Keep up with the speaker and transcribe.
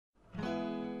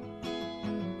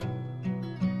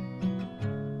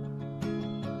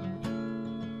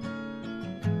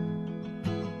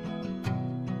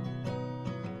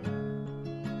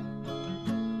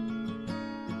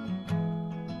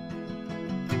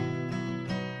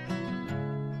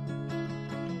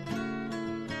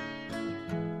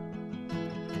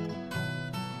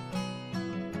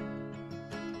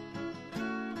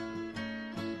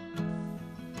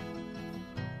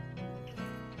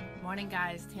morning,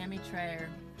 guys. Tammy Trayer,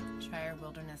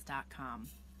 TrayerWilderness.com.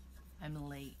 I'm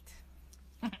late.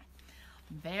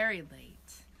 Very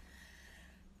late.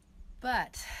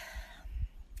 But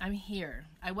I'm here.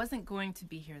 I wasn't going to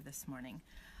be here this morning.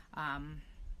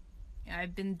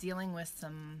 I've been dealing with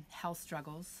some health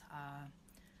struggles.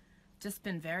 Just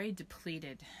been very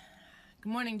depleted.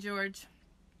 Good morning, George.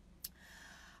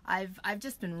 I've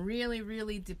just been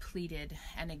really depleted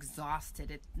and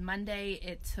exhausted. Monday,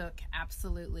 it took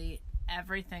absolutely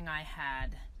everything I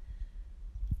had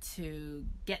to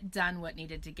get done what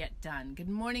needed to get done. Good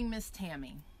morning, Miss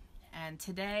Tammy. And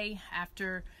today,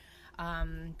 after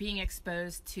being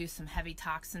exposed to some heavy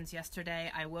toxins yesterday,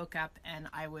 I woke up and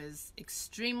I was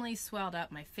extremely swelled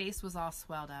up. My face was all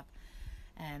swelled up.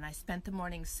 And I spent the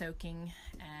morning soaking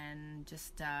and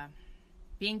just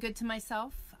being good to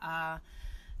myself.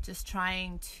 Just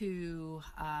trying to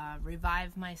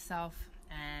revive myself,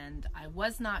 and I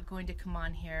was not going to come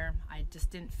on here. I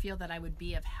just didn't feel that I would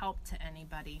be of help to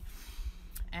anybody,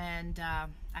 and I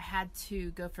had to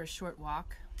go for a short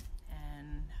walk,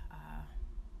 and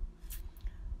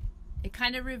it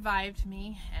kind of revived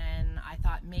me, and I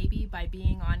thought maybe by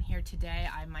being on here today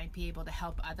I might be able to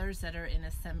help others that are in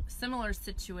a similar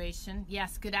situation.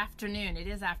 Yes, good afternoon. It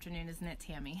is afternoon, isn't it,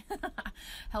 Tammy?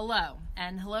 Hello,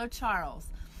 and hello, Charles.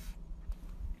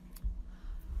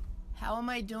 How am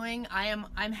I doing?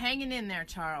 I'm hanging in there,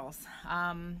 Charles.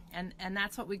 And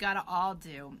that's what we gotta all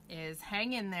do, is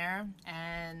hang in there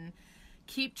and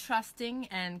keep trusting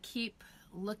and keep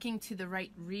looking to the right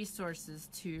resources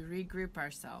to regroup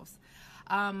ourselves.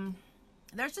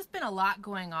 There's just been a lot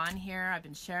going on here. I've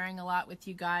been sharing a lot with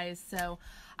you guys. So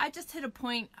I just hit a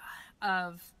point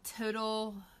of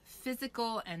total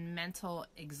physical and mental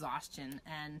exhaustion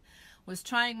and was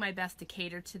trying my best to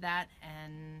cater to that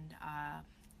and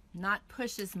not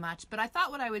push as much. But I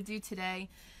thought what I would do today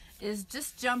is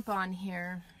just jump on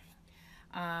here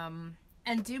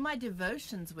and do my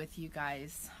devotions with you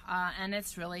guys. And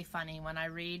it's really funny when I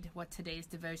read what today's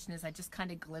devotion is. I just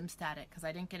kind of glimpsed at it because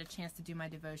I didn't get a chance to do my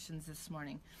devotions this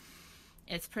morning.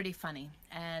 It's pretty funny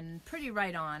and pretty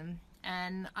right on.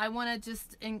 And I want to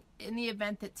just, in the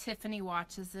event that Tiffany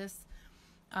watches this,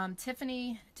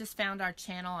 Tiffany just found our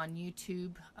channel on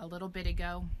YouTube a little bit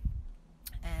ago,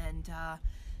 and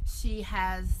she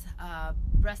has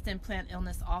breast implant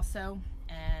illness also,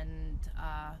 and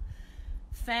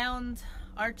found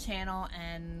our channel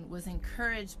and was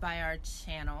encouraged by our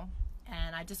channel.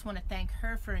 And I just want to thank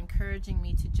her for encouraging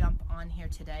me to jump on here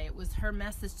today. It was her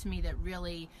message to me that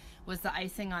really was the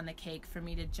icing on the cake for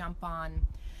me to jump on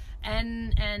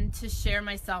and to share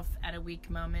myself at a weak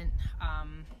moment.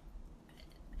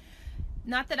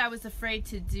 Not that I was afraid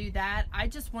to do that. I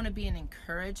just want to be an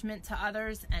encouragement to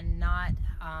others and not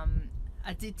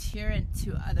a deterrent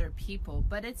to other people.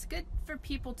 But it's good for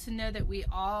people to know that we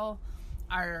all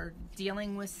are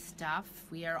dealing with stuff.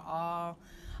 We are all,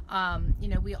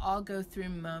 we all go through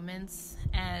moments,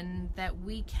 and that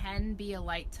we can be a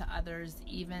light to others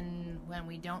even when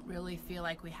we don't really feel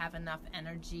like we have enough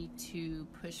energy to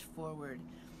push forward.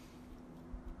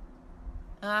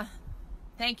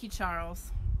 Thank you,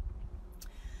 Charles.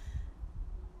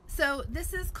 So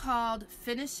this is called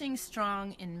Finishing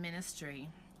Strong in Ministry.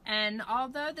 And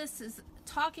although this is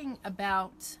talking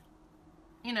about,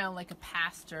 like a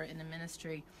pastor in the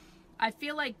ministry, I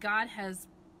feel like God has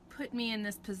put me in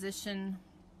this position.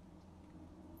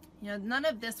 None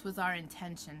of this was our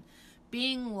intention.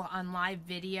 Being on live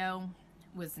video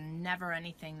was never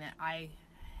anything that I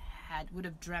would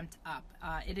have dreamt up.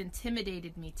 It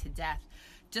intimidated me to death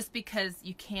just because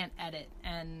you can't edit,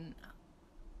 and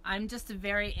I'm just a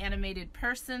very animated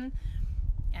person,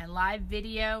 and live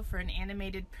video for an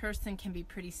animated person can be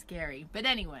pretty scary. But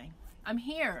anyway, I'm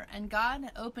here, and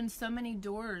God opened so many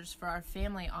doors for our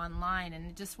family online, and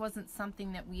it just wasn't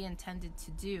something that we intended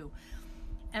to do.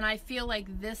 And I feel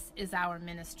like this is our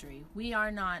ministry. We are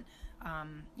not,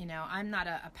 I'm not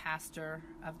a pastor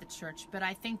of the church, but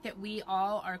I think that we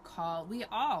all are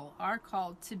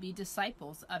called to be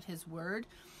disciples of His Word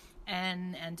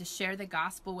and to share the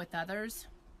gospel with others.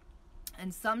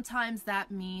 And sometimes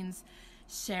that means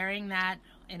sharing that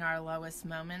in our lowest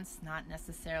moments, not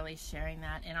necessarily sharing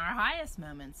that in our highest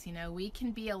moments. We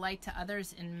can be a light to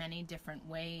others in many different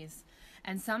ways.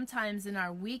 And sometimes in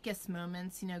our weakest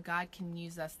moments, God can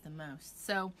use us the most.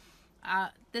 So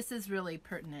this is really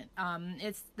pertinent.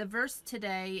 It's the verse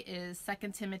today is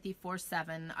 2 Timothy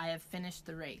 4:7. I have finished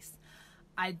the race.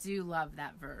 I do love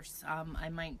that verse. I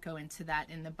might go into that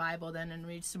in the Bible then and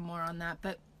read some more on that.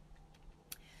 But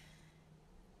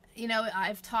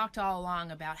I've talked all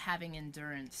along about having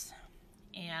endurance,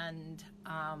 and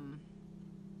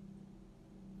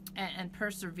and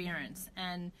perseverance.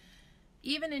 And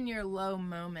even in your low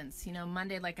moments, you know,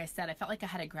 Monday, like I said, I felt like I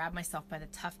had to grab myself by the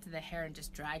tuft of the hair and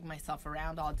just drag myself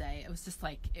around all day. It was just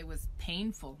like, it was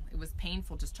painful. It was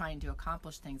painful just trying to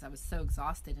accomplish things. I was so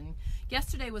exhausted. And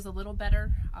yesterday was a little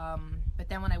better, but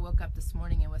then when I woke up this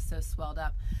morning and was so swelled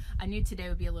up, I knew today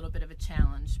would be a little bit of a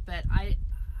challenge. But I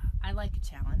like a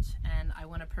challenge, and I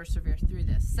want to persevere through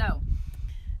this. So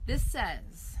this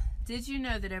says, did you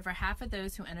know that over half of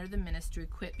those who enter the ministry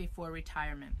quit before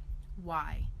retirement?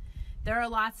 Why? There are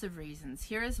lots of reasons.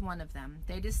 Here is one of them.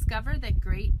 They discover that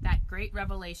great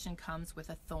revelation comes with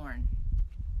a thorn.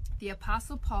 The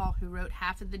Apostle Paul, who wrote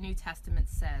half of the New Testament,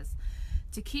 says,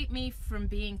 to keep me from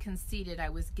being conceited, I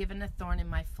was given a thorn in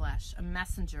my flesh, a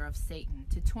messenger of Satan,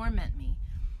 to torment me.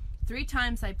 3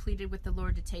 times I pleaded with the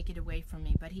Lord to take it away from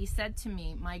me, but he said to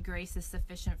me, my grace is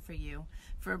sufficient for you,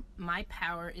 for my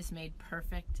power is made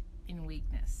perfect in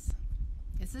weakness.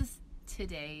 This is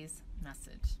today's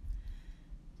message.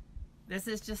 This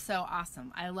is just so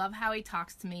awesome. I love how he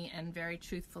talks to me, and very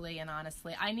truthfully and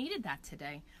honestly, I needed that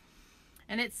today.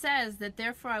 And it says that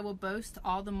therefore I will boast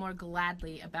all the more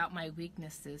gladly about my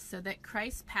weaknesses, so that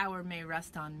Christ's power may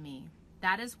rest on me.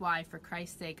 That is why, for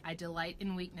Christ's sake, I delight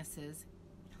in weaknesses,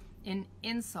 in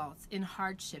insults, in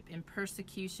hardship, in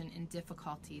persecution, in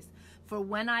difficulties. For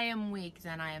when I am weak,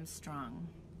 then I am strong.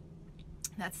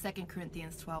 That's 2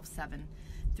 Corinthians 12:7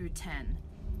 through 10.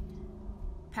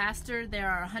 Pastor, there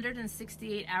are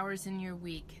 168 hours in your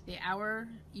week. The hour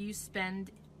you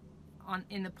spend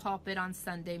in the pulpit on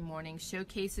Sunday morning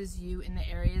showcases you in the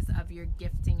areas of your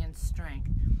gifting and strength.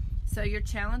 So your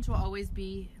challenge will always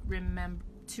be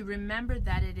to remember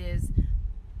that it is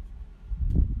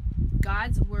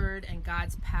God's word and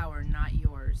God's power, not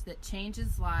yours, that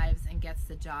changes lives and gets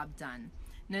the job done.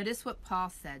 Notice what Paul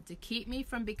said, to keep me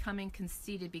from becoming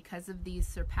conceited because of these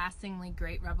surpassingly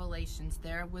great revelations,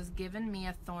 there was given me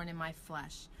a thorn in my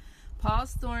flesh.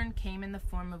 Paul's thorn came in the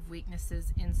form of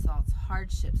weaknesses, insults,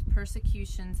 hardships,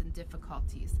 persecutions, and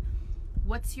difficulties.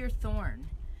 What's your thorn?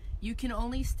 You can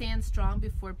only stand strong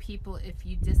before people if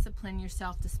you discipline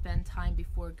yourself to spend time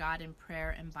before God in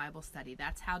prayer and Bible study.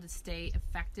 That's how to stay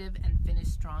effective and finish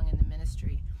strong in the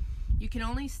ministry. You can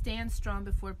only stand strong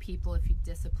before people if you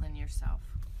discipline yourself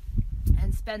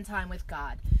and spend time with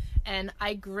God. And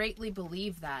I greatly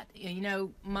believe that. You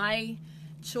know, my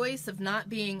choice of not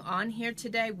being on here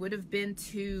today would have been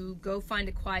to go find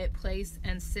a quiet place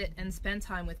and sit and spend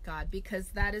time with God, because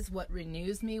that is what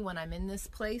renews me when I'm in this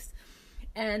place.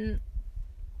 And,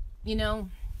 you know,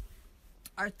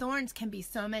 our thorns can be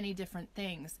so many different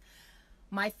things.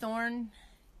 My thorn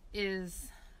is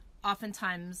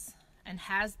oftentimes, and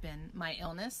has been, my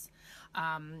illness.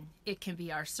 It can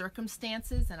be our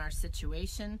circumstances and our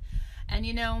situation. And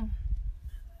you know,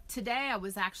 today I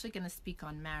was actually going to speak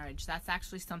on marriage. That's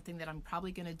actually something that I'm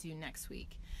probably going to do next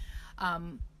week.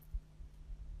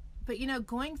 But you know,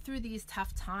 going through these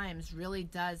tough times really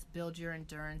does build your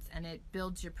endurance, and it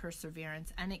builds your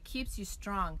perseverance, and it keeps you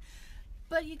strong.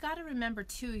 But you got to remember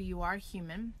too, you are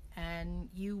human and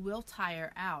you will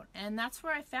tire out. And that's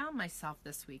where I found myself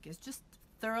this week, is just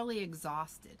thoroughly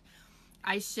exhausted.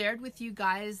 I shared with you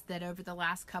guys that over the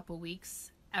last couple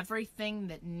weeks, everything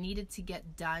that needed to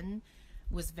get done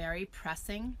was very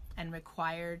pressing and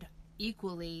required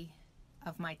equally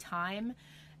of my time,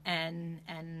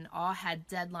 and all had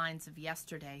deadlines of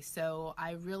yesterday. So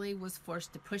I really was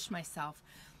forced to push myself,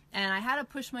 and I had to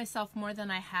push myself more than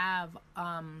I have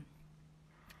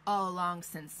all along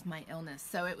since my illness.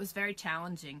 So it was very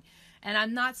challenging, and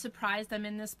I'm not surprised I'm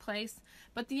in this place.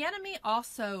 But the enemy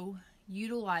also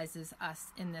utilizes us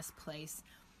in this place,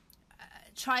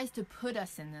 tries to put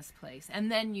us in this place,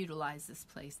 and then utilize this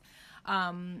place.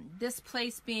 This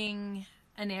place being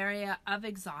an area of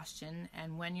exhaustion,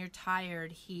 and when you're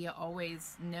tired, he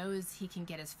always knows he can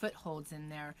get his footholds in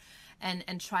there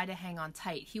and try to hang on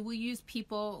tight. He will use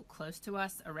people close to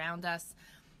us, around us,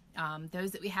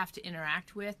 those that we have to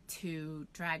interact with, to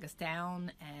drag us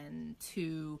down and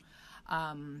to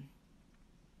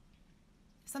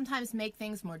sometimes make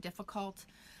things more difficult.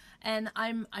 And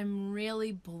I'm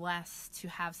really blessed to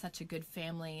have such a good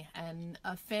family, and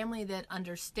a family that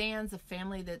understands, a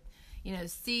family that, you know,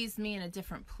 sees me in a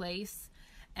different place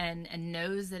and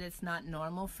knows that it's not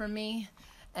normal for me,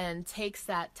 and takes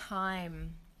that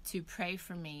time to pray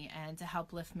for me and to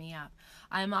help lift me up.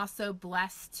 I'm also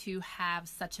blessed to have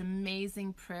such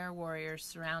amazing prayer warriors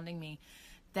surrounding me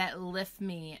that lift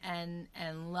me and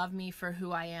love me for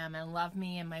who I am, and love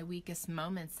me in my weakest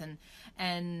moments,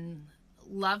 and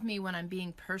love me when I'm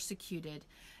being persecuted.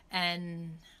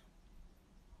 And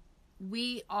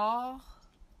we all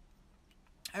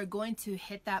are going to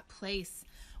hit that place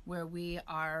where we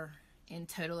are in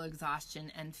total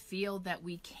exhaustion and feel that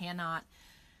we cannot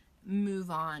move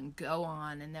on, go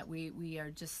on, and that we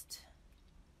are just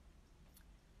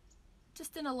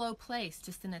in a low place,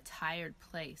 just in a tired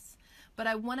place. But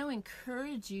I want to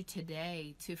encourage you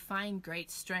today to find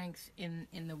great strength in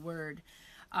the Word.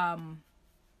 I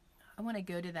want to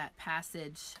go to that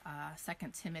passage, 2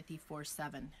 Timothy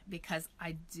 4:7, because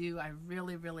I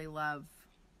really, really love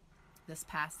this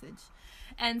passage.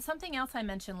 And something else I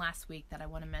mentioned last week that I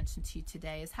want to mention to you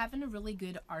today is having a really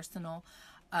good arsenal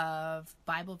of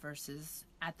Bible verses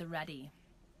at the ready.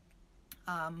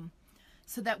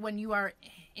 So that when you are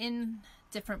in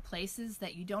different places,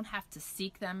 that you don't have to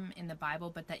seek them in the Bible,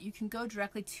 but that you can go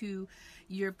directly to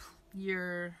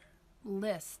your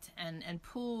list and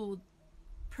pull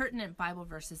pertinent Bible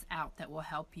verses out that will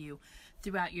help you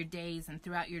throughout your days and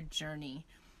throughout your journey.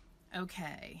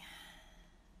 Okay.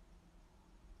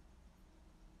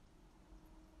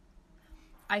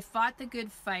 I fought the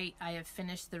good fight, I have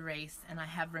finished the race, and I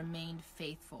have remained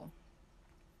faithful.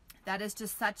 That is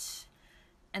just such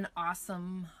an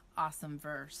awesome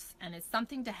verse, and it's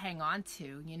something to hang on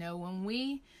to. You know, when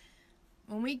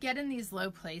we get in these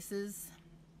low places,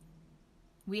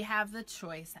 we have the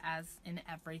choice, as in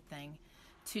everything,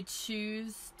 to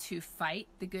choose to fight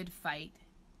the good fight.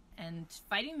 And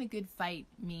fighting the good fight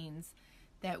means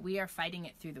that we are fighting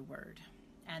it through the Word,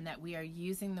 and that we are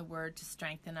using the Word to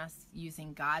strengthen us,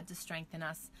 using God to strengthen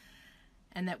us,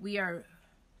 and that we have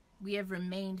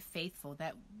remained faithful,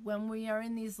 that when we are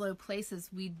in these low places,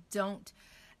 we don't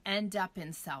end up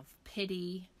in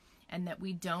self-pity, and that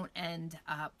we don't end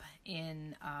up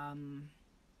in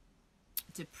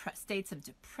states of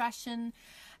depression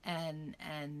and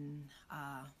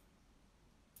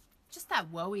just that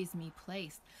woe is me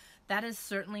place. That is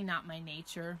certainly not my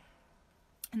nature.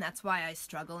 And that's why I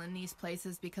struggle in these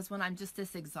places, because when I'm just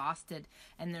this exhausted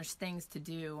and there's things to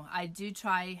do, I do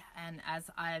try, and as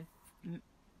I've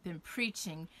been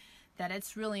preaching, that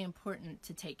it's really important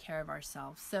to take care of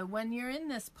ourselves. So when you're in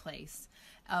this place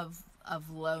of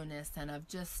lowness and of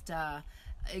just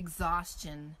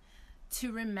exhaustion,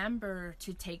 to remember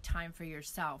to take time for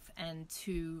yourself and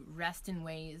to rest in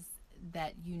ways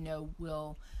that you know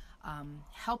will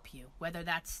help you, whether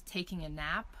that's taking a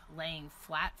nap, laying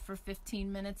flat for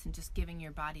 15 minutes and just giving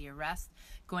your body a rest,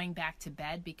 going back to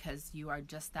bed because you are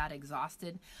just that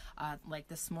exhausted. Like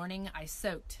this morning, I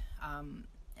soaked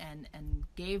and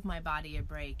gave my body a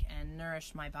break and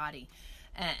nourished my body.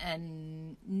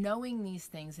 And knowing these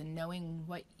things and knowing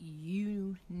what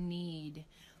you need,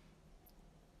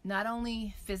 not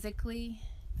only physically,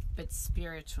 but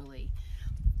spiritually.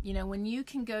 You know, when you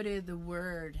can go to the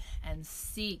Word and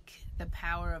seek the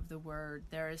power of the Word,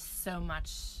 there is so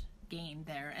much gain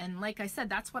there. And like I said,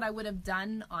 that's what I would have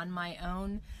done on my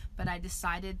own, but I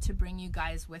decided to bring you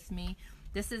guys with me.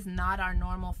 This is not our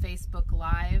normal Facebook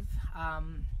Live,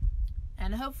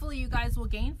 and hopefully you guys will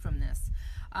gain from this.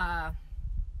 And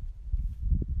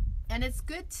it's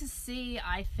good to see,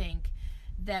 I think,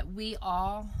 that we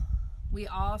all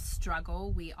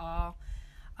struggle, we all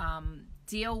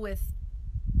deal with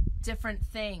different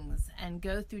things and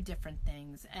go through different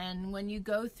things. And when you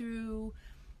go through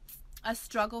a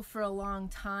struggle for a long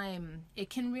time,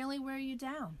 it can really wear you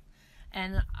down.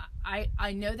 And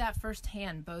I know that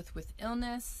firsthand, both with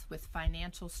illness, with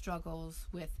financial struggles,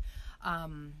 with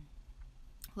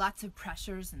lots of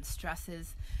pressures and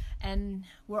stresses. And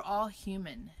we're all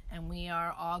human, and we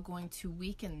are all going to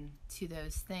weaken to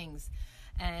those things.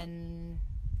 And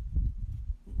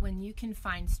when you can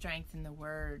find strength in the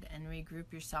Word and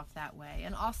regroup yourself that way,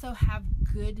 and also have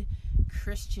good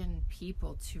Christian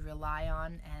people to rely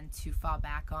on and to fall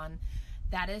back on,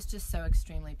 that is just so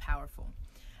extremely powerful.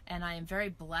 And I am very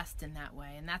blessed in that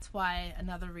way. And that's why,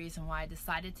 another reason why I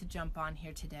decided to jump on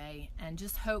here today, and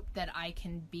just hope that I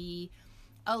can be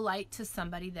a light to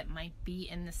somebody that might be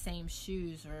in the same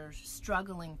shoes or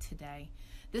struggling today.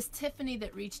 This Tiffany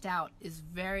that reached out is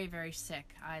very, very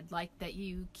sick. I'd like that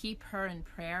you keep her in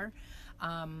prayer.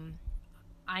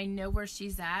 I know where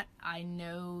she's at. I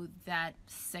know that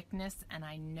sickness, and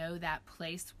I know that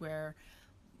place where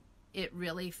it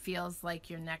really feels like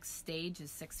your next stage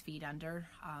is 6 feet under.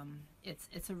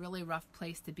 It's a really rough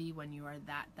place to be when you are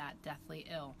that deathly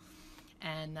ill.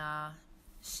 And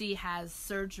she has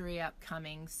surgery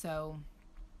upcoming, so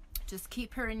just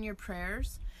keep her in your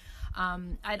prayers.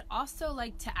 I'd also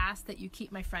like to ask that you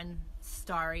keep my friend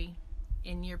Starry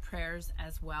in your prayers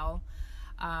as well.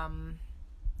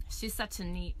 She's such a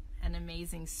neat and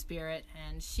amazing spirit,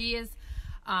 and she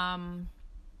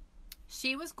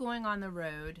was going on the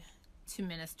road to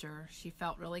minister. She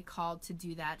felt really called to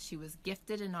do that. She was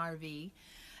gifted an RV,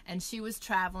 and she was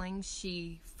traveling.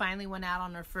 She finally went out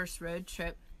on her first road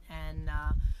trip and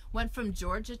went from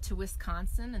Georgia to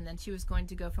Wisconsin, and then she was going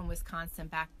to go from Wisconsin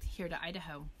back here to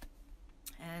Idaho.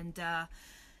 And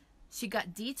she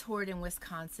got detoured in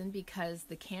Wisconsin because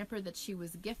the camper that she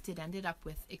was gifted ended up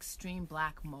with extreme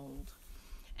black mold.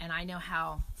 And I know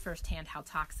firsthand how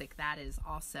toxic that is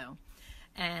also.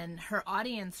 And her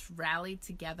audience rallied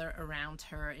together around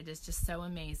her. It is just so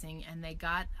amazing. And they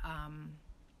got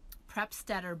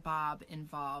Prepstetter Bob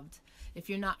involved. If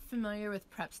you're not familiar with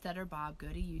Prepstetter Bob, go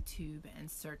to YouTube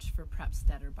and search for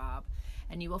Prepstetter Bob,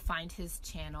 and you will find his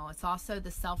channel. It's also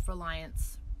the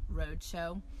Self-Reliance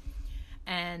Roadshow.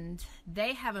 And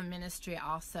they have a ministry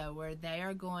also where they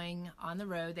are going on the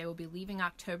road. They will be leaving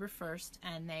October 1st,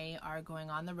 and they are going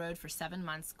on the road for 7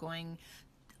 months, going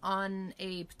on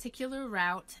a particular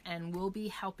route, and will be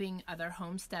helping other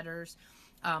homesteaders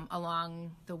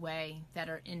along the way that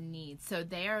are in need. So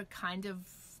they are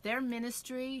their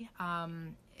ministry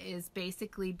is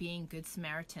basically being Good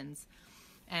Samaritans,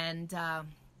 and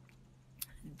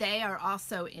they are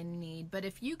also in need. But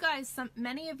if you guys,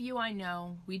 many of you I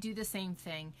know, we do the same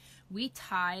thing. We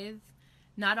tithe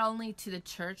not only to the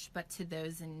church, but to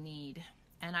those in need.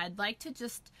 And I'd like to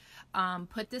just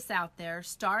put this out there.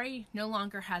 Starry no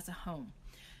longer has a home.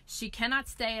 She cannot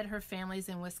stay at her family's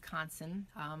in Wisconsin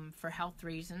for health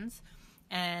reasons,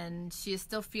 and she is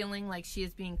still feeling like she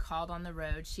is being called on the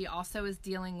road. She also is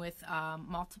dealing with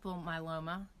multiple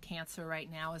myeloma cancer right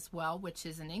now as well, which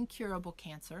is an incurable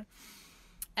cancer.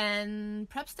 And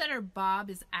Prepstetter Bob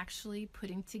is actually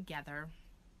putting together,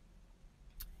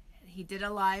 he did a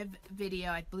live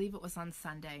video, I believe it was on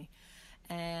Sunday,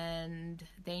 and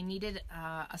they needed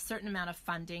a certain amount of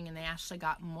funding, and they actually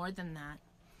got more than that.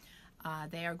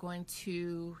 They are going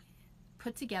to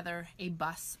put together a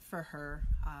bus for her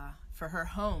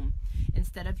home,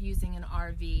 instead of using an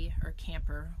RV or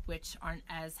camper, which aren't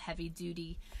as heavy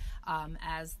duty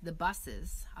as the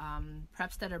buses.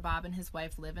 Prepstetter Bob and his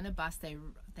wife live in a bus. They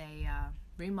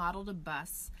remodeled a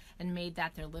bus and made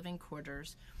that their living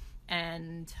quarters.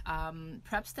 And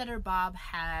Prepstetter Bob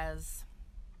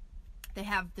they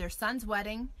have their son's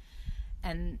wedding,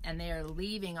 and they are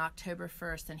leaving October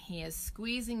 1st, and he is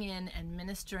squeezing in and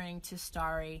ministering to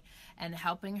Starry and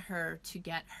helping her to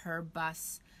get her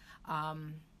bus.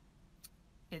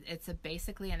 It's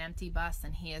basically an empty bus,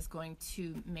 and he is going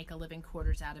to make a living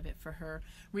quarters out of it for her,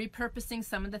 repurposing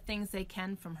some of the things they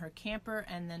can from her camper,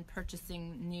 and then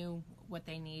purchasing what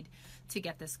they need to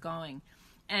get this going.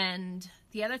 And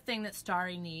the other thing that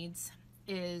Starry needs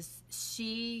is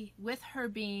with her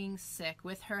being sick,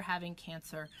 with her having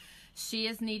cancer, she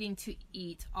is needing to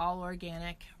eat all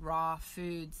organic, raw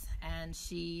foods, and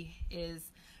she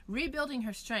is rebuilding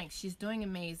her strength. She's doing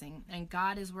amazing, and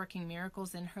God is working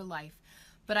miracles in her life.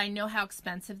 But I know how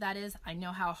expensive that is. I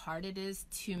know how hard it is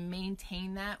to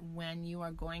maintain that when you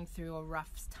are going through a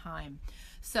rough time.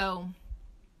 So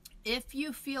if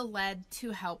you feel led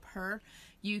to help her,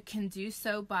 you can do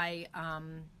so by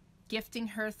gifting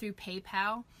her through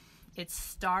PayPal.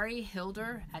 It's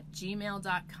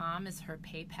starryhilder@gmail.com is her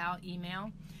PayPal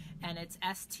email, and it's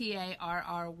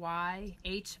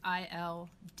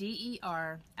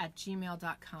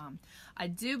starryhilder@gmail.com. I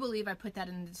do believe I put that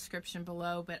in the description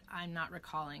below, but I'm not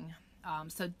recalling.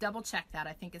 So double check that.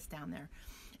 I think it's down there.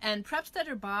 And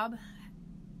Prepstetter Bob,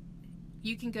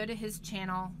 you can go to his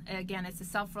channel. Again, it's a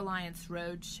Self-Reliance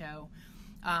Roadshow.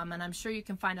 And I'm sure you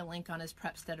can find a link on his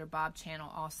Prepstetter Bob channel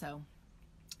also.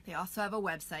 They also have a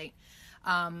website.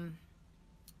 But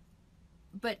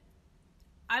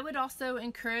I would also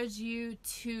encourage you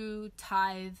to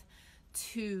tithe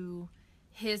to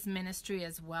his ministry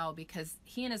as well, because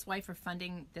he and his wife are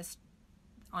funding this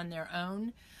on their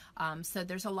own. So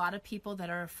there's a lot of people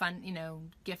that are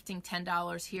gifting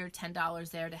 $10 here, $10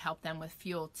 there to help them with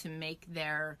fuel to make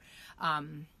their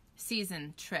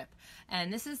season trip.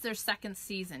 And this is their second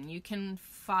season. You can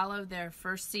follow their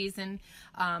first season,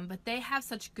 but they have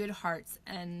such good hearts,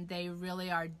 and they really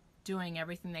are doing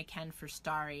everything they can for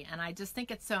Starry, and I just think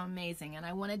it's so amazing, and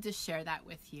I wanted to share that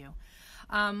with you.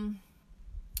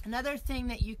 Another thing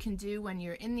that you can do when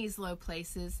you're in these low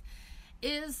places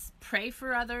is pray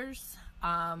for others,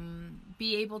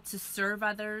 be able to serve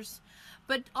others,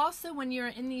 but also when you're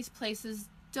in these places,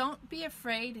 don't be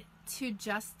afraid to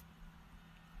just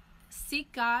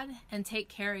seek God and take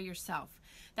care of yourself.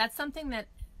 That's something that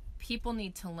people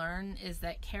need to learn, is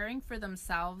that caring for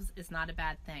themselves is not a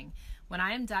bad thing. When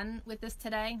I am done with this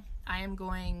today, I am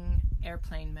going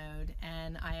airplane mode,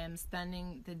 and I am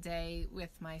spending the day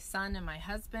with my son and my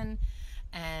husband,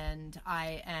 and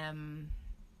I am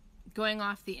going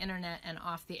off the internet and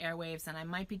off the airwaves, and I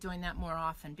might be doing that more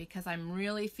often because I'm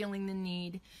really feeling the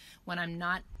need when I'm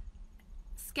not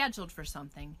scheduled for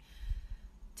something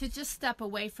to just step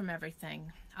away from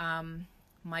everything.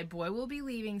 My boy will be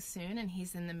leaving soon, and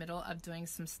he's in the middle of doing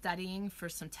some studying for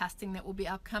some testing that will be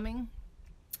upcoming.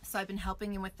 So I've been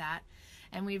helping him with that.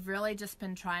 And we've really just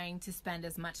been trying to spend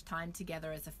as much time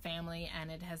together as a family,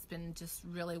 and it has been just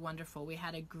really wonderful. We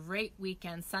had a great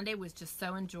weekend. Sunday was just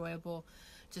so enjoyable,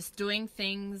 just doing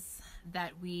things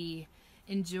that we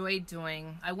enjoyed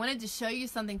doing. I wanted to show you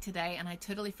something today, and I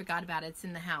totally forgot about it. It's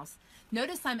in the house.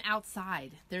 Notice I'm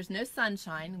outside. There's no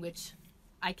sunshine, which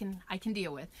I can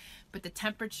deal with, but the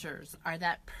temperatures are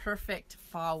that perfect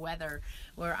fall weather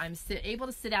where I'm able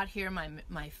to sit out here.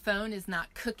 My phone is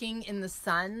not cooking in the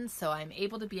sun, so I'm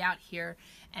able to be out here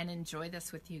and enjoy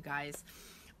this with you guys.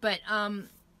 But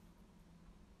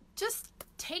just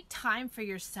take time for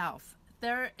yourself.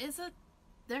 There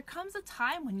comes a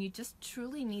time when you just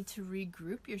truly need to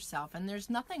regroup yourself, and there's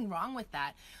nothing wrong with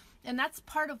that. And that's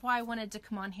part of why I wanted to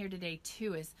come on here today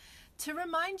too, is to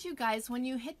remind you guys, when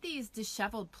you hit these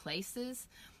disheveled places,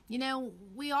 you know,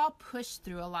 we all push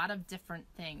through a lot of different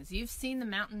things. You've seen the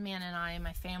mountain man and I and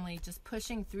my family just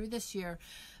pushing through this year.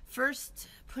 First,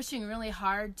 pushing really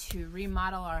hard to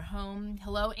remodel our home.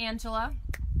 Hello, Angela.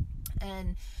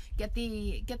 And get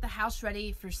the house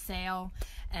ready for sale,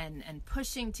 and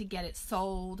pushing to get it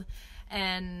sold.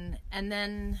 And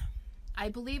then I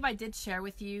believe I did share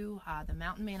with you, the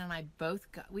mountain man and I both,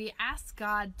 we asked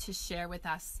God to share with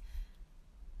us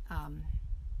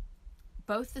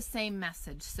both the same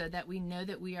message, so that we know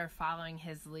that we are following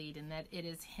his lead and that it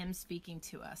is him speaking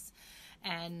to us.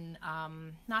 And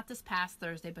not this past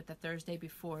Thursday, but the Thursday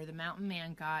before, the mountain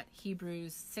man got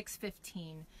Hebrews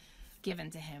 6:15 given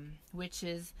to him, which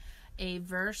is a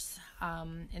verse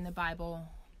in the Bible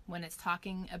when it's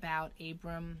talking about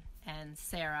Abram and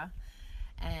Sarah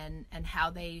and how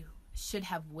they should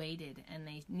have waited, and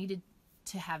they needed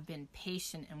to have been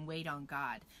patient and wait on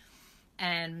God.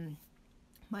 And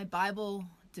my Bible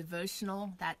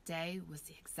devotional that day was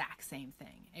the exact same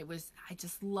thing. I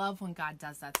just love when God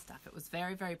does that stuff. It was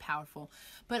very, very powerful,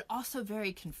 but also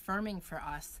very confirming for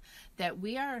us that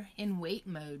we are in wait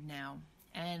mode now.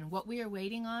 And what we are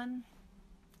waiting on,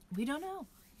 we don't know.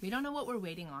 We don't know what we're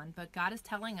waiting on, but God is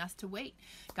telling us to wait.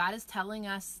 God is telling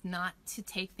us not to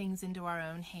take things into our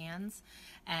own hands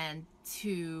and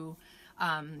to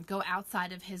go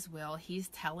outside of his will. He's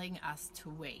telling us to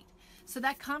wait. So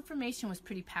that confirmation was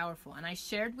pretty powerful. And I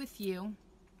shared with you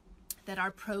that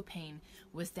our propane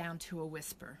was down to a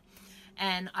whisper.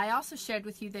 And I also shared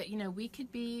with you that, you know, we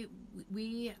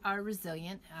are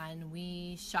resilient, and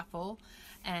we shuffle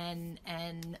and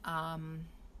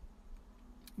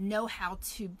know how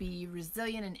to be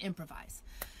resilient and improvise.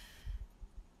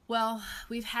 Well,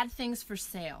 we've had things for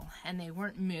sale, and they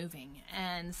weren't moving.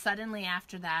 And suddenly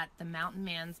after that, the mountain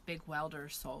man's big welder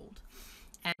sold.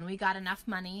 And we got enough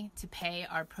money to pay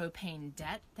our propane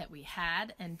debt that we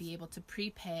had and be able to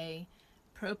prepay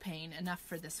propane enough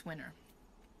for this winter.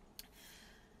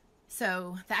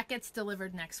 So that gets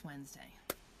delivered next Wednesday.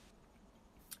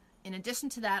 In addition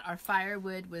to that, our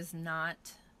firewood was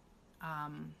not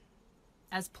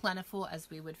as plentiful as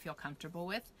we would feel comfortable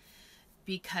with,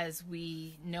 because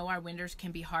we know our winters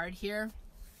can be hard here.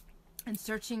 And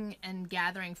searching and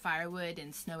gathering firewood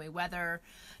in snowy weather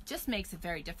just makes it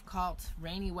very difficult.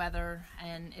 Rainy weather,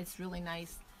 and it's really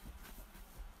nice.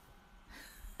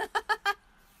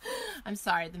 I'm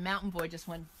sorry, the mountain boy just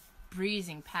went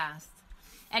breezing past.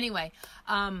 Anyway,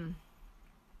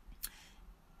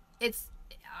 it's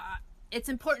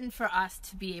important for us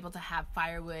to be able to have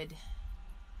firewood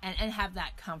and have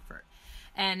that comfort.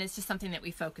 And it's just something that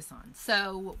we focus on.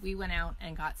 So we went out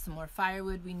and got some more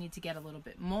firewood. We need to get a little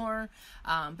bit more,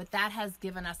 but that has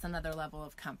given us another level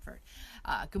of comfort.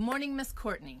 Good morning, Miss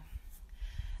Courtney.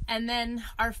 And then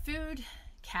our food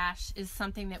cache is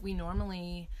something that we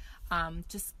normally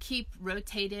just keep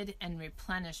rotated and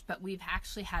replenished, but we've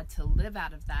actually had to live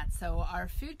out of that. So our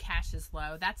food cache is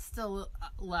low. That's still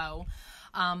low.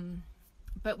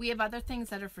 But we have other things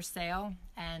that are for sale,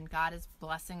 and God is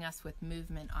blessing us with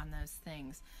movement on those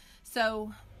things.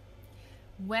 So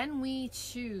when we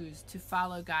choose to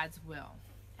follow God's will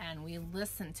and we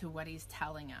listen to what he's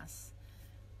telling us,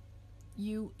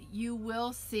 you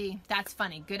will see. That's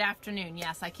funny. Good afternoon.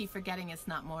 Yes, I keep forgetting it's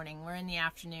not morning. We're in the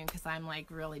afternoon because I'm like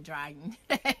really dragging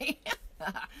today.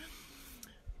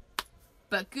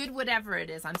 But good whatever it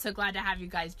is. I'm so glad to have you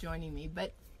guys joining me.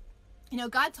 But you know,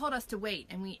 God told us to wait,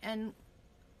 and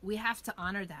we have to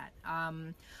honor that.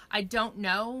 I don't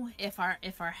know if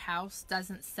our house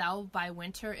doesn't sell by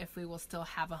winter, if we will still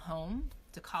have a home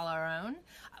to call our own.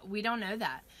 We don't know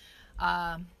that.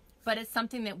 But it's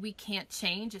something that we can't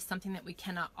change. It's something that we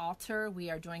cannot alter.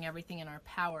 We are doing everything in our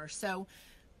power. So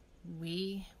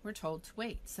we were told to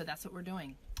wait. So that's what we're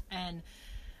doing. And,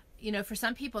 you know, for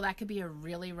some people, that could be a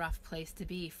really rough place to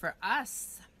be. For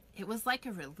us, it was like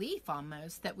a relief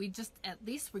almost that we just at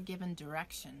least were given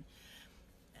direction.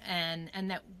 And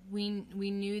that we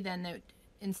knew then that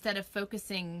instead of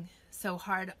focusing so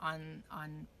hard on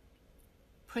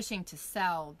pushing to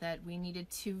sell, that we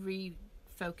needed to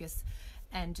refocus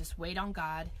and just wait on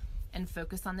God and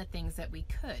focus on the things that we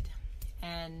could.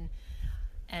 And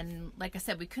like I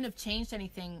said, we couldn't have changed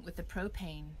anything with the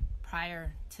propane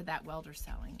prior to that welder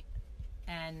selling.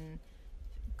 And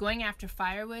going after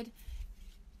firewood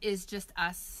is just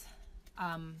us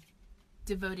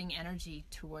devoting energy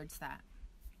towards that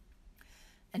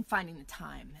and finding the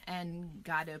time. And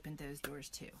God opened those doors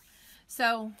too.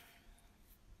 So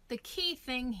the key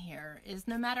thing here is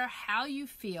no matter how you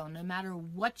feel, no matter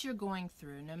what you're going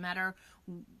through, no matter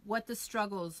what the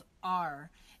struggles are,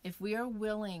 if we are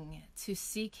willing to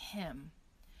seek Him,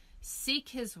 seek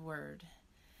His word,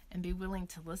 and be willing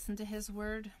to listen to His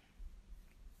word,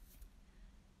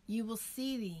 you will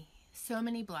see so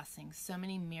many blessings, so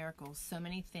many miracles, so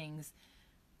many things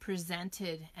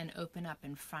presented and open up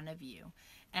in front of you.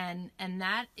 And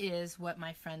that is what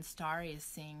my friend Starry is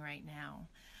seeing right now.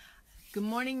 Good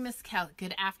morning, Miss Kelly.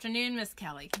 Good afternoon, Miss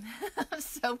Kelly. I'm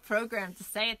so programmed to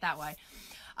say it that way.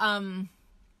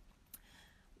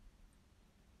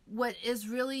 What is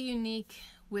really unique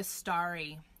with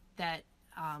Starry that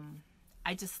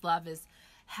I just love is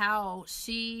how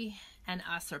she and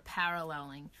us are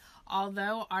paralleling.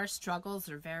 Although our struggles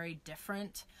are very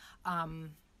different,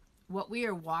 what we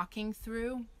are walking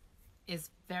through is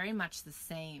very much the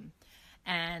same.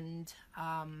 And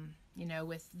you know,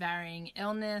 with varying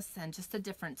illness and just the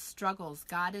different struggles,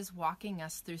 God is walking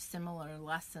us through similar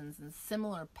lessons and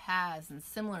similar paths and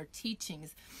similar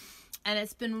teachings. And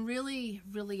it's been really,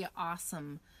 really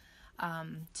awesome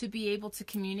to be able to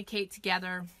communicate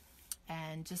together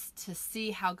and just to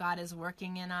see how God is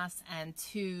working in us, and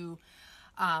to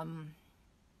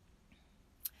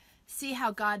see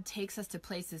how God takes us to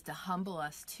places to humble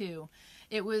us too.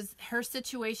 It was her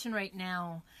situation right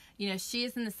now. You know, she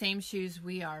is in the same shoes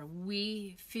we are.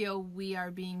 We feel we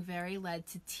are being very led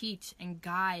to teach and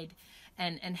guide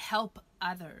and help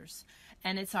others.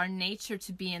 And it's our nature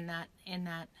to be in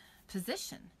that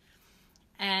position.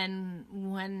 And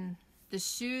when the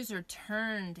shoes are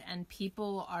turned and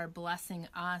people are blessing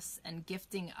us and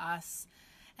gifting us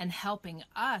and helping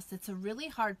us, it's a really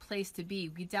hard place to be.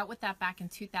 We dealt with that back in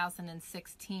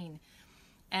 2016.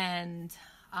 And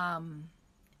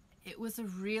it was a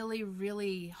really,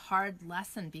 really hard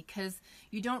lesson, because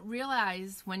you don't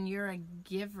realize when you're a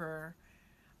giver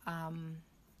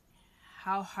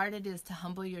how hard it is to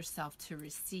humble yourself to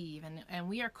receive. And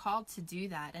we are called to do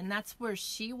that. And that's where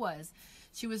she was.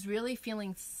 She was really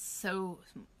feeling so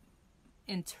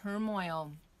in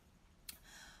turmoil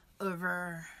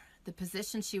over the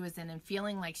position she was in and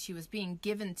feeling like she was being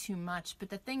given too much. But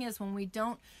the thing is, when we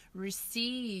don't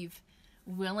receive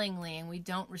willingly and we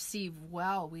don't receive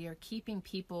well, we are keeping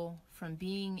people from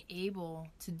being able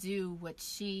to do what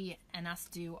she and us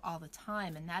do all the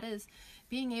time, and that is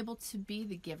being able to be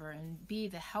the giver and be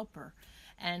the helper.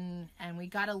 And we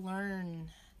got to learn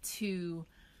to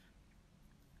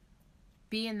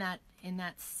be in that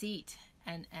seat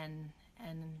and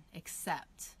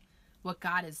accept what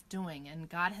God is doing. And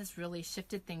God has really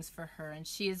shifted things for her, and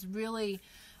she is really,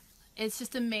 it's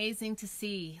just amazing to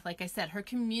see. Like I said, her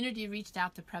community reached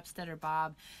out to Prepstetter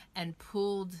Bob and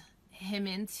pulled him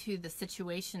into the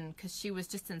situation because she was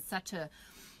just in such a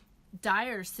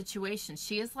dire situation.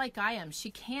 She is like I am.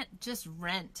 She can't just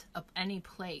rent up any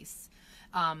place.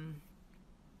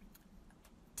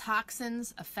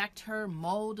 Toxins affect her.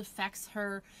 Mold affects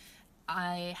her.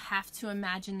 I have to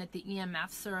imagine that the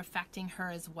EMFs are affecting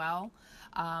her as well.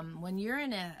 When you're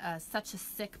in such a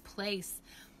sick place,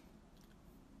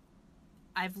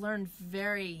 I've learned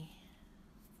very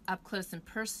up close and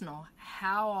personal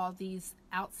how all these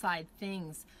outside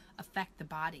things affect the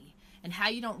body, and how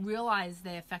you don't realize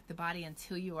they affect the body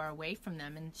until you are away from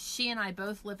them. And she and I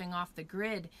both living off the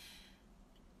grid,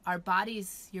 your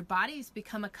bodies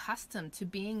become accustomed to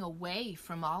being away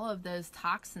from all of those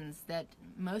toxins that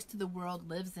most of the world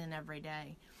lives in every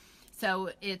day.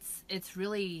 So it's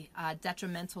really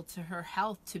detrimental to her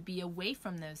health to be away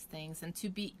from those things and to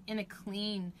be in a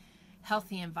clean,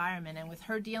 healthy environment. And with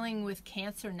her dealing with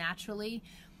cancer naturally,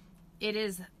 it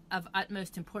is of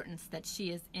utmost importance that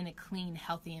she is in a clean,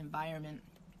 healthy environment.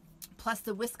 Plus,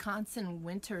 the Wisconsin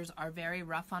winters are very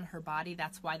rough on her body.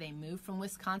 That's why they moved from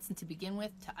Wisconsin to begin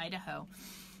with to Idaho.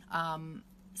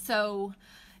 So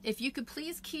if you could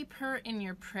please keep her in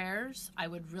your prayers, I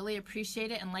would really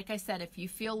appreciate it. And like I said, if you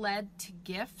feel led to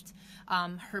gift,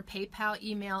 her PayPal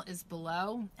email is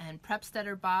below. And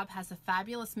Prepstetter Bob has a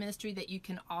fabulous ministry that you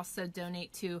can also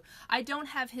donate to. I don't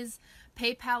have his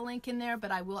PayPal link in there,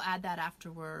 but I will add that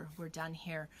after we're done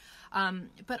here.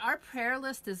 But our prayer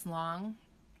list is long.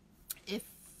 If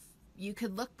you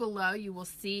could look below, you will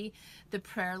see the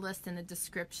prayer list in the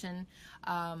description.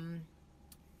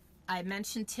 I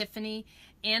mentioned Tiffany.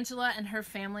 Angela and her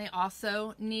family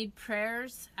also need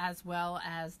prayers, as well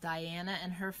as Dianna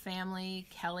and her family,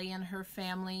 Kelly and her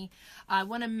family. I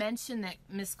want to mention that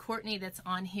Miss Courtney that's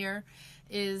on here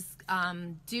is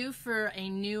due for a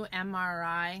new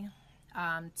MRI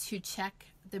to check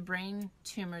the brain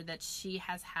tumor that she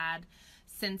has had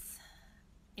since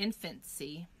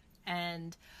infancy.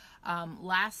 And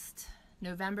last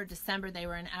November, December, they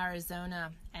were in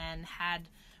Arizona and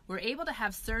were able to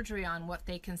have surgery on what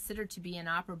they considered to be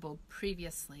inoperable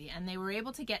previously. And they were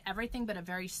able to get everything but a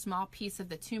very small piece of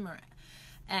the tumor.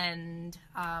 And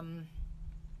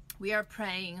we are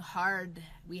praying hard.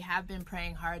 We have been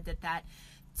praying hard that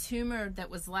tumor that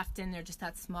was left in there, just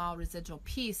that small residual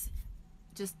piece,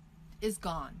 just is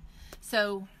gone.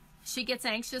 So she gets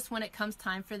anxious when it comes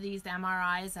time for these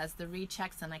MRIs as the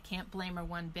rechecks, and I can't blame her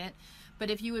one bit. But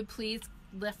if you would please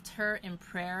lift her in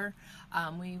prayer.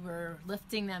 We were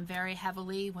lifting them very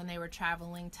heavily when they were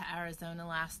traveling to Arizona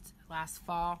last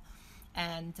fall.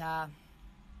 And I'd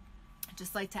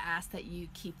just like to ask that you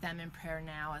keep them in prayer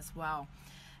now as well,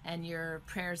 and your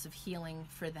prayers of healing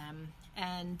for them.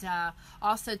 And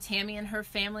also Tammy and her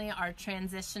family are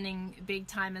transitioning big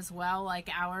time as well, like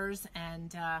ours.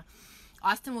 And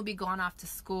Austin will be going off to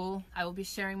school. I will be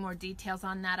sharing more details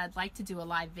on that. I'd like to do a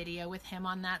live video with him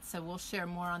on that, so we'll share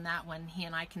more on that when he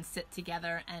and I can sit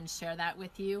together and share that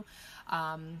with you.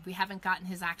 We haven't gotten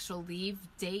his actual leave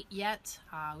date yet.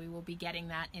 We will be getting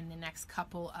that in the next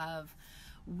couple of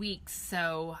weeks.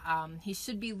 So he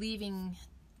should be leaving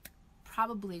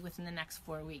probably within the next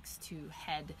 4 weeks to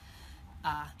head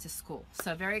to school.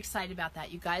 So very excited about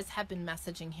that. You guys have been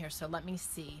messaging here, so let me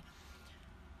see.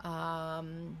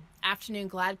 Afternoon,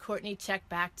 glad Courtney checked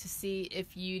back to see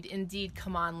if you'd indeed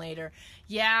come on later.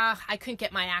 Yeah, I couldn't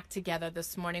get my act together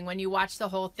this morning. When you watch the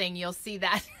whole thing, you'll see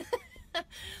that.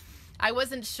 I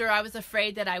wasn't sure. I was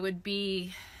afraid that I would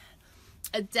be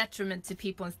a detriment to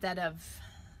people instead of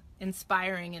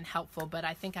inspiring and helpful, but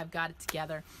I think I've got it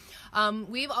together.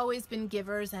 We've always been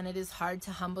givers, and it is hard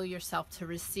to humble yourself to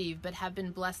receive, but have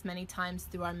been blessed many times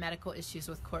through our medical issues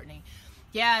with Courtney.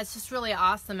 Yeah, it's just really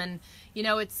awesome. And you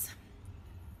know, it's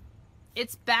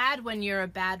bad when you're a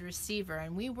bad receiver,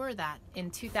 and we were that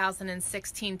in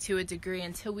 2016 to a degree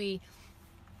until we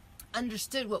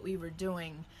understood what we were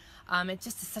doing. It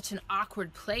just is such an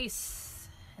awkward place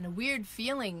and a weird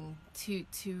feeling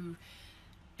to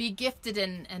be gifted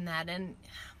in that, and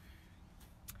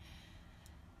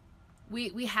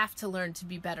we have to learn to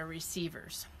be better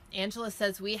receivers. Angela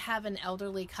says, we have an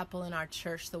elderly couple in our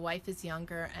church. The wife is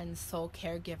younger and sole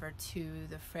caregiver to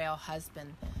the frail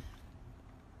husband.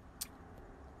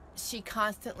 She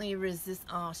constantly resists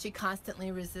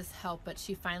help, but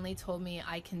she finally told me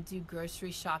I can do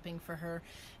grocery shopping for her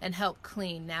and help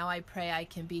clean. Now I pray I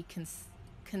can be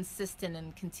consistent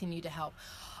and continue to help.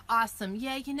 Awesome.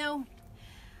 Yeah, you know,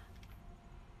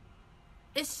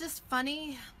 it's just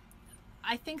funny.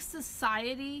 I think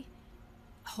society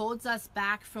holds us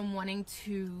back from wanting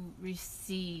to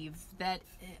receive. That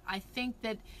I think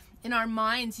that in our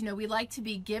minds, you know, we like to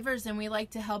be givers and we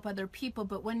like to help other people,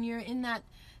 but when you're in that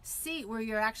seat where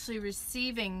you're actually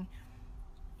receiving,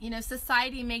 you know,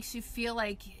 society makes you feel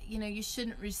like, you know, you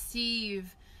shouldn't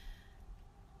receive,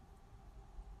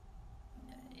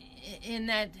 in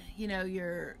that, you know,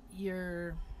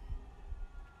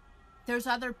 there's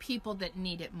other people that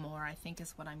need it more, I think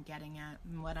is what I'm getting at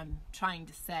and what I'm trying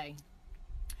to say.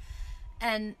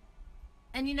 And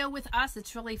you know, with us,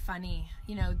 it's really funny.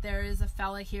 You know, there is a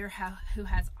fella here who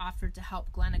has offered to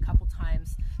help Glenn a couple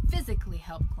times, physically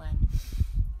help Glenn.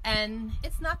 And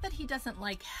it's not that he doesn't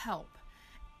like help.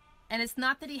 And it's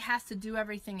not that he has to do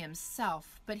everything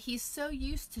himself, but he's so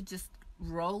used to just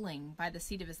rolling by the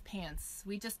seat of his pants.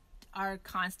 We just are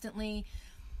constantly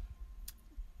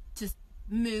just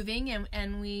moving,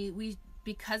 and we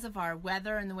because of our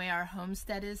weather and the way our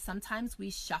homestead is, sometimes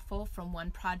we shuffle from one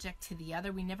project to the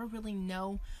other. We never really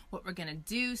know what we're going to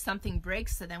do. Something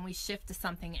breaks, so then we shift to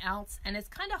something else. And it's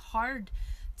kind of hard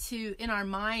to, in our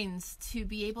minds, to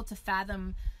be able to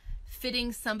fathom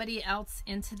fitting somebody else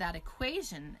into that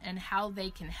equation and how they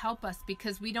can help us,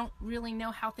 because we don't really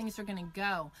know how things are going to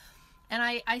go. And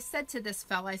I said to this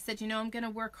fella, I said, you know, I'm going to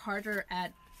work harder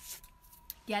at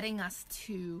getting us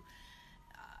to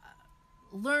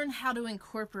learn how to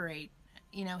incorporate,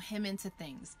 you know, him into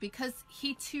things, because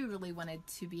he too really wanted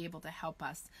to be able to help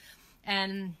us.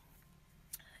 And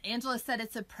Angela said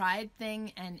it's a pride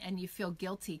thing, and you feel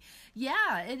guilty.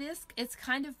 Yeah, it is. It's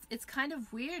kind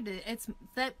of weird. It's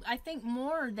that I think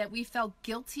more that we felt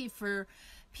guilty for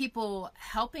people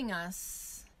helping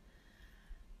us.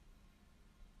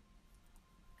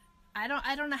 I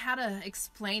don't know how to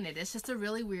explain it. It's just a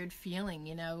really weird feeling,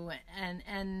 you know,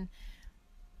 and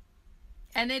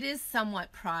it is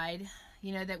somewhat pride,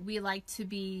 you know, that we like to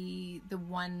be the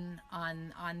one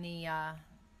on the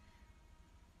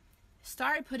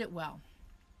Starry put it well.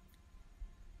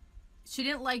 She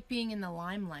didn't like being in the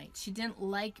limelight. She didn't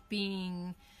like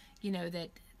being, you know,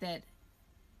 that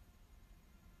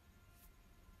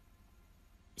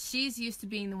she's used to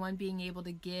being the one being able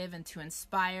to give and to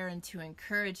inspire and to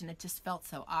encourage, and it just felt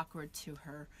so awkward to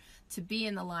her to be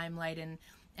in the limelight,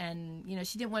 and you know,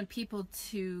 she didn't want people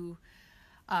to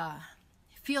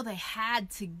feel they had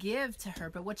to give to her.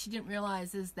 But what she didn't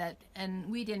realize is that,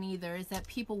 and we didn't either, is that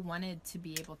people wanted to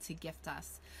be able to gift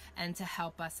us and to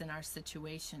help us in our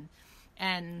situation.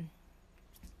 And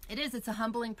it's a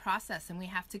humbling process, and we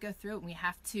have to go through it, and we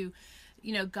have to,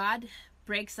 you know, God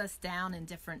breaks us down in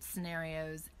different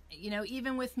scenarios. You know,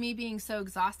 even with me being so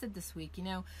exhausted this week, you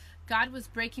know, God was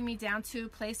breaking me down to a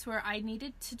place where I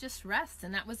needed to just rest,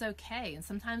 and that was okay. And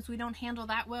sometimes we don't handle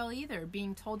that well either,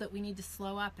 being told that we need to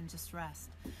slow up and just rest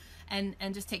and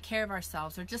just take care of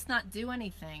ourselves, or just not do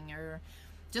anything, or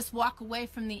just walk away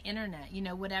from the internet, you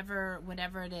know, whatever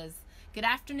it is. Good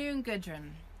afternoon,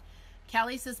 Gudrun.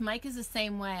 Kelly says, Mike is the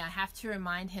same way. I have to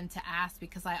remind him to ask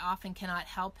because I often cannot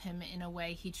help him in a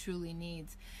way he truly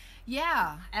needs.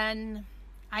 Yeah, and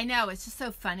I know, it's just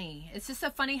so funny. It's just so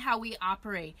funny how we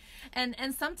operate.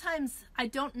 And sometimes I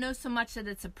don't know so much that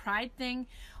it's a pride thing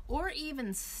or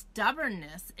even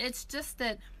stubbornness. It's just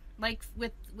that, like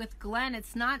with Glenn,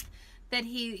 it's not that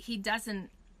he doesn't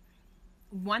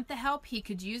want the help. He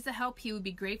could use the help. He would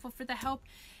be grateful for the help.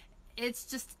 It's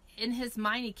just in his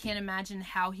mind, he can't imagine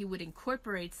how he would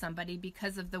incorporate somebody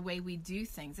because of the way we do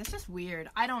things. It's just weird.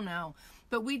 I don't know.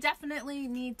 But we definitely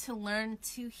need to learn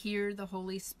to hear the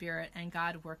Holy Spirit and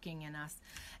God working in us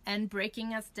and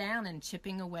breaking us down and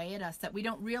chipping away at us, that we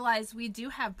don't realize we do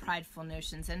have prideful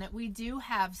notions, and that we do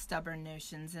have stubborn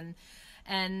notions, and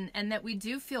that we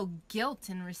do feel guilt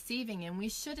in receiving, and we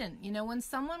shouldn't. You know, when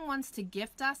someone wants to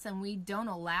gift us and we don't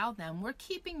allow them, we're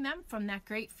keeping them from that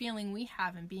great feeling we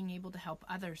have in being able to help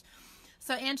others.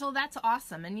 So Angela, that's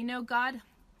awesome. And you know, God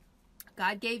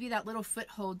gave you that little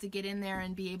foothold to get in there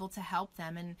and be able to help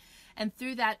them, and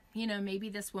through that, you know, maybe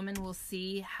this woman will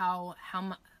see how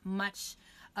much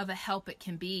of a help it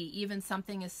can be, even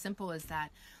something as simple as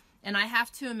that. And I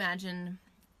have to imagine,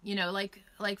 you know,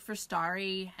 like for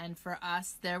Starry and for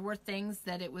us, there were things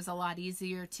that it was a lot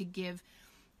easier to give,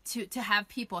 to have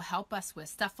people help us with.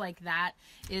 Stuff like that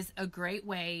is a great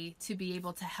way to be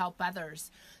able to help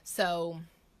others. So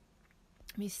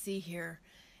let me see here.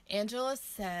 Angela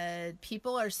said,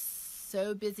 people are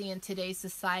so busy in today's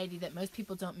society that most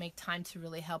people don't make time to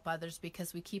really help others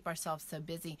because we keep ourselves so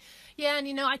busy. Yeah, and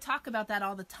you know, I talk about that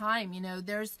all the time. You know,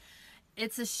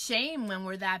 it's a shame when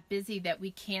we're that busy that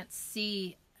we can't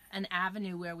see an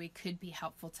avenue where we could be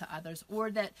helpful to others,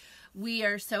 or that we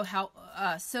are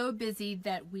so busy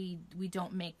that we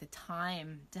don't make the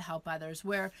time to help others,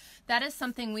 where that is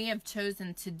something we have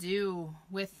chosen to do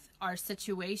with our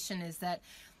situation, is that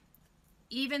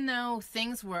even though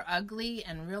things were ugly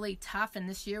and really tough, and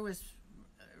this year was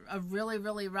a really,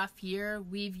 really rough year,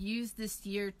 we've used this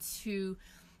year to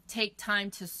take time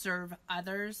to serve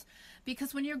others.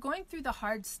 Because when you're going through the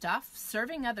hard stuff,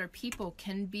 serving other people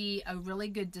can be a really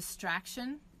good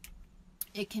distraction.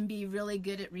 It can be really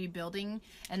good at rebuilding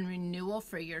and renewal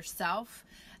for yourself,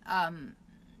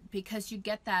 because you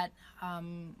get that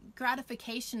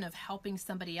gratification of helping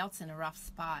somebody else in a rough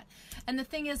spot. And the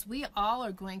thing is, we all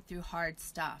are going through hard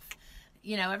stuff.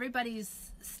 You know,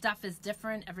 everybody's stuff is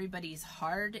different. Everybody's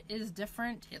heart is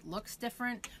different. It looks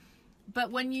different.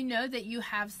 But when you know that you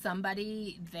have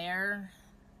somebody there,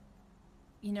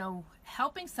 you know,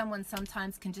 helping someone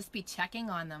sometimes can just be checking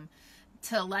on them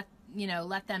to let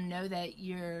them know that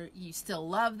you still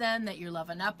love them, that you're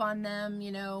loving up on them,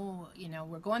 you know,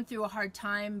 we're going through a hard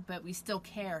time, but we still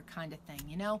care, kind of thing,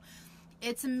 you know.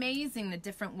 it's amazing the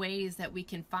different ways that we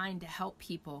can find to help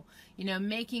people, you know,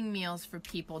 making meals for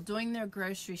people, doing their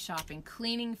grocery shopping,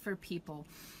 cleaning for people,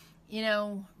 you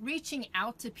know, reaching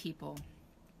out to people.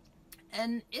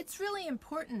 And it's really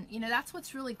important, you know, that's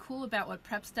what's really cool about what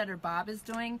Prepstetter Bob is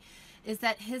doing, is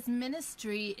that his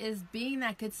ministry is being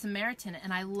that good Samaritan.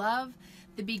 And I love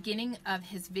the beginning of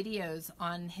his videos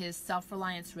on his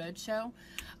Self-Reliance Roadshow.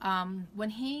 When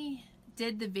he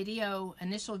did the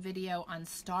initial video on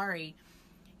Starry,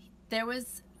 there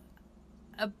was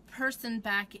a person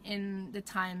back in the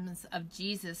times of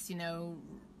Jesus, you know,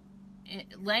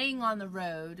 laying on the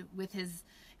road with his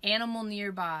animal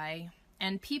nearby,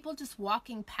 and people just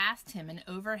walking past him and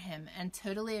over him and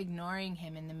totally ignoring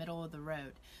him in the middle of the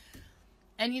road.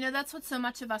 And, you know, that's what so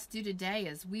much of us do today,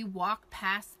 is we walk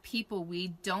past people. We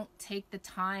don't take the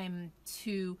time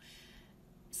to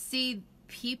see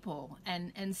people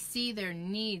and see their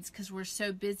needs because we're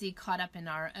so busy caught up in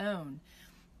our own.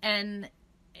 And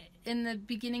in the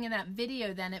beginning of that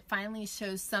video, then it finally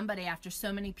shows somebody, after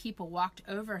so many people walked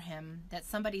over him, that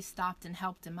somebody stopped and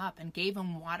helped him up and gave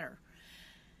him water.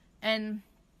 And,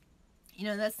 you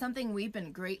know, that's something we've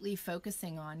been greatly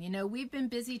focusing on. You know, we've been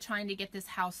busy trying to get this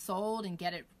house sold and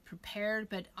get it prepared,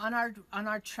 but on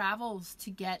our travels to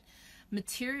get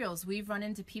materials, we've run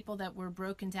into people that were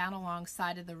broken down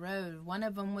alongside of the road. One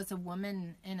of them was a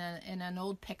woman in an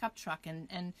old pickup truck,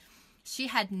 and she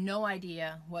had no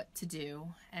idea what to do.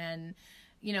 And,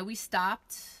 you know, we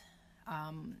stopped.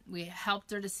 We helped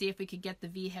her to see if we could get the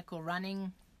vehicle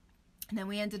running, and then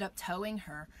we ended up towing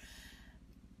her.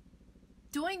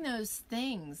 Doing those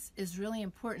things is really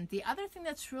important. The other thing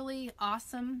that's really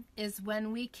awesome is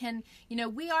when we can, you know,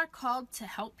 we are called to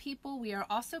help people. We are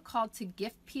also called to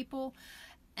gift people,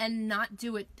 and not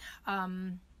do it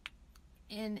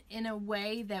in a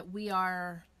way that we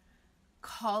are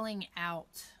calling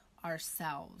out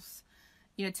ourselves,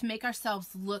 you know, to make ourselves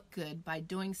look good by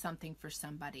doing something for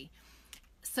somebody.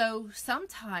 So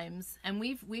sometimes, and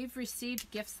we've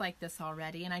received gifts like this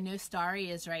already, and I know Starry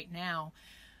is right now,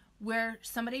 where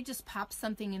somebody just pops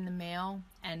something in the mail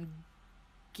and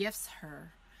gifts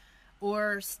her,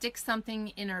 or sticks something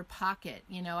in her pocket.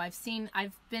 You know,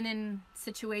 I've been in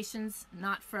situations,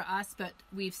 not for us, but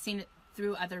we've seen it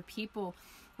through other people,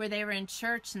 where they were in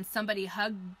church and somebody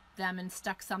hugged them and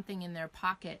stuck something in their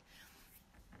pocket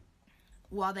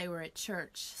while they were at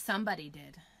church. Somebody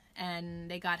did. And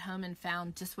they got home and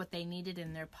found just what they needed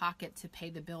in their pocket to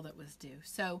pay the bill that was due.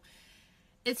 So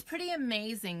it's pretty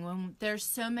amazing when there's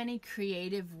so many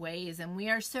creative ways, and we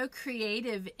are so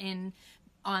creative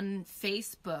on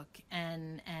Facebook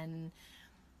and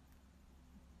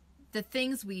the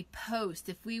things we post.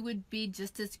 If we would be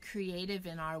just as creative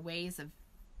in our ways of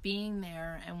being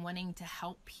there and wanting to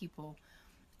help people,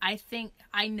 I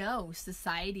know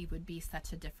society would be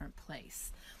such a different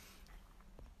place.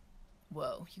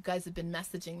 Whoa, you guys have been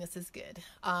messaging. This is good.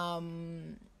 Let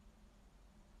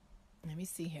me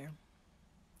see here.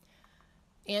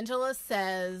 Angela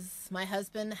says, my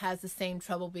husband has the same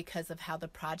trouble because of how the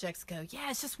projects go. Yeah,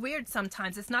 it's just weird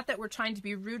sometimes. It's not that we're trying to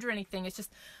be rude or anything. It's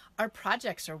just our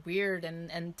projects are weird,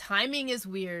 and timing is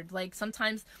weird. Like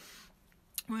sometimes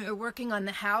when we were working on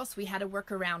the house, we had to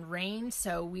work around rain.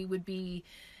 So we would be,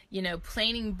 you know,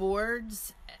 planing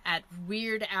boards at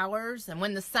weird hours. And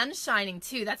when the sun's shining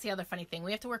too, that's the other funny thing.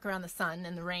 We have to work around the sun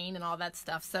and the rain and all that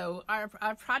stuff. So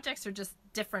our projects are just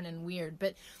different and weird.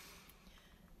 But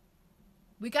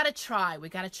we got to try. We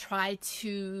got to try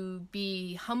to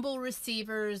be humble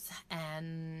receivers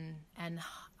and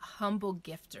humble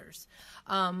gifters.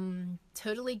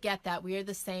 Totally get that. We are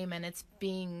the same, and it's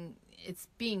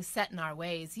being set in our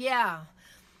ways. Yeah.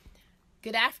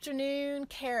 Good afternoon,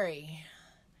 Carrie.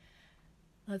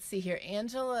 Let's see here.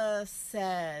 Angela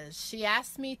says, she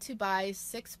asked me to buy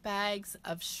 6 bags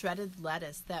of shredded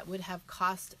lettuce that would have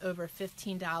cost over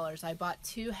 $15. I bought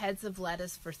 2 heads of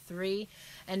lettuce for $3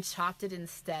 and chopped it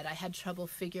instead. I had trouble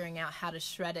figuring out how to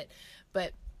shred it,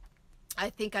 but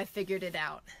I think I figured it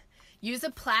out. Use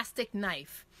a plastic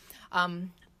knife.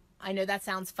 I know that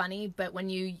sounds funny, but when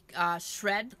you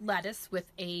shred lettuce with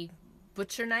a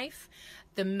butcher knife,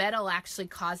 the metal actually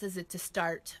causes it to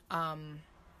start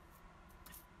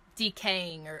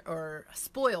decaying or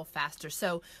spoil faster.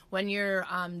 So when you're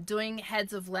doing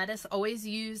heads of lettuce, always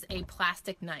use a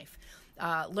plastic knife.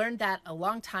 Learned that a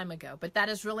long time ago, but that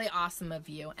is really awesome of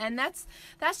you. And that's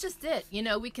just it. You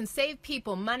know, we can save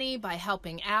people money by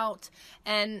helping out,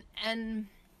 and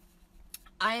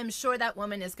I am sure that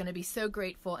woman is going to be so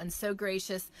grateful and so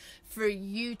gracious for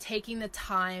you taking the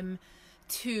time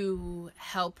to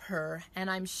help her. And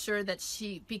I'm sure that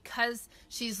because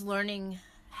she's learning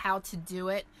how to do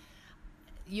it,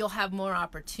 you'll have more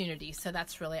opportunity. So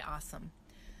that's really awesome.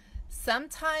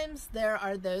 Sometimes there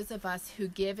are those of us who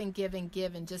give and give and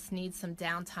give and just need some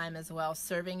downtime as well.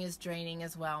 Serving is draining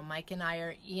as well. Mike and I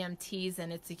are EMTs,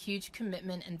 and it's a huge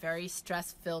commitment and very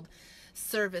stress-filled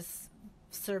service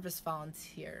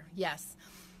volunteer. Yes.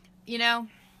 You know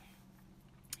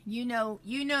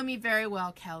me very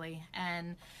well, Kelly,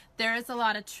 and there is a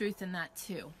lot of truth in that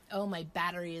too. Oh, my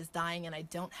battery is dying and I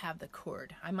don't have the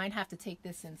cord. I might have to take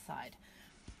this inside.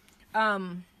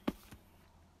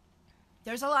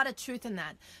 There's a lot of truth in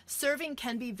that. Serving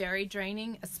can be very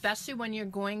draining, especially when you're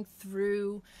going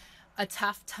through a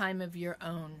tough time of your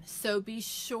own. So be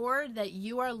sure that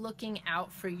you are looking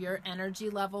out for your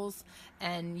energy levels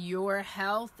and your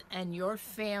health and your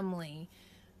family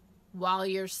while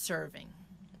you're serving,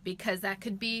 because that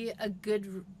could be a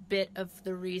good bit of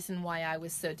the reason why I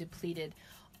was so depleted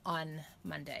on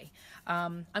Monday.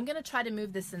 I'm going to try to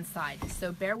move this inside,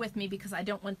 so bear with me because I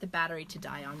don't want the battery to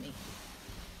die on me,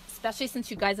 especially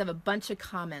since you guys have a bunch of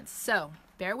comments. So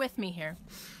bear with me here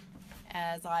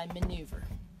as I maneuver.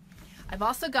 I've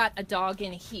also got a dog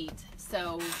in heat,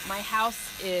 so my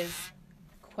house is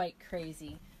quite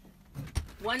crazy.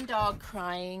 One dog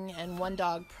crying and one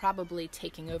dog probably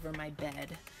taking over my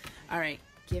bed. All right,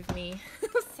 give me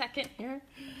a second here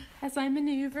as I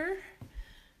maneuver.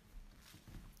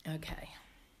 Okay.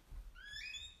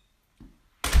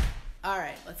 All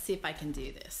right, let's see if I can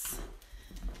do this.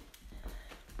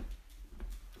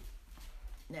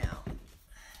 Now,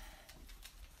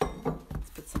 let's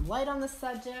put some light on the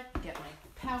subject, get my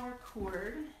power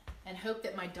cord, and hope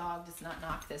that my dog does not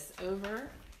knock this over.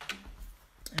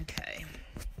 Okay.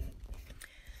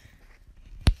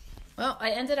 Well,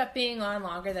 I ended up being on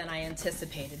longer than I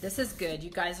anticipated. This is good. You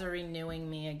guys are renewing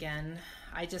me again.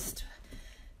 I just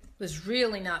was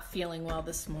really not feeling well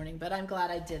this morning, but I'm glad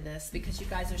I did this because you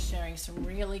guys are sharing some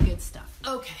really good stuff.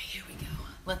 Okay, here we go.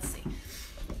 Let's see.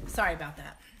 Sorry about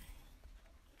that.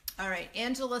 All right,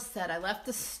 Angela said, I left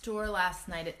the store last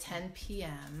night at 10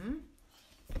 p.m.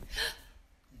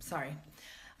 Sorry.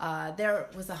 There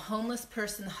was a homeless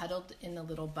person huddled in the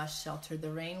little bus shelter. The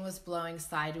rain was blowing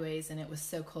sideways and it was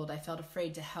so cold. I felt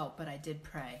afraid to help, but I did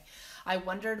pray. I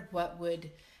wondered what would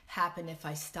happen if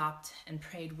I stopped and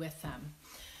prayed with them.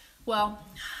 Well,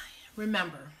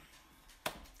 remember,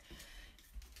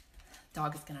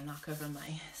 dog is going to knock over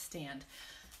my stand.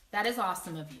 That is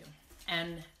awesome of you.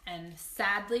 And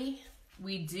sadly,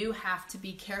 we do have to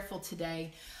be careful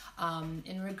today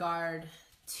in regard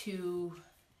to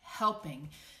helping,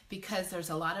 because there's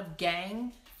a lot of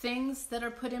gang things that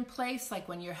are put in place, like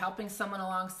when you're helping someone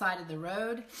alongside of the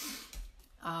road.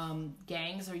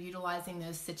 Gangs are utilizing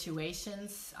those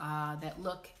situations that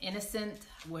look innocent,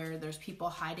 where there's people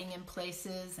hiding in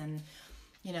places, and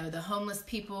you know, the homeless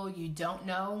people, you don't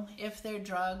know if they're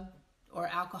drug or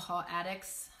alcohol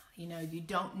addicts. You know, you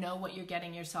don't know what you're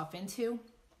getting yourself into.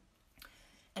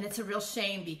 And it's a real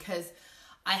shame, because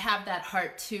I have that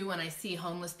heart too when I see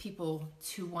homeless people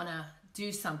to want to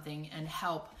do something and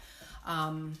help.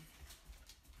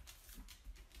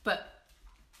 But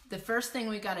the first thing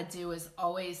we got to do is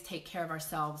always take care of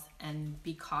ourselves and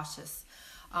be cautious.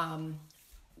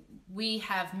 We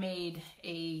have made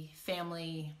a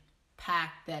family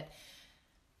pact that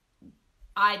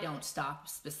I don't stop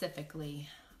specifically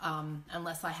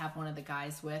unless I have one of the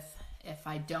guys with, if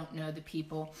I don't know the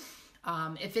people.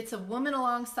 If it's a woman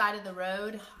alongside of the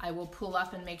road, I will pull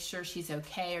up and make sure she's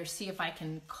okay, or see if I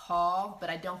can call,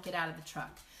 but I don't get out of the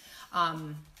truck.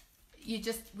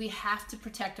 We have to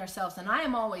protect ourselves, and I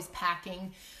am always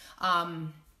packing,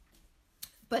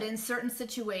 but in certain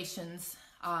situations,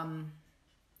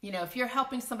 you know, if you're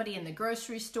helping somebody in the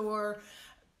grocery store,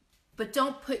 but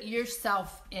don't put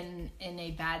yourself in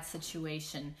a bad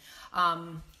situation.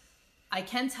 I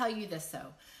can tell you this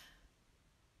though,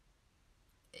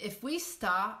 if we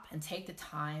stop and take the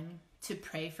time to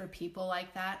pray for people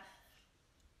like that,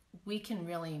 we can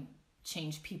really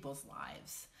change people's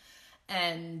lives.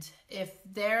 And if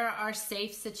there are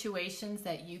safe situations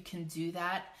that you can do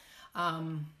that,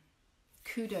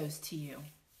 kudos to you,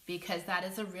 because that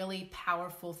is a really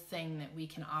powerful thing that we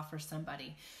can offer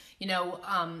somebody. You know,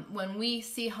 when we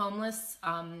see homeless,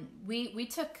 we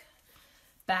took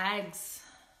bags,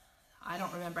 I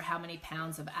don't remember how many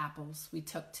pounds of apples we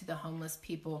took to the homeless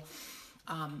people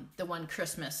the one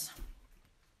Christmas.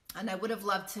 And I would have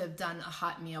loved to have done a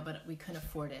hot meal, but we couldn't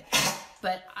afford it.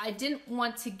 But I didn't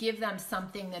want to give them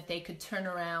something that they could turn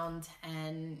around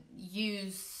and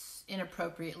use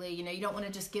inappropriately. You know, you don't want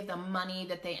to just give them money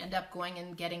that they end up going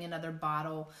and getting another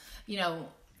bottle. You know,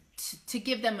 to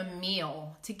give them a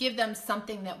meal, to give them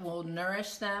something that will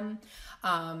nourish them,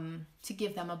 to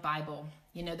give them a Bible.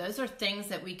 You know, those are things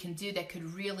that we can do that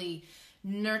could really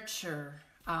nurture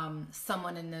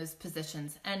someone in those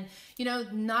positions. And, you know,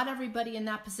 not everybody in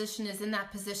that position is in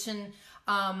that position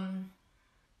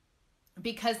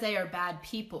because they are bad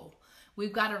people.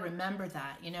 We've got to remember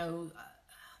that, you know.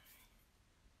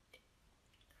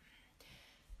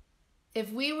 If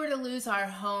we were to lose our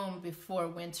home before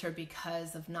winter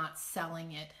because of not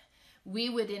selling it, we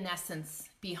would in essence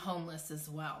be homeless as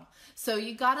well. So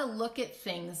you got to look at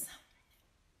things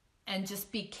and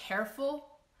just be careful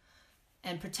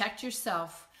and protect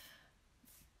yourself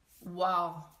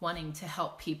while wanting to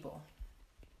help people.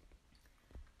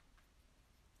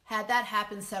 Had that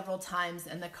happen several times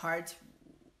and the cards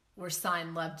were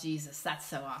signed "Love Jesus." That's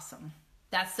so awesome.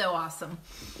 That's so awesome.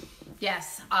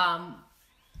 Yes.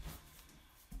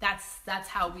 That's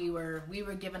how we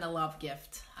were given a love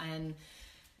gift, and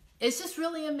it's just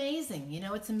really amazing. You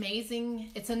know, it's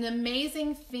amazing. It's an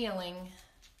amazing feeling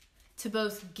to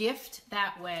both gift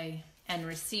that way and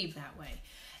receive that way.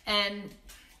 And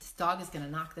this dog is going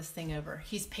to knock this thing over.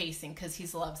 He's pacing because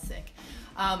he's lovesick.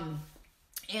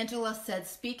 Angela said,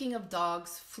 speaking of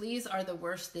dogs, fleas are the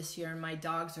worst this year, and my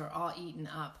dogs are all eaten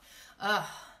up.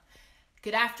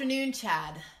 Good afternoon,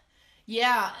 Chad.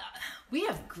 Yeah, we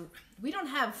don't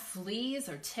have fleas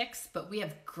or ticks, but we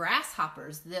have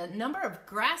grasshoppers. The number of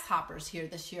grasshoppers here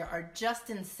this year are just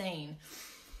insane.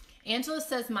 Angela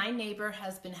says, my neighbor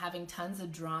has been having tons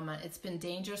of drama. It's been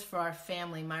dangerous for our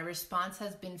family. My response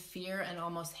has been fear and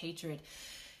almost hatred.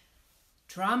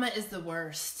 Drama is the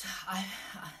worst.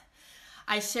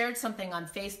 I shared something on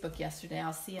Facebook yesterday.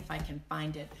 I'll see if I can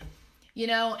find it. You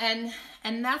know, and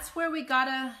that's where we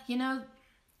gotta, you know,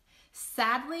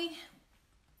 sadly,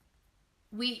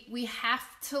 we have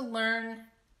to learn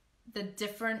the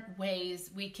different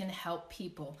ways we can help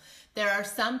people. There are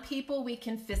some people we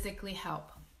can physically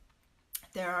help.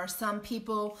 There are some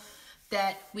people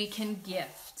that we can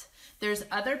gift. There's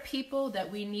other people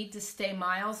that we need to stay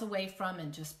miles away from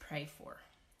and just pray for.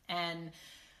 And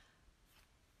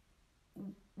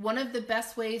one of the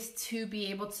best ways to be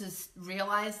able to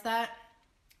realize that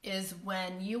is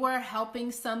when you are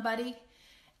helping somebody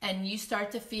and you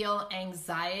start to feel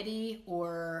anxiety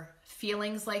or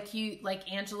feelings like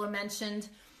Angela mentioned,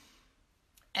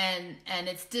 and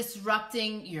it's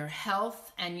disrupting your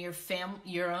health and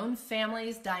your own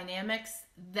family's dynamics,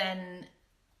 then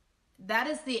that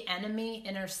is the enemy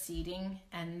interceding,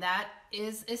 and that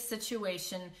is a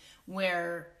situation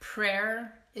where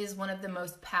prayer is one of the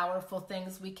most powerful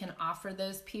things we can offer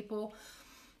those people.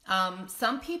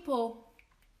 Some people,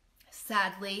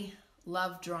 sadly,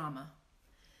 love drama.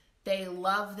 They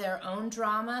love their own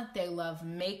drama. They love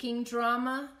making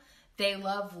drama. They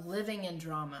love living in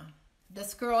drama.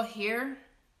 This girl here,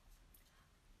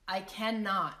 I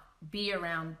cannot be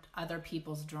around other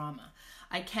people's drama.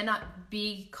 I cannot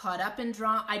be caught up in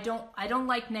drama. I don't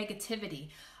like negativity.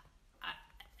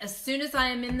 As soon as I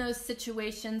am in those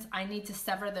situations, I need to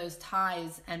sever those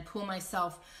ties and pull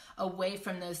myself away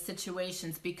from those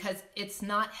situations because it's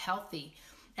not healthy.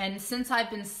 And since I've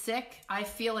been sick, I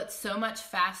feel it so much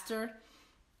faster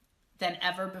than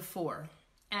ever before.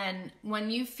 And when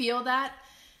you feel that,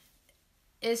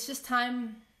 it's just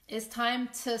time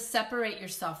to separate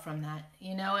yourself from that,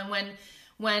 you know. And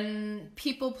when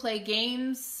people play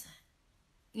games,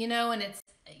 you know, and it's,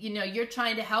 you know, you're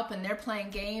trying to help and they're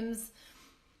playing games,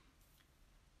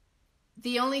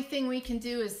 the only thing we can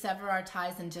do is sever our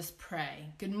ties and just pray.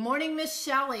 Good morning, Miss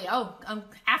Shelley. Oh,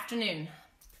 afternoon.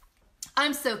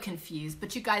 I'm so confused,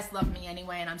 but you guys love me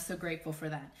anyway, and I'm so grateful for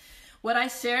that. What I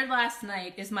shared last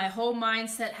night is my whole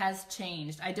mindset has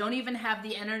changed. I don't even have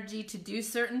the energy to do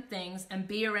certain things and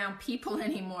be around people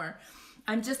anymore.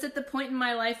 I'm just at the point in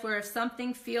my life where if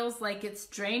something feels like it's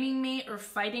draining me or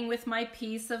fighting with my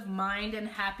peace of mind and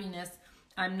happiness,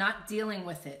 I'm not dealing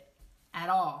with it at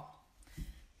all.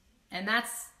 And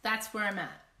that's where I'm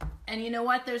at. And you know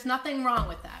what? There's nothing wrong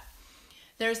with that.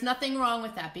 There's nothing wrong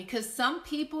with that because some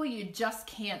people you just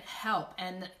can't help.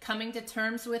 And coming to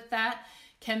terms with that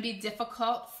can be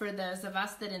difficult for those of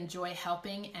us that enjoy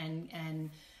helping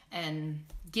and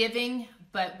giving.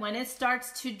 But when it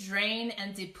starts to drain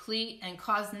and deplete and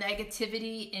cause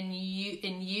negativity in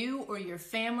you or your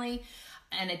family,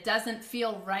 and it doesn't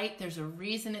feel right, there's a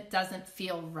reason it doesn't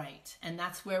feel right. And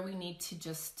that's where we need to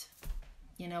just,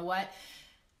 you know what?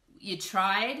 You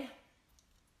tried.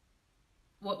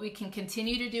 What we can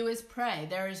continue to do is pray.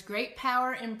 There is great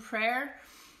power in prayer,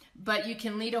 but you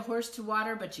can lead a horse to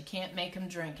water, but you can't make him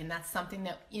drink. And that's something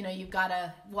that, you know, you've got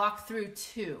to walk through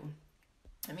too.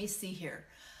 Let me see here.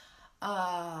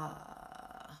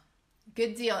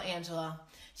 Good deal, Angela.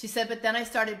 She said, but then I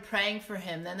started praying for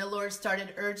him. Then the Lord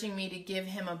started urging me to give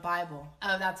him a Bible.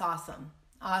 Oh, that's awesome.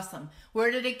 Awesome.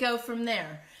 Where did it go from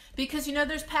there? Because, you know,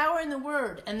 there's power in the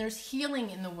Word, and there's healing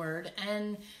in the Word.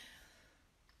 And,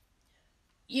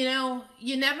 you know,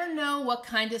 you never know what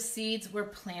kind of seeds we're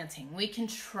planting. We can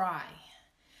try.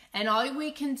 And all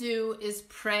we can do is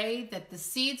pray that the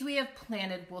seeds we have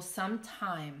planted will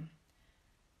sometime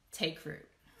take root.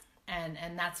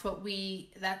 And that's what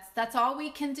that's all we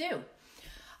can do.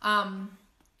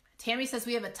 Tammy says,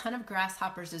 we have a ton of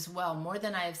grasshoppers as well, more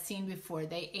than I have seen before.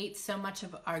 They ate so much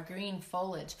of our green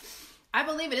foliage. I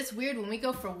believe it. It's weird when we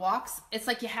go for walks. It's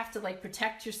like you have to like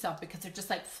protect yourself because they're just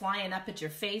like flying up at your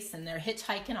face and they're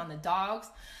hitchhiking on the dogs.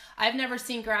 I've never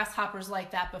seen grasshoppers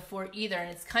like that before either. And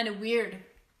it's kind of weird.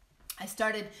 I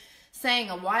started saying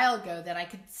a while ago that I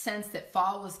could sense that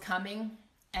fall was coming,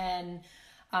 and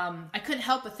I couldn't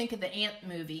help but think of the ant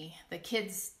movie, the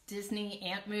kids' Disney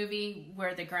ant movie,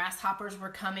 where the grasshoppers were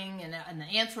coming and the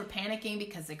ants were panicking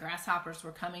because the grasshoppers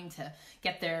were coming to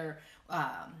get their,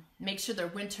 make sure their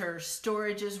winter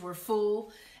storages were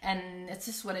full. And it's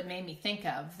just what it made me think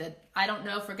of, that I don't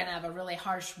know if we're going to have a really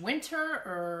harsh winter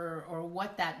or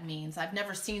what that means. I've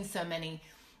never seen so many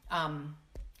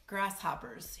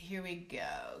grasshoppers. Here we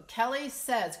go. Kelly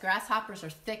says, grasshoppers are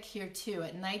thick here too.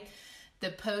 At night, the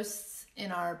posts in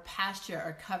our pasture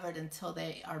are covered until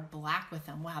they are black with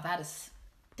them. Wow, that is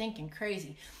stinking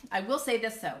crazy. I will say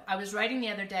this though. I was writing the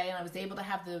other day and I was able to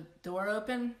have the door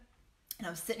open, and I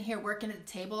was sitting here working at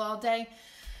the table all day,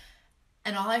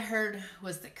 and all I heard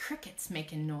was the crickets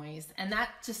making noise. And that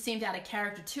just seemed out of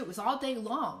character too. It was all day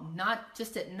long, not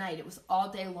just at night. It was all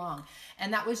day long.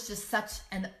 And that was just such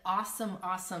an awesome,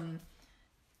 awesome,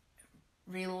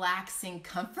 relaxing,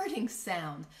 comforting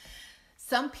sound.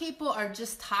 Some people are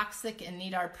just toxic and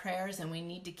need our prayers, and we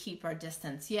need to keep our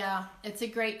distance. Yeah, it's a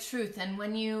great truth. And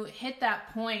when you hit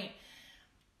that point,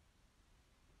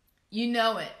 you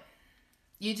know it.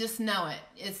 You just know it.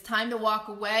 It's time to walk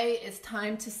away. It's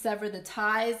time to sever the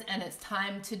ties, and it's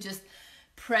time to just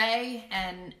pray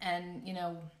and you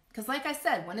know, because like I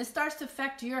said, when it starts to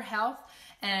affect your health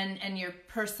and your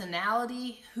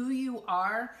personality, who you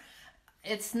are,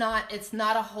 it's not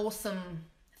a wholesome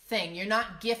thing. You're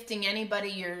not gifting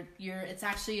anybody. It's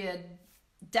actually a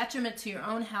detriment to your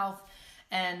own health,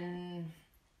 and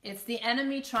it's the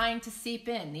enemy trying to seep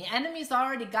in. The enemy's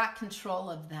already got control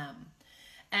of them,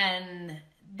 and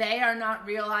they are not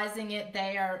realizing it.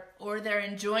 They're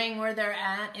enjoying where they're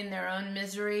at in their own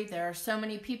misery. There are so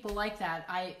many people like that.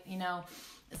 You know,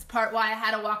 it's part why I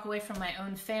had to walk away from my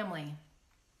own family.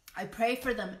 I pray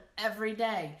for them every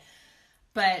day,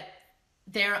 but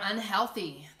they're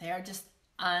unhealthy. They are just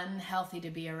unhealthy to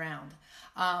be around.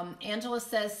 Angela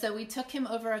says, so we took him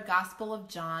over a Gospel of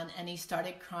John, and he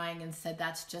started crying and said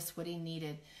that's just what he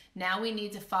needed. Now we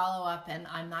need to follow up, and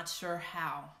I'm not sure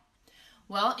how.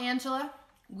 Well, Angela,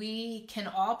 we can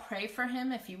all pray for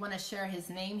him. If you want to share his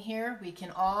name here, we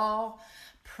can all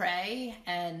pray.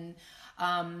 And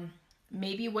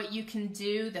maybe what you can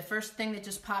do, the first thing that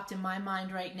just popped in my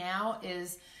mind right now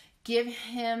is give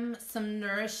him some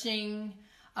nourishing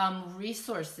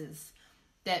resources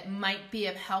that might be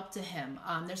of help to him.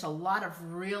 There's a lot of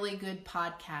really good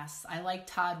podcasts. I like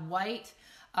Todd White.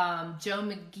 Joe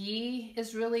McGee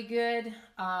is really good.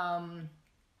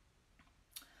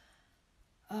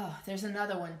 There's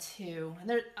another one too.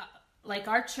 There, like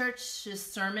our church's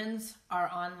sermons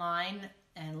are online,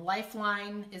 and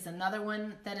Lifeline is another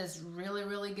one that is really,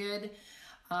 really good.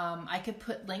 I could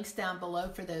put links down below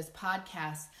for those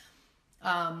podcasts.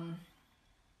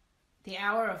 The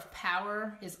Hour of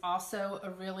Power is also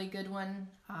a really good one.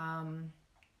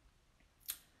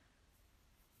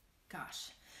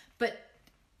 But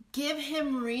give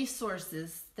him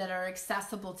resources that are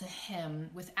accessible to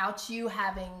him without you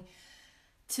having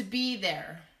to be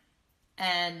there.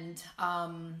 And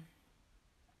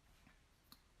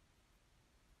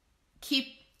keep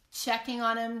checking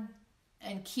on him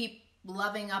and keep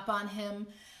loving up on him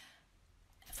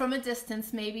from a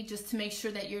distance, maybe, just to make sure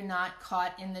that you're not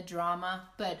caught in the drama.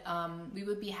 But we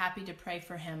would be happy to pray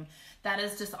for him. That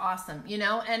is just awesome, you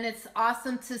know, and it's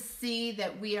awesome to see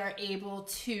that we are able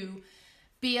to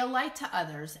be a light to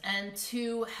others and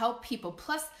to help people.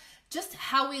 Plus, just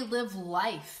how we live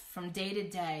life from day to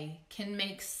day can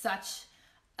make such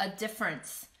a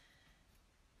difference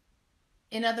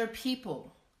in other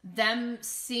people. Them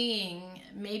seeing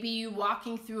maybe you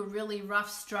walking through a really rough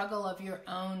struggle of your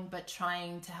own, but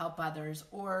trying to help others,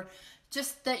 or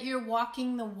just that you're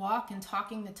walking the walk and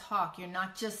talking the talk. You're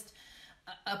not just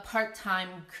a part-time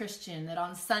Christian that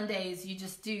on Sundays you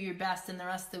just do your best and the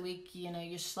rest of the week, you know,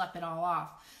 you schlep it all off.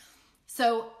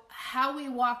 So how we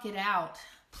walk it out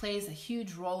plays a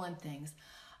huge role in things.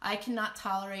 I cannot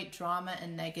tolerate drama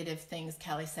and negative things,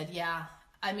 Kelle said. Yeah,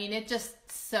 I mean, it just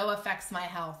so affects my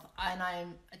health, and I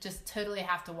just totally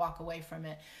have to walk away from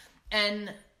it.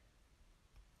 And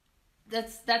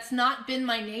that's not been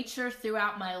my nature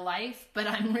throughout my life, but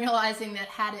I'm realizing that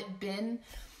had it been,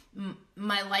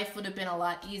 my life would have been a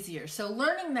lot easier. So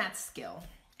learning that skill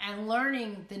and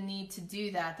learning the need to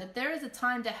do that there is a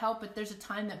time to help, but there's a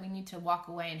time that we need to walk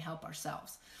away and help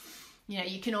ourselves. You know,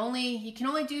 you can only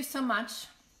do so much.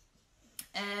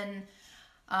 And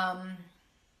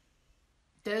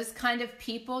those kind of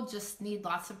people just need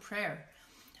lots of prayer.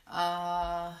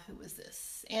 Who was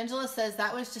this? Angela says,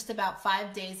 that was just about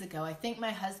 5 days ago. I think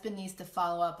my husband needs to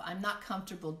follow up. I'm not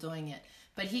comfortable doing it,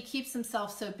 but he keeps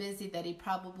himself so busy that he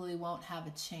probably won't have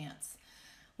a chance.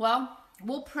 Well,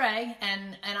 we'll pray,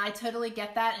 and I totally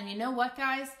get that. And you know what,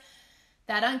 guys?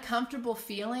 That uncomfortable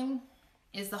feeling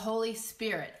is the Holy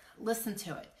Spirit. Listen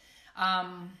to it.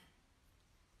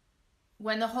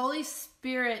 When the Holy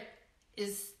Spirit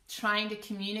is trying to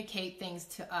communicate things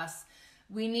to us,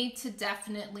 we need to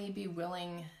definitely be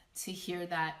willing to hear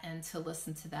that and to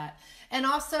listen to that. And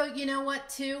also, you know what,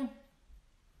 too?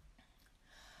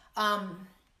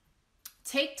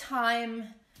 Take time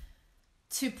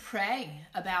to pray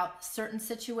about certain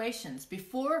situations.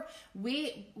 Before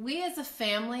we as a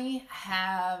family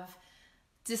have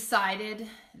decided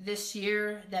this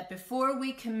year that before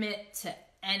we commit to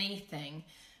anything,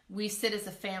 we sit as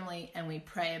a family and we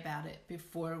pray about it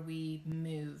before we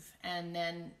move. And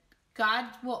then God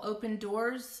will open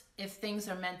doors if things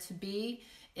are meant to be.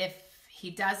 If he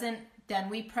doesn't, then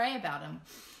we pray about them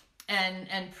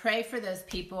and pray for those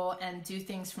people and do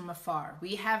things from afar.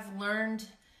 We have learned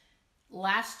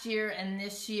last year and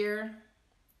this year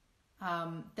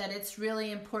that it's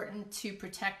really important to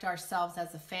protect ourselves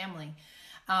as a family.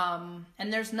 And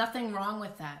there's nothing wrong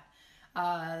with that.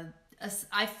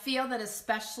 I feel that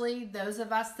especially those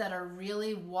of us that are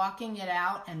really walking it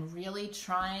out and really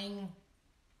trying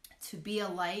to be a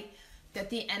light,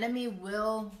 that the enemy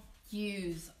will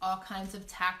use all kinds of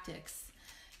tactics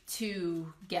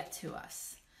to get to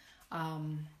us,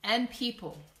 and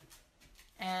people.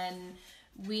 And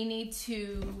we need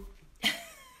to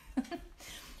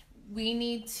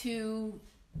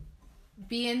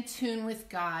be in tune with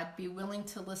God, be willing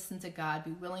to listen to God,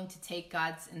 be willing to take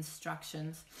God's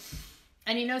instructions.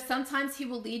 And you know, sometimes he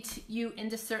will lead you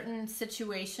into certain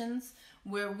situations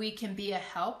where we can be a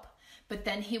help, but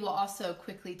then he will also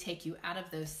quickly take you out of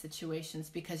those situations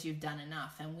because you've done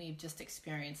enough, and we've just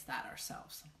experienced that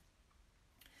ourselves.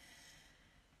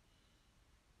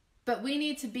 But we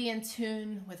need to be in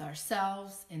tune with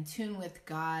ourselves, in tune with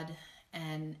God,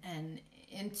 and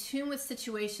in tune with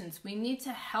situations. We need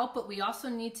to help, but we also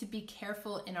need to be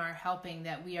careful in our helping,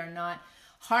 that we are not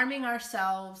harming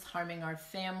ourselves, harming our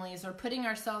families, or putting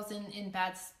ourselves in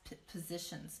bad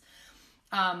positions.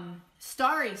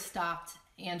 Starry stopped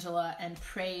Angela and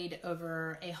prayed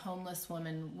over a homeless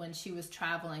woman when she was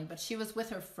traveling, but she was with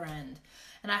her friend.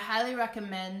 And I highly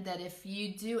recommend that if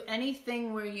you do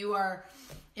anything where you are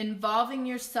involving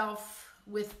yourself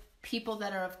with people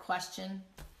that are of question,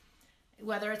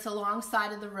 whether it's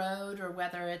alongside of the road or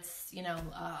whether it's, you know,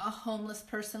 a homeless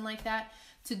person like that,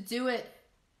 to do it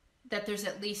that there's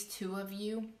at least two of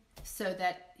you so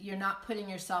that you're not putting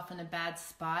yourself in a bad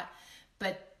spot.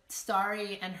 But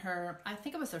Starry and her, I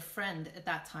think it was her friend at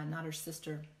that time, not her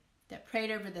sister, that prayed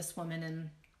over this woman, and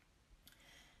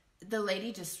the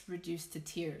lady just reduced to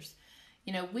tears.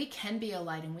 You know, we can be a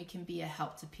light and we can be a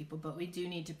help to people, but we do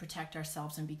need to protect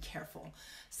ourselves and be careful.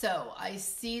 So I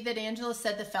see that Angela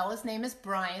said the fellow's name is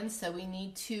Brian, so we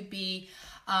need to be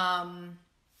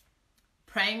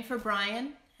praying for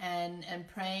Brian and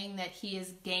praying that he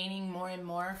is gaining more and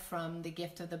more from the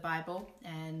gift of the Bible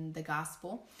and the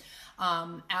gospel.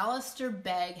 Alistair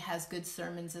Begg has good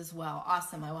sermons as well.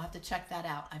 Awesome. I will have to check that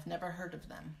out. I've never heard of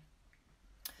them.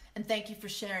 And thank you for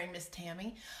sharing, Miss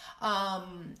Tammy.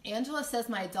 Angela says,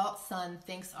 my adult son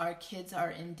thinks our kids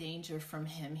are in danger from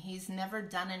him. He's never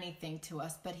done anything to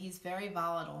us, but he's very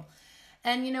volatile.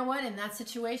 And you know what? In that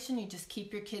situation, you just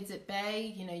keep your kids at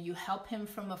bay. You know, you help him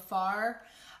from afar.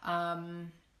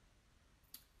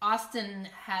 Austin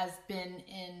has been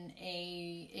in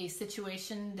a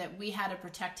situation that we had to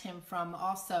protect him from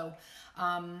also.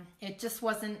 It just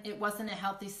wasn't a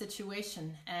healthy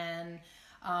situation. And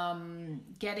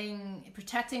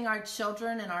protecting our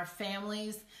children and our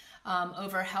families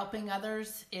over helping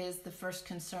others is the first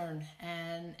concern,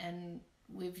 and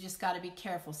we've just got to be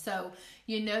careful. So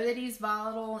you know that he's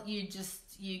volatile, you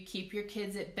keep your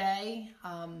kids at bay.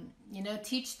 You know,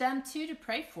 teach them too to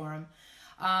pray for him.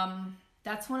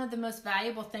 That's one of the most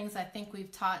valuable things I think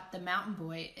we've taught the mountain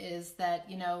boy, is that,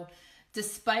 you know,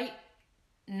 despite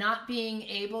not being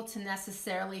able to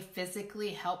necessarily physically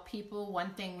help people,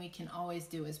 one thing we can always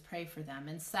do is pray for them.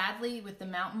 And sadly, with the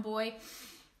mountain boy,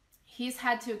 he's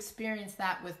had to experience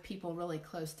that with people really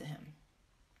close to him.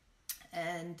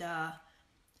 And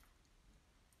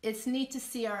it's neat to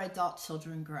see our adult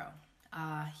children grow.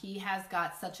 He has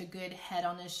got such a good head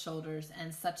on his shoulders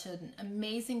and such an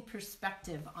amazing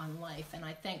perspective on life, and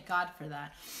I thank God for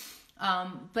that.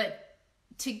 But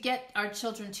to get our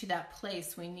children to that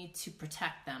place, we need to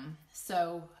protect them.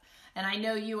 So, and I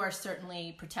know you are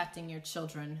certainly protecting your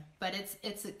children, but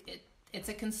it's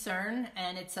a concern,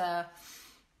 and it's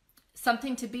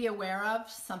something to be aware of,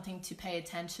 something to pay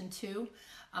attention to.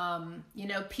 You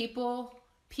know, people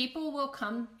will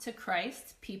come to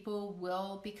Christ. People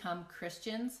will become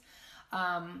Christians.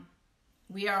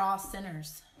 We are all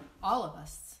sinners, all of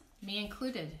us, me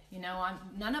included. You know,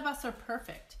 none of us are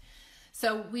perfect.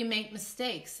 So we make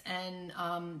mistakes, and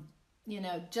you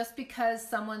know, just because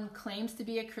someone claims to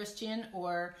be a Christian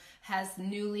or has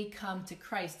newly come to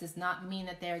Christ does not mean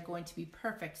that they are going to be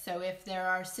perfect. So if there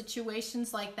are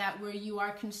situations like that where you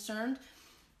are concerned,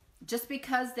 just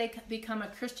because they become a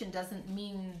Christian doesn't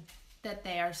mean that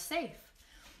they are safe.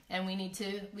 And we need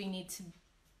to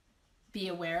be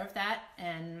aware of that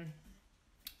and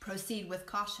proceed with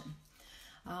caution.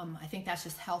 I think that's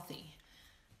just healthy.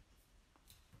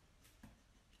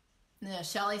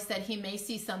 Shelley said, he may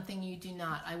see something you do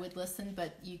not. I would listen,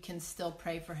 but you can still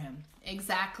pray for him.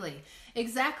 Exactly.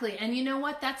 And you know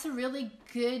what? That's a really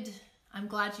good, I'm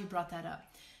glad you brought that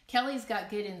up. Shelley's got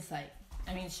good insight.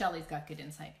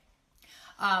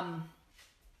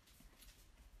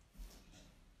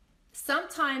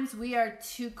 Sometimes we are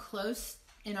too close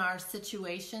in our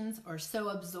situations, or so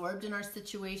absorbed in our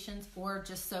situations, or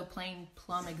just so plain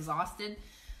plumb exhausted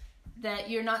that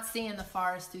you're not seeing the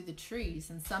forest through the trees.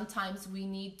 And sometimes we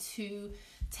need to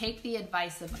take the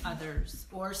advice of others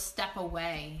or step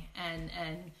away and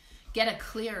get a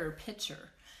clearer picture.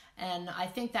 And I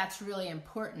think that's really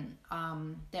important,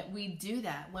 that we do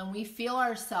that when we feel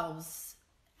ourselves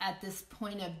at this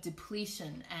point of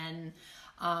depletion and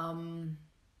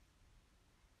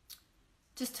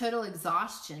just total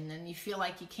exhaustion, and you feel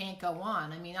like you can't go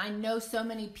on. I mean, I know so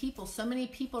many people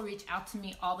reach out to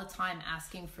me all the time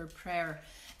asking for prayer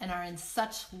and are in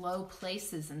such low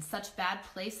places and such bad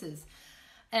places.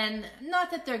 And not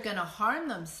that they're going to harm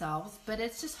themselves, but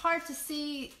it's just hard to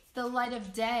see the light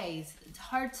of day. It's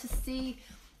hard to see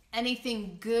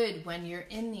anything good when you're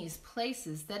in these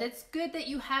places, that it's good that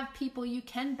you have people you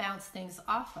can bounce things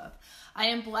off of. I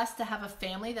am blessed to have a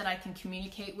family that I can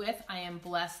communicate with. I am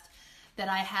blessed that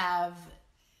I have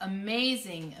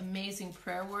amazing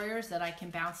prayer warriors that I can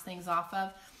bounce things off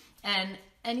of. And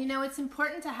you know, it's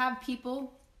important to have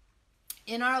people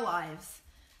in our lives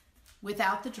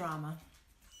without the drama,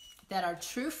 that are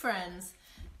true friends,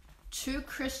 true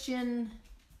Christian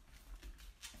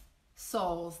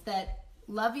souls that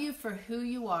love you for who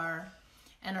you are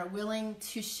and are willing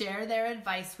to share their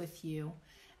advice with you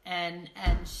and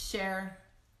share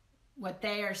what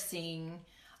they are seeing,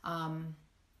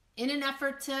 in an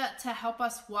effort to help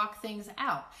us walk things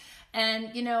out.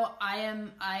 And you know,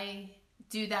 I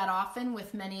do that often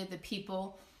with many of the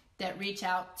people that reach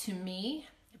out to me,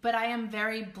 but I am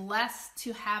very blessed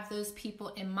to have those people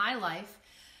in my life.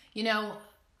 You know,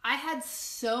 I had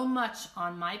so much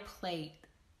on my plate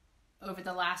over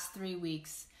the last 3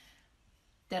 weeks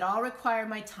that all required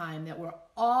my time, that were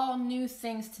all new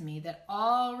things to me, that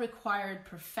all required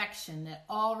perfection, that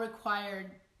all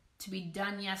required to be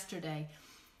done yesterday.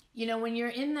 You know, when you're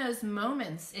in those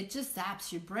moments, it just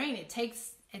zaps your brain. It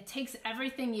takes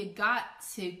everything you got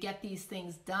to get these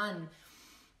things done.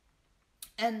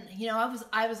 And you know,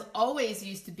 I was always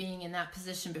used to being in that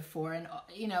position before, and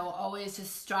you know, always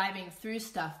just striving through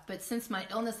stuff. But since my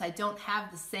illness, I don't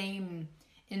have the same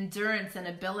endurance and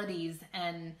abilities.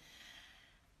 And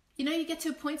you know, you get to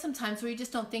a point sometimes where you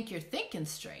just don't think you're thinking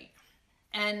straight.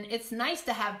 And it's nice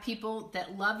to have people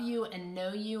that love you and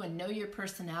know your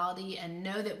personality, and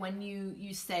know that when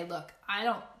you say, look, I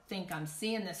don't think I'm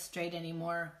seeing this straight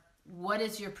anymore. What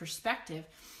is your perspective?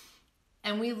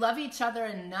 And we love each other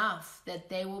enough that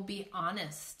they will be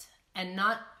honest, and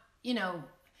not, you know,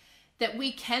 that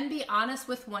we can be honest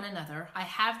with one another. I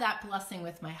have that blessing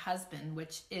with my husband,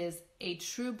 which is a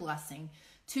true blessing,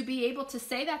 to be able to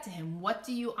say that to him. What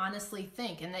do you honestly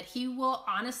think? And that he will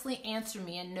honestly answer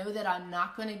me, and know that I'm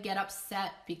not going to get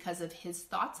upset because of his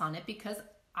thoughts on it, because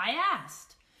I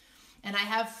asked. And I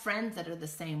have friends that are the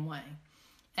same way.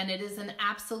 And it is an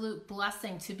absolute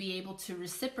blessing to be able to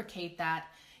reciprocate that,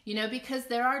 You know, because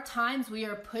there are times we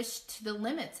are pushed to the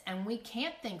limits and we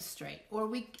can't think straight, or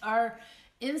we are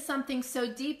in something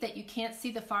so deep that you can't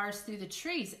see the forest through the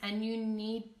trees, and you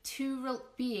need to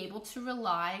be able to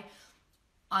rely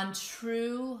on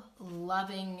true,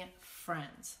 loving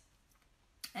friends.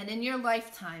 And in your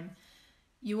lifetime,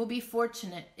 you will be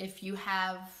fortunate if you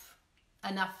have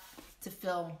enough to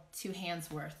fill 2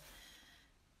 hands worth.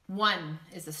 1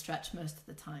 is a stretch most of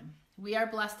the time. We are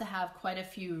blessed to have quite a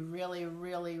few really,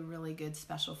 really, really good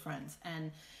special friends.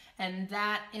 And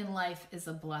that in life is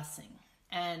a blessing.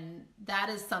 And that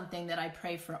is something that I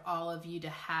pray for all of you to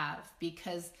have,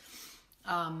 because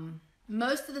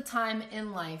most of the time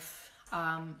in life,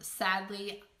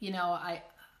 sadly, you know,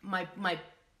 my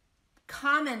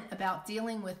comment about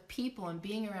dealing with people and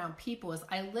being around people is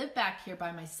I live back here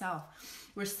by myself.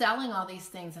 We're selling all these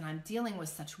things and I'm dealing with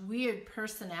such weird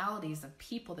personalities of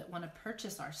people that want to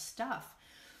purchase our stuff.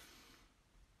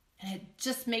 And it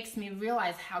just makes me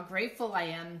realize how grateful I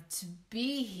am to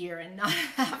be here and not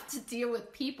have to deal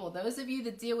with people. Those of you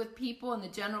that deal with people in the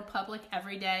general public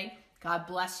every day, God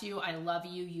bless you. I love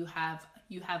you. You have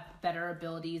better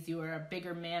abilities. You are a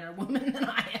bigger man or woman than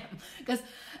I am. Because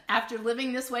after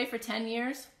living this way for 10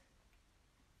 years,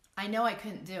 I know I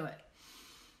couldn't do it.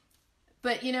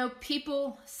 But, you know,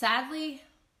 people, sadly,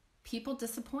 people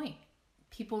disappoint.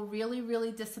 People really,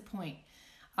 really disappoint.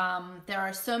 There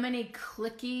are so many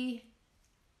cliquey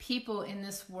people in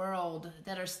this world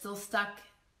that are still stuck,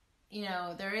 you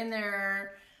know, they're in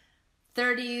their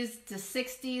 30s to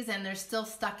 60s and they're still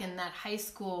stuck in that high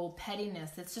school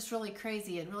pettiness. It's just really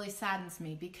crazy. It really saddens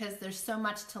me because there's so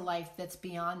much to life that's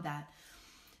beyond that.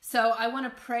 So I want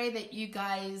to pray that you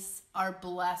guys are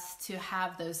blessed to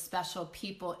have those special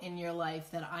people in your life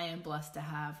that I am blessed to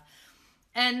have.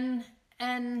 And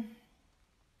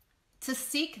to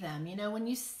seek them. You know, when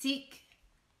you seek,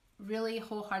 really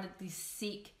wholeheartedly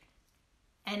seek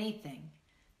anything,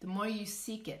 the more you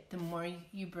seek it, the more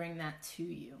you bring that to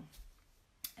you.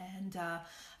 And I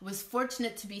was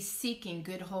fortunate to be seeking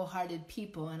good, wholehearted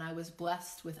people, and I was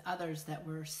blessed with others that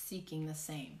were seeking the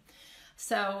same.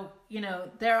 So, you know,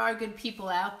 there are good people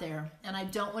out there, and I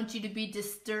don't want you to be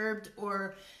disturbed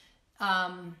or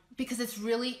because it's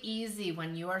really easy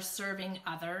when you are serving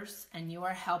others and you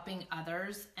are helping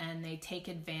others and they take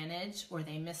advantage or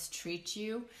they mistreat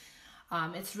you.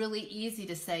 It's really easy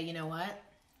to say, you know what,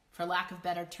 for lack of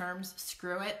better terms,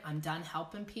 screw it, I'm done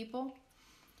helping people.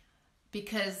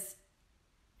 Because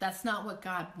that's not what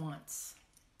God wants.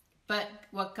 But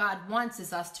what God wants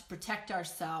is us to protect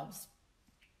ourselves,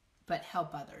 but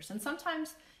help others. And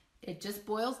sometimes it just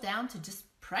boils down to just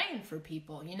praying for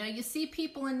people. You know, you see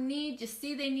people in need, you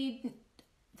see they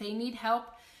need help.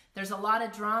 There's a lot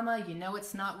of drama. You know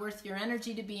it's not worth your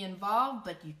energy to be involved,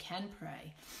 but you can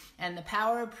pray. And the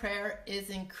power of prayer is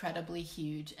incredibly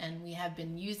huge. And we have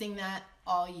been using that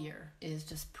all year, is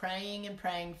just praying and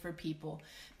praying for people.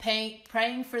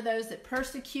 Praying for those that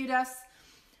persecute us.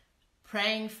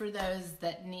 Praying for those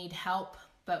that need help,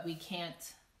 but we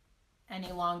can't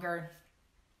any longer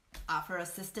offer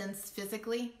assistance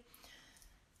physically.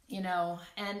 You know,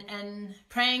 and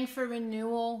praying for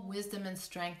renewal, wisdom, and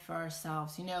strength for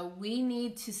ourselves. You know, we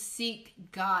need to seek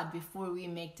God before we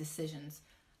make decisions.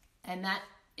 And that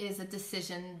is a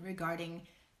decision regarding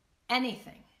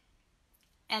anything.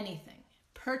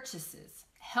 Purchases,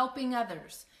 helping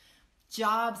others,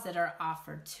 jobs that are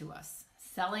offered to us,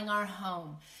 selling our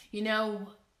home. You know,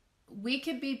 we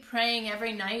could be praying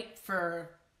every night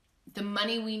for the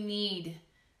money we need,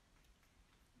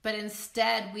 but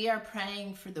instead we are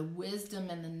praying for the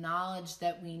wisdom and the knowledge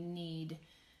that we need,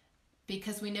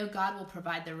 because we know God will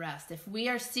provide the rest. If we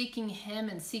are seeking Him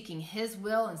and seeking His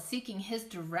will and seeking His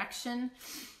direction,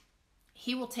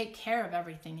 He will take care of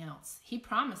everything else. He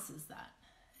promises that.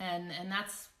 And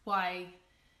that's why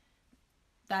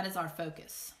that is our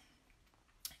focus.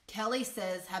 Kelle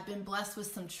says, have been blessed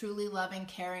with some truly loving,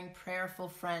 caring, prayerful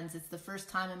friends. It's the first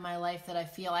time in my life that I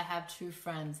feel I have true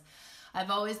friends.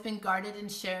 I've always been guarded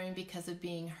and sharing because of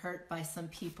being hurt by some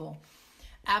people.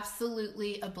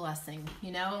 Absolutely a blessing,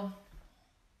 you know,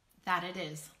 that it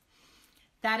is.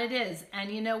 That it is.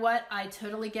 And you know what? I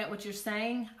totally get what you're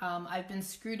saying. I've been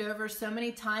screwed over so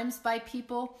many times by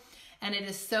people, and it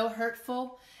is so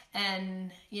hurtful.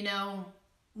 And, you know,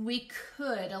 we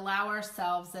could allow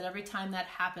ourselves that every time that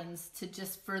happens to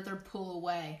just further pull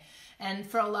away. And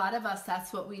for a lot of us,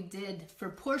 that's what we did for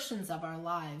portions of our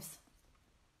lives.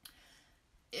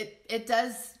 It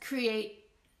does create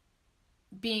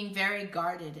being very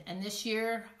guarded. And this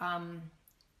year,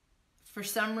 for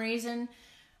some reason,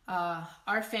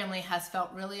 our family has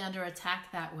felt really under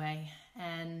attack that way.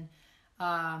 And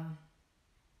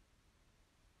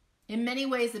in many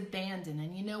ways abandoned.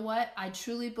 And you know what? I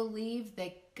truly believe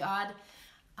that God,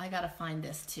 I got to find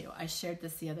this too. I shared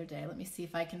this the other day. Let me see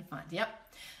if I can find. Yep.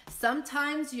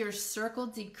 Sometimes your circle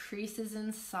decreases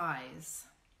in size,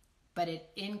 but it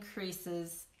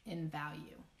increases in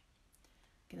value.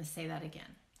 I'm going to say that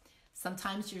again.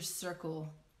 Sometimes your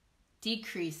circle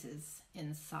decreases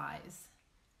in size,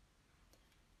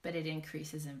 but it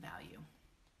increases in value.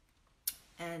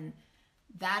 And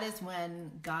that is when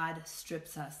God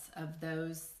strips us of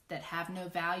those that have no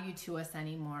value to us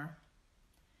anymore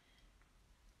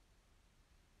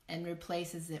and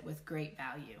replaces it with great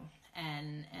value.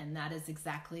 And that is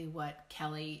exactly what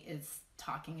Kelle is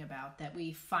talking about, that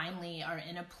we finally are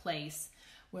in a place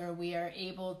where we are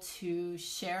able to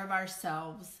share of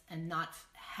ourselves and not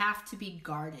have to be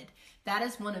guarded. That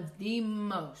is one of the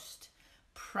most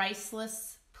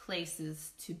priceless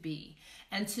places to be.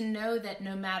 And to know that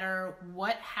no matter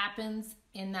what happens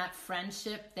in that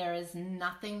friendship, there is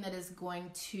nothing that is going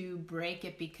to break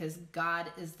it because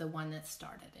God is the one that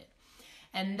started it.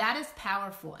 And that is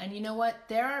powerful. And you know what?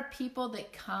 There are people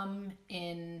that come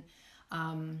in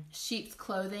sheep's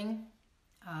clothing.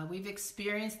 We've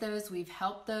experienced those. We've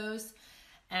helped those.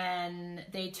 And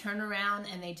they turn around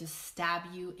and they just stab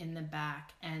you in the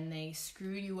back and they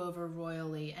screw you over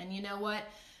royally. And you know what?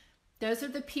 Those are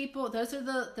the people,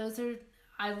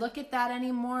 I look at that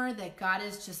anymore, that God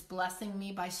is just blessing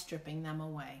me by stripping them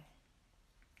away.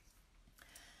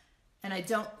 And I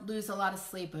don't lose a lot of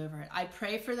sleep over it. I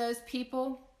pray for those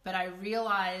people, but I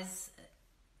realize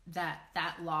that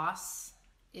that loss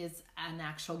is an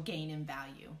actual gain in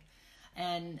value.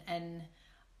 And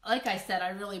like I said, I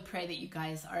really pray that you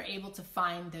guys are able to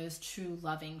find those true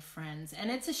loving friends. And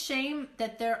it's a shame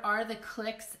that there are the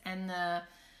cliques and the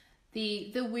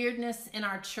weirdness in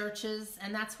our churches,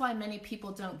 and that's why many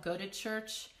people don't go to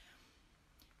church.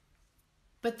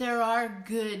 But there are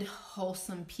good,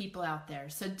 wholesome people out there.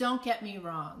 So don't get me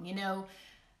wrong. You know,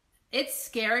 it's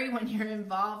scary when you're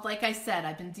involved. Like I said,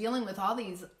 I've been dealing with all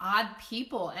these odd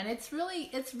people, and it's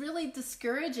really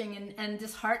discouraging and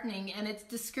disheartening. And it's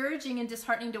discouraging and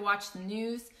disheartening to watch the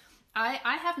news. I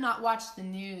have not watched the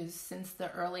news since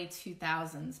the early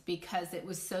 2000s because it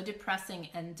was so depressing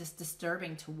and just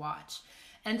disturbing to watch.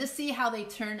 And to see how they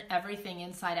turn everything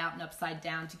inside out and upside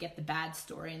down to get the bad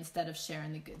story instead of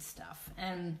sharing the good stuff.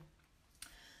 And,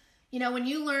 you know, when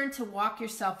you learn to walk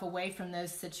yourself away from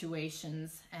those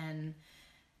situations and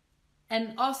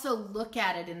also look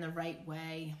at it in the right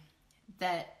way,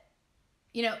 that,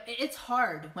 you know, it's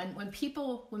hard when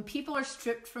people are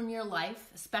stripped from your life,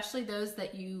 especially those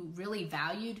that you really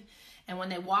valued, and when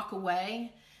they walk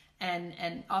away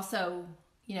and also,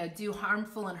 you know, do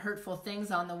harmful and hurtful things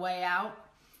on the way out.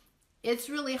 It's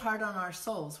really hard on our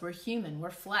souls. We're human,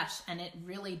 we're flesh, and it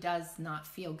really does not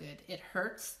feel good. It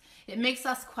hurts. It makes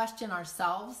us question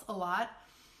ourselves a lot.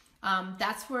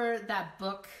 That's where that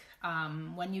book,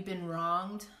 When You've Been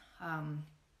Wronged,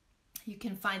 you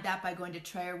can find that by going to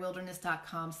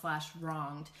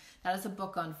trayerwilderness.com/wronged. That is a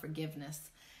book on forgiveness.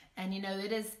 And you know,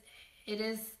 it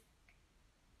is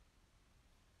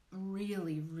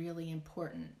really, really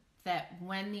important that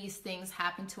when these things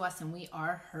happen to us and we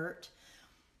are hurt,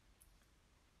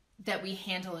 that we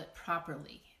handle it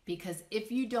properly. Because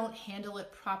if you don't handle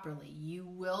it properly, you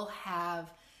will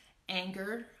have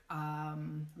anger,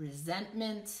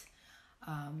 resentment,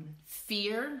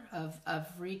 fear of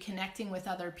reconnecting with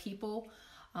other people.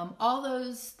 All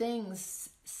those things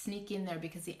sneak in there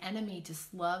because the enemy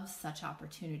just loves such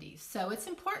opportunities. So it's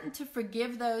important to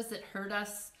forgive those that hurt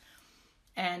us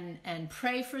and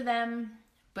pray for them,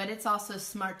 but it's also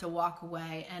smart to walk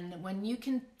away. And when you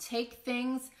can take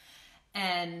things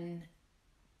and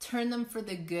turn them for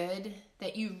the good,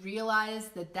 that you realize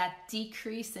that that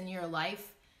decrease in your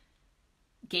life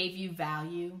gave you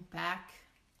value back,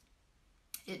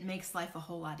 it makes life a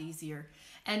whole lot easier.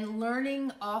 And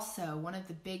learning also, one of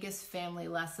the biggest family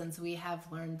lessons we have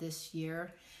learned this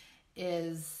year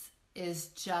is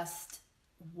just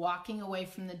walking away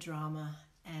from the drama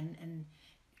and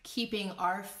keeping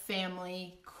our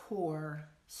family core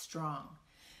strong.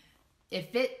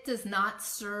 If it does not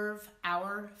serve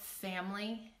our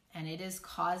family and it is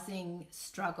causing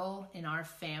struggle in our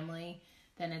family,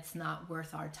 then it's not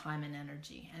worth our time and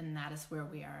energy. And that is where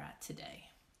we are at today.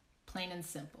 Plain and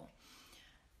simple.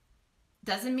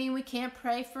 Doesn't mean we can't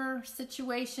pray for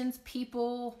situations,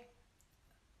 people,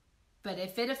 but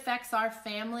if it affects our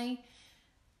family,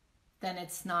 then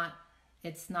it's not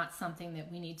something that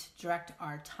we need to direct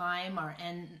our time, our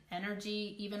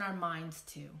energy, even our minds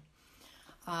to.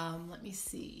 Let me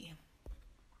see.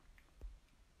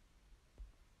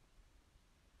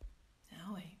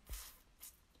 Oh, wait.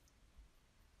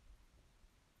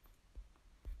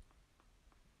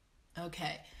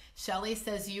 Okay. Shelley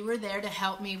says, you were there to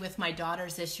help me with my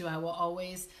daughter's issue. I will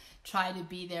always try to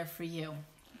be there for you.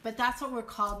 But that's what we're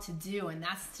called to do. And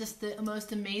that's just the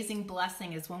most amazing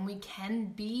blessing, is when we can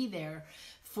be there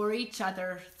for each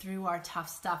other through our tough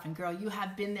stuff. And girl, you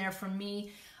have been there for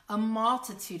me a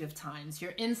multitude of times.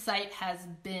 Your insight has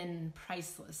been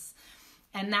priceless.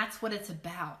 And that's what it's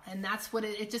about. And that's what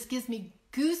it just gives me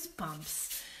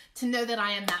goosebumps to know that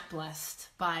I am that blessed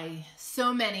by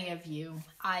so many of you.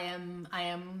 I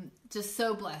am just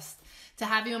so blessed to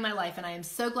have you in my life, and I am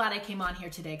so glad I came on here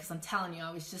today, because I'm telling you,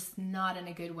 I was just not in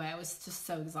a good way. I was just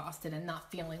so exhausted and not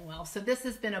feeling well. So this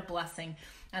has been a blessing,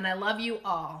 and I love you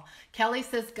all. Kelle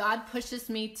says, God pushes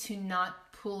me to not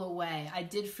pull away. I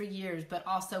did for years, but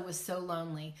also was so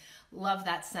lonely. Love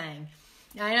that saying.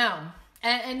 I know.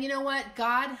 And you know what?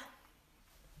 God,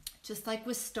 just like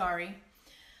with Starry,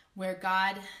 where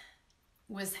God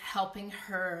was helping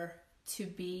her to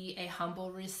be a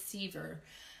humble receiver,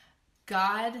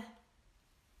 God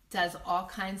does all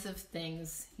kinds of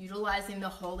things, utilizing the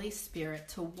Holy Spirit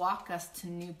to walk us to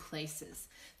new places,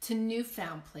 to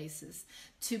newfound places,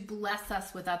 to bless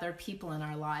us with other people in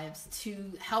our lives,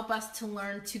 to help us to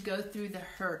learn to go through the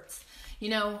hurts. You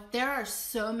know, there are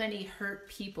so many hurt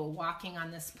people walking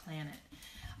on this planet.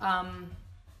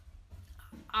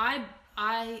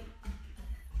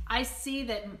 I see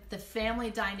that the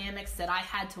family dynamics that I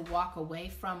had to walk away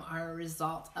from are a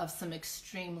result of some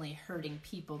extremely hurting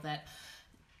people that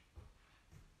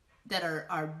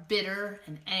are bitter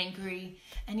and angry.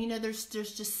 And you know, there's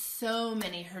just so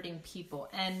many hurting people.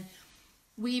 And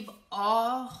we've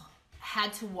all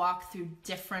had to walk through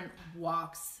different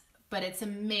walks, but it's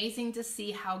amazing to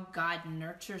see how God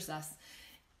nurtures us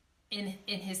in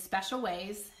his special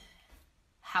ways,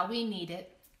 how we need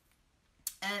it,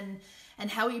 and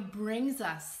how he brings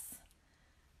us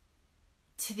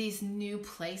to these new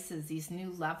places, these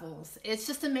new levels. It's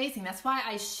just amazing. That's why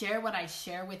I share what I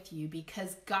share with you,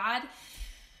 because God,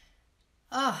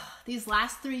 these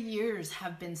last 3 years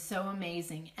have been so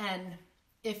amazing. And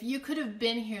if you could have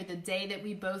been here the day that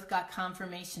we both got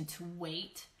confirmation to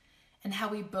wait, and how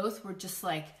we both were just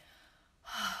like,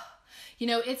 you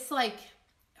know, it's like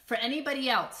for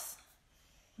anybody else,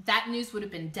 that news would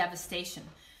have been devastation,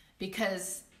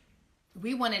 because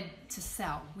we wanted to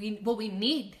sell. We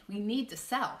need to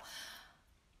sell.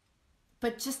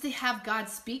 But just to have God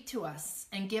speak to us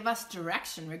and give us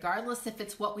direction, regardless if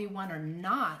it's what we want or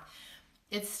not,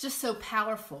 it's just so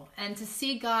powerful. And to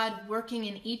see God working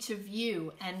in each of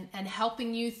you and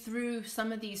helping you through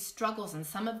some of these struggles and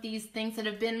some of these things that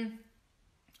have been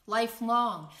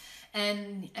lifelong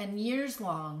and years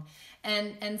long,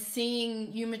 and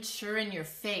seeing you mature in your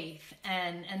faith,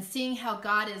 and seeing how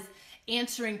God is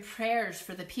answering prayers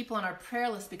for the people on our prayer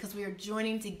list because we are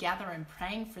joining together and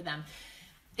praying for them.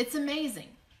 It's amazing.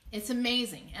 It's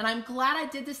amazing. And I'm glad I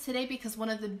did this today, because one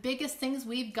of the biggest things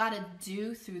we've got to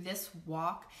do through this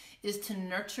walk is to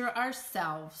nurture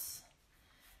ourselves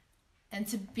and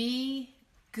to be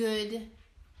good,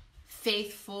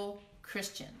 faithful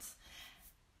Christians.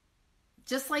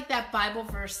 Just like that Bible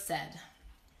verse said,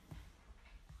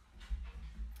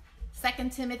 2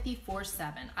 Timothy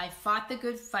 4:7, I fought the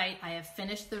good fight, I have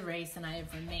finished the race, and I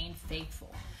have remained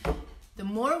faithful. The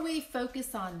more we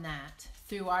focus on that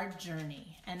through our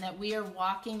journey, and that we are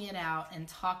walking it out and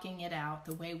talking it out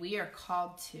the way we are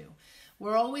called to,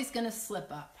 we're always going to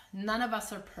slip up. None of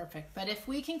us are perfect, but if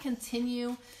we can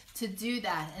continue to do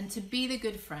that and to be the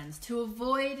good friends, to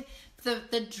avoid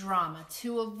the drama,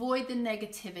 to avoid the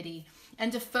negativity,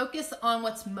 and to focus on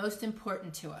what's most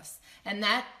important to us, and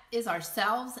that is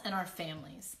ourselves and our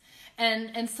families.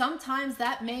 And sometimes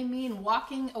that may mean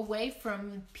walking away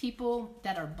from people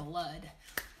that are blood.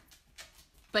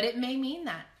 But it may mean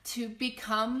that to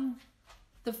become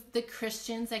the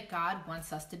Christians that God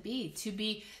wants us to be,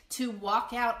 to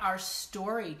walk out our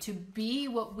story, to be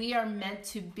what we are meant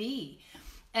to be.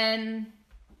 And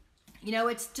you know,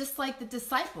 it's just like the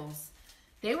disciples.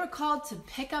 They were called to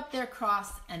pick up their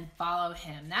cross and follow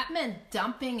him. That meant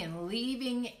dumping and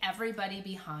leaving everybody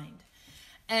behind.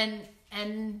 And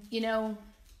you know,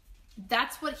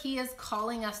 that's what he is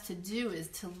calling us to do, is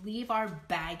to leave our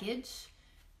baggage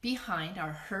behind,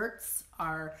 our hurts,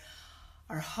 our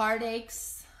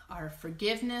heartaches, our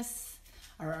forgiveness,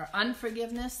 or our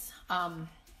unforgiveness,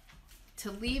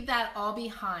 to leave that all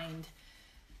behind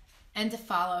and to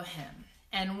follow him.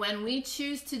 And when we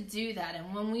choose to do that,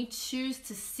 and when we choose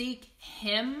to seek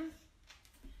him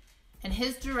and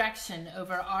his direction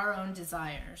over our own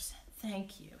desires,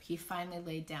 thank you. He finally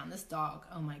laid down. This dog,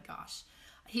 oh my gosh.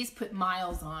 He's put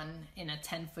miles on in a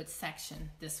 10-foot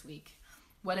section this week.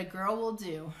 What a girl will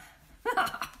do.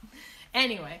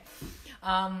 Anyway,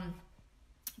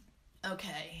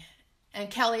 Okay. And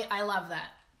Kelly, I love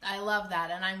that. I love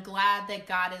that. And I'm glad that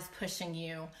God is pushing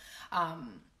you.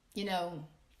 You know,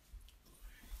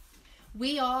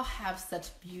 we all have such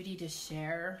beauty to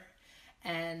share.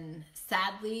 And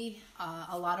sadly,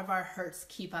 a lot of our hurts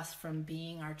keep us from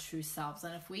being our true selves.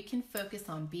 And if we can focus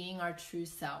on being our true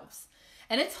selves,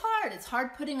 and it's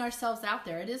hard putting ourselves out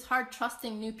there. It is hard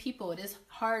trusting new people. It is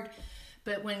hard.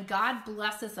 But when God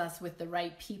blesses us with the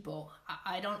right people,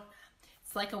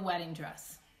 it's like a wedding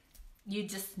dress. You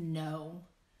just know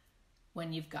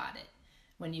when you've got it,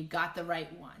 when you've got the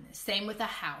right one. Same with a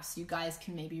house. You guys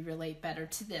can maybe relate better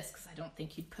to this because I don't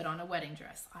think you'd put on a wedding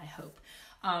dress, I hope.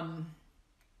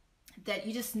 That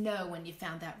you just know when you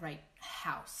found that right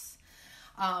house,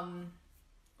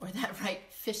 or that right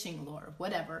fishing lure,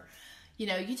 whatever. You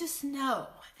know, you just know.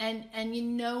 And you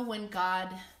know when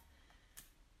God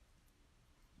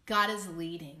is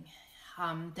leading.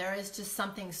 There is just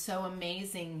something so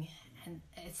amazing, and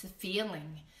it's a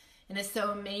feeling. And it's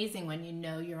so amazing when you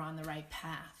know you're on the right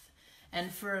path. And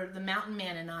for the mountain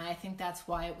man and I think that's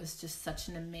why it was just such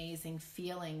an amazing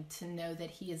feeling to know that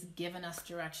he has given us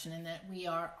direction and that we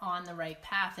are on the right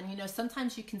path. And you know,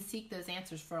 sometimes you can seek those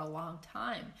answers for a long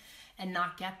time and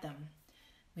not get them.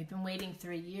 We've been waiting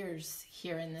 3 years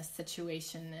here in this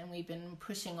situation, and we've been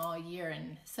pushing all year.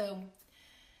 And so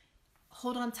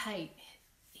hold on tight.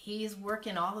 He's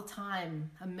working all the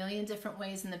time, a million different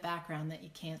ways in the background that you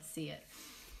can't see it.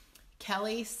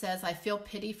 Kelly says, I feel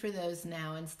pity for those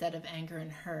now instead of anger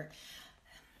and hurt.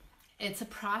 It's a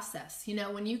process. You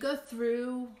know, when you go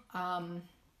through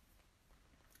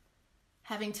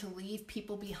having to leave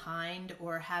people behind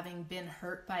or having been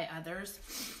hurt by others,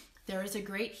 there is a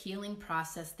great healing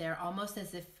process there, almost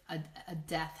as if a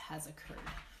death has occurred.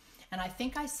 And I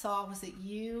think I saw, was it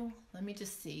you? Let me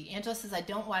just see. Angela says, I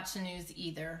don't watch the news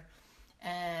either.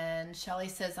 And Shelley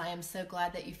says, I am so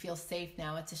glad that you feel safe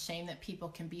now. It's a shame that people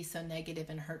can be so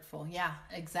negative and hurtful. Yeah,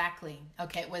 exactly.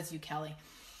 Okay, it was you, Kelly.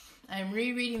 I'm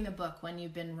rereading the book, When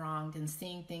You've Been Wronged, and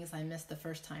seeing things I missed the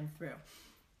first time through.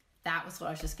 That was what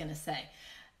I was just going to say.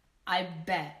 I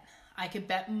could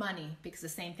bet money, because the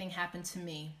same thing happened to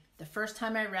me. The first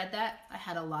time I read that, I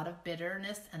had a lot of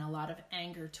bitterness and a lot of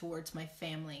anger towards my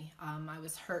family. I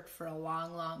was hurt for a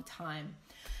long, long time.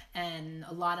 And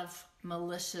a lot of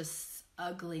malicious,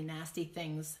 ugly, nasty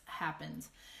things happened.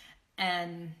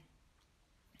 And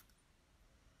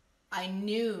I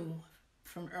knew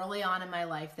from early on in my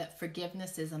life that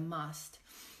forgiveness is a must.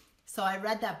 So I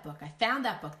read that book. I found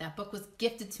that book. That book was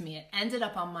gifted to me. It ended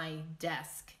up on my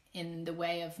desk in the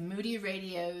way of Moody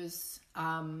Radio's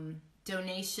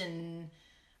donation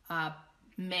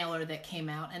mailer that came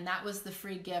out. And that was the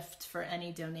free gift for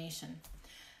any donation.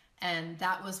 And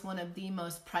that was one of the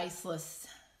most priceless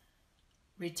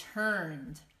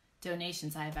returned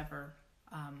donations I have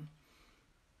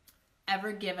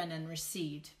ever given and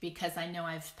received, because I know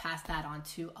I've passed that on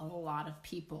to a lot of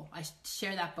people. I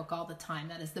share that book all the time.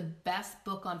 That is the best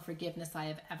book on forgiveness I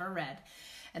have ever read.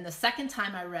 And the second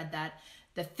time I read that,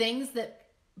 the things that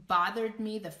bothered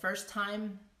me the first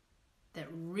time that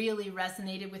really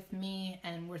resonated with me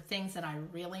and were things that I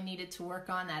really needed to work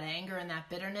on, that anger and that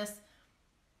bitterness,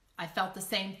 I felt the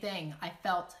same thing. I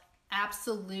felt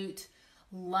absolute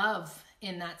love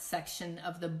in that section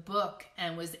of the book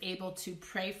and was able to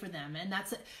pray for them. And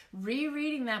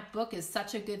rereading that book is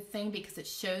such a good thing, because it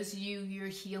shows you your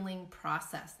healing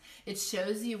process. It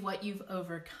shows you what you've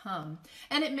overcome.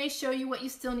 And it may show you what you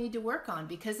still need to work on,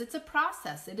 because it's a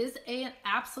process. It is an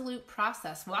absolute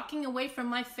process. Walking away from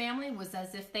my family was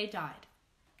as if they died.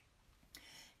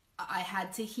 I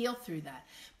had to heal through that.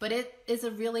 But it is a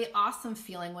really awesome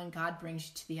feeling when God brings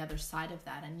you to the other side of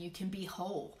that, and you can be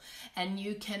whole, and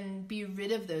you can be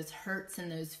rid of those hurts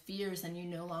and those fears, and you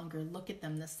no longer look at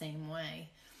them the same way.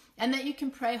 And that you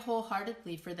can pray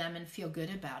wholeheartedly for them and feel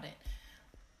good about it.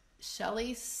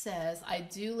 Shelley says, I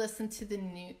do not listen to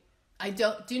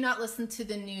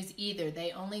the news either.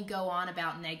 They only go on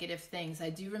about negative things. I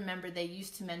do remember they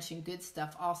used to mention good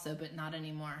stuff also, but not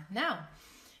anymore. No,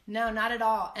 not at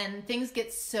all. And things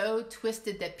get so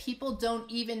twisted that people don't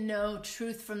even know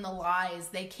truth from the lies.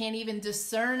 They can't even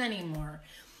discern anymore.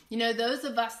 You know, those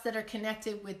of us that are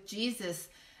connected with Jesus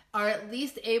are at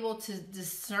least able to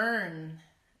discern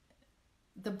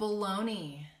the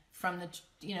baloney from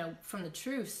the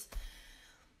truths.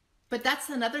 But that's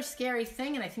another scary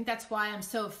thing, and I think that's why I'm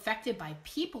so affected by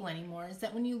people anymore, is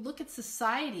that when you look at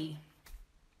society,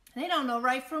 they don't know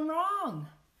right from wrong.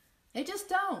 They just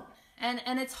don't.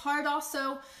 And it's hard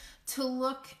also to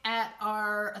look at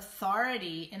our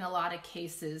authority in a lot of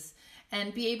cases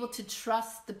and be able to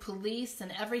trust the police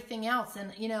and everything else.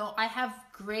 And, you know, I have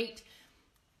great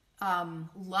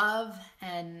love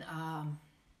and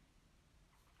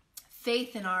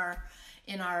faith in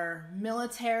our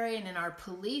military and in our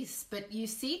police, but you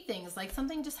see things like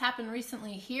something just happened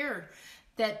recently here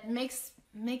that makes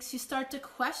you start to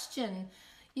question,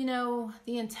 you know,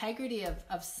 the integrity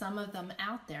of some of them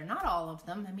out there. Not all of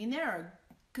them. I mean, there are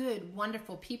good,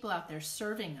 wonderful people out there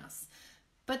serving us,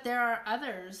 but there are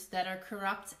others that are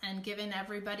corrupt and giving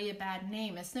everybody a bad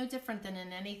name. It's no different than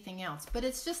in anything else, but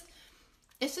it's just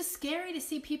scary to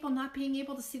see people not being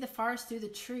able to see the forest through the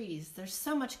trees. There's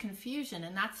so much confusion,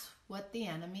 and that's what the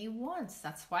enemy wants.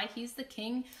 That's why he's the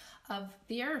king of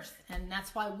the earth, and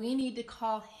that's why we need to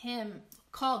call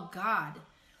God.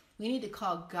 We need to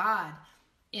call God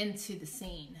into the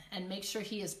scene and make sure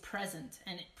he is present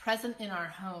in our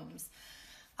homes.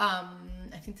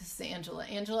 I think this is Angela.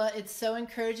 Angela, it's so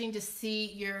encouraging to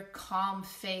see your calm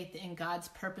faith in God's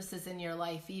purposes in your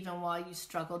life, even while you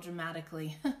struggle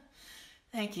dramatically.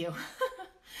 Thank you.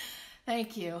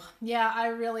 Thank you. Yeah, I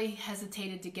really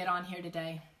hesitated to get on here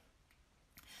today.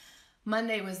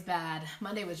 Monday was bad.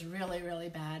 Monday was really, really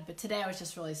bad. But today I was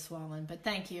just really swollen. But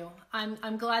thank you.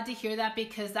 I'm glad to hear that,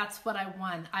 because that's what I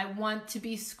want. I want to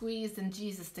be squeezed and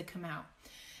Jesus to come out.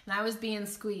 And I was being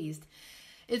squeezed.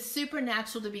 It's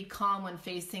supernatural to be calm when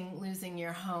facing losing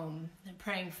your home. I'm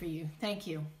praying for you. Thank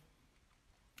you.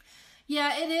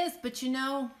 Yeah, it is. But you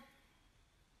know,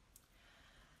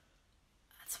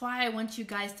 that's why I want you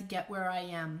guys to get where I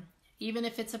am, even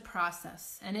if it's a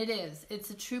process. And it is.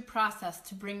 It's a true process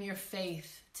to bring your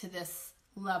faith to this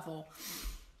level.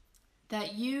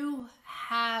 That you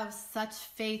have such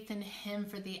faith in him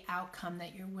for the outcome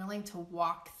that you're willing to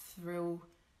walk through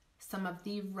some of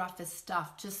the roughest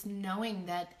stuff, just knowing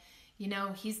that, you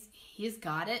know, he's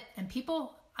got it. And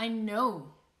people, I know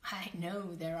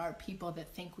there are people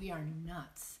that think we are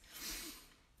nuts.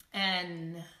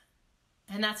 And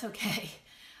that's okay.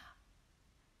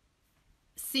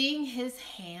 Seeing his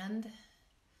hand,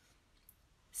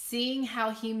 seeing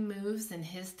how he moves in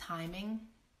his timing,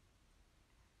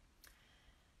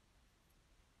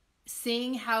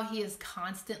 seeing how he is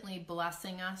constantly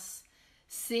blessing us,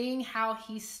 seeing how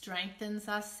he strengthens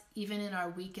us even in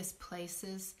our weakest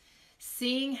places,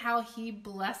 seeing how he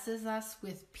blesses us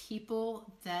with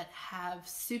people that have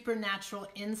supernatural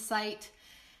insight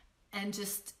and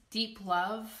just deep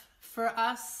love for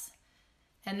us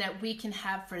and that we can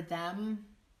have for them.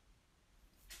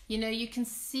 You know, you can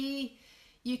see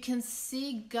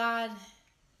God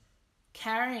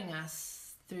carrying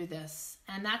us through this,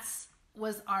 and that's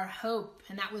was our hope,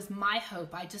 and that was my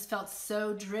hope. I just felt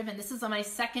so driven. This is my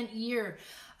second year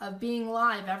of being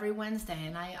live every Wednesday,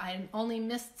 and I only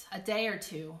missed a day or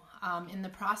two in the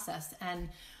process. And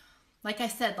like I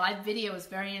said, live video is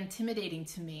very intimidating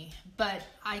to me, but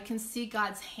I can see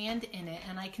God's hand in it,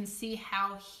 and I can see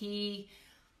how he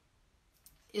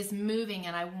is moving,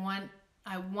 and I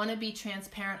want to be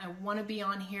transparent. I want to be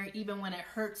on here even when it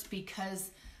hurts,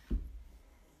 because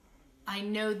I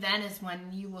know then is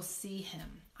when you will see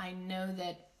him. I know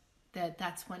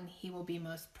that's when he will be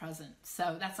most present.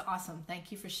 So that's awesome.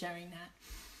 Thank you for sharing that.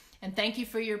 And thank you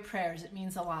for your prayers. It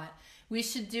means a lot. We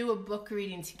should do a book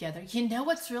reading together. You know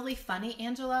what's really funny,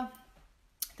 Angela?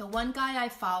 The one guy I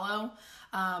follow,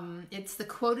 it's the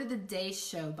Quote of the Day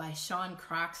show by Sean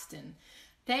Croxton.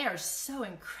 They are so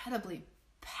incredibly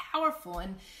powerful,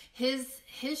 and his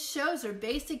shows are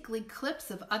basically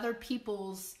clips of other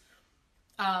people's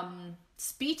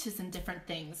speeches and different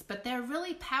things, but they're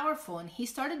really powerful. And he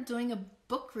started doing a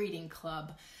book reading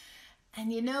club,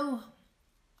 and you know,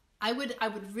 I would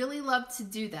really love to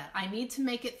do that. I need to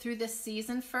make it through this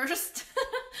season first.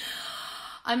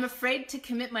 I'm afraid to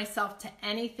commit myself to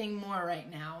anything more right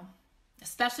now,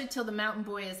 especially till the mountain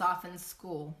boy is off in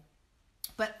school.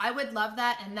 But I would love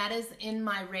that, and that is in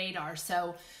my radar.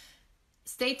 So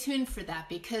stay tuned for that,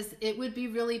 because it would be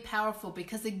really powerful.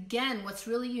 Because again, what's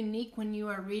really unique when you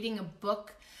are reading a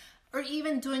book or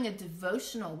even doing a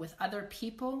devotional with other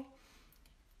people,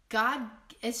 God,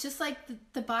 it's just like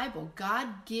the Bible. God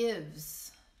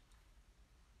gives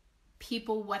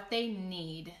people what they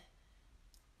need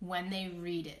when they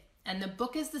read it. And the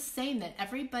book is the same, that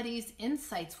everybody's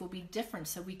insights will be different.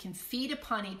 So we can feed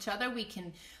upon each other. We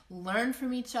can learn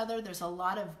from each other. There's a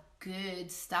lot of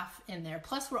good stuff in there.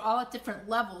 Plus, we're all at different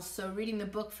levels. So reading the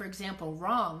book, for example,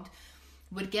 Wronged,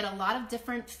 would get a lot of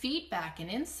different feedback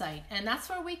and insight. And that's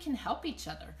where we can help each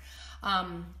other.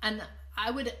 And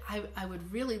I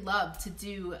would really love to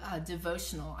do a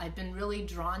devotional. I've been really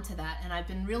drawn to that. And I've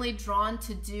been really drawn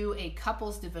to do a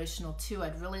couples devotional too.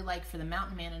 I'd really like for the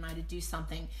Mountain Man and I to do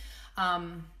something.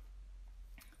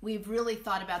 We've really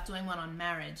thought about doing one on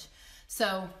marriage.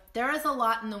 So there is a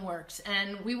lot in the works,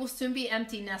 and we will soon be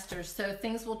empty nesters. So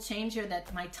things will change here,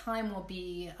 that my time will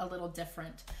be a little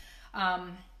different.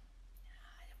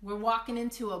 We're walking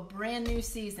into a brand new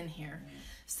season here.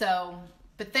 So,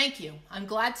 but thank you. I'm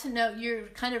glad to know you're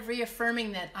kind of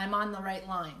reaffirming that I'm on the right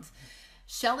lines.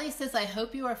 Shelley says, I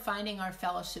hope you are finding our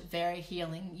fellowship very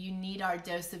healing. You need our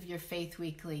dose of your faith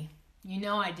weekly. You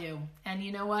know I do. And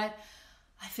you know what?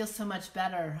 I feel so much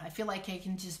better. I feel like I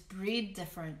can just breathe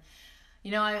different.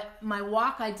 You know, my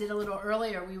walk I did a little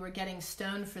earlier, we were getting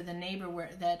stoned for the neighbor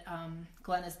that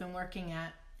Glenn has been working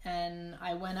at. And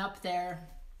I went up there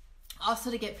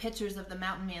also to get pictures of the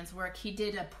mountain man's work. He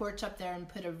did a porch up there and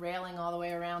put a railing all the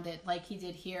way around it like he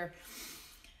did here.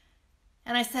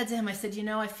 And I said to him, I said, you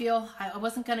know, I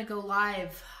wasn't going to go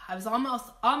live. I was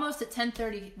almost at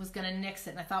 10:30 was going to nix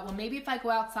it. And I thought, well, maybe if I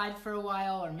go outside for a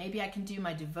while, or maybe I can do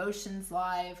my devotions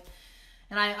live.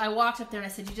 And I walked up there and I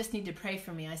said, you just need to pray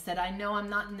for me. I said, I know I'm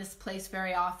not in this place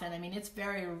very often. I mean, it's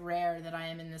very rare that I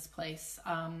am in this place.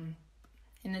 In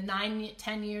the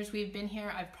 9-10 years we've been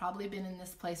here, I've probably been in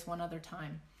this place one other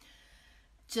time.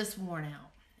 Just worn out.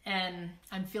 And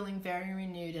I'm feeling very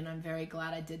renewed, and I'm very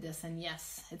glad I did this. And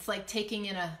yes, it's like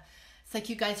it's like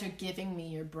you guys are giving me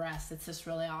your breaths. It's just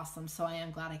really awesome. So I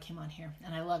am glad I came on here.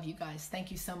 And I love you guys. Thank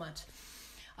you so much.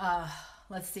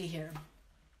 Let's see here.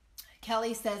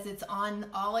 Kelly says, it's on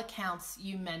all accounts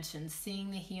you mentioned, seeing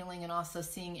the healing and also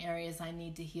seeing areas I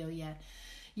need to heal yet.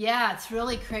 Yeah, it's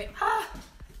really great.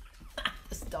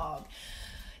 This dog.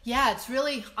 Yeah, it's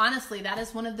really, honestly, that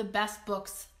is one of the best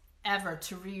books ever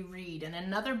to reread. And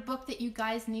another book that you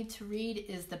guys need to read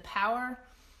is The Power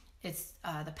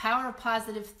of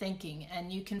Positive Thinking.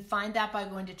 And you can find that by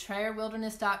going to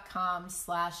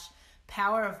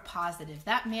trayerwilderness.com/powerofpositive.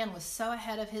 That man was so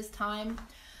ahead of his time.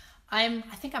 I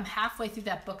think I'm halfway through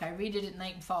that book. I read it at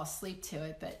night and fall asleep to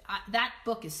it. But that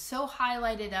book is so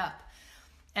highlighted up.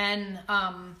 And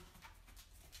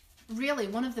really,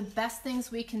 one of the best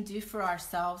things we can do for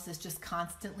ourselves is just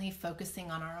constantly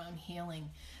focusing on our own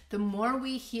healing. The more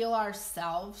we heal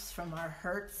ourselves from our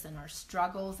hurts and our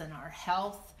struggles and our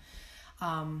health,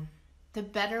 the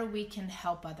better we can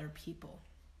help other people.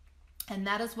 And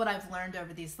that is what I've learned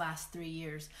over these last 3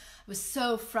 years. I was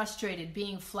so frustrated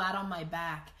being flat on my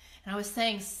back. And I was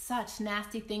saying such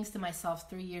nasty things to myself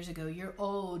 3 years ago. You're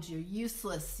old, you're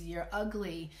useless, you're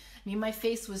ugly. I mean, my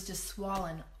face was just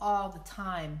swollen all the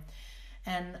time.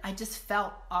 And I just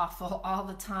felt awful all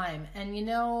the time. And you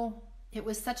know, it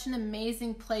was such an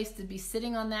amazing place to be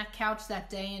sitting on that couch that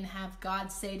day and have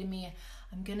God say to me,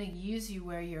 I'm going to use you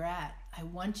where you're at. I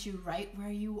want you right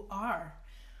where you are.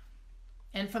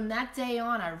 And from that day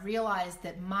on, I realized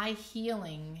that my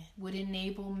healing would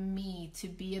enable me to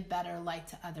be a better light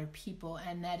to other people,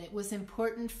 and that it was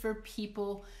important for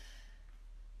people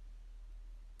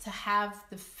to have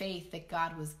the faith that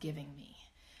God was giving me.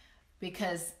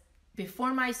 Because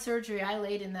before my surgery, I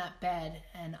laid in that bed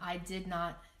and I did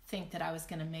not think that I was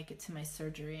going to make it to my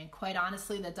surgery. And quite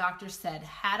honestly, the doctor said,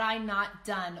 had I not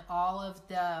done all of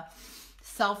the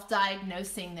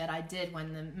self-diagnosing that I did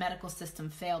when the medical system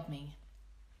failed me,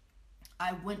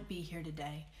 I wouldn't be here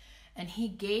today. And he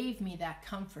gave me that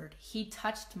comfort. He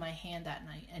touched my hand that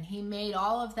night, and he made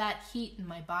all of that heat in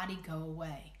my body go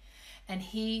away. And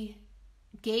he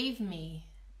gave me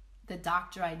the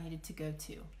doctor I needed to go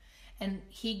to. And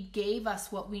he gave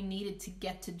us what we needed to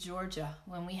get to Georgia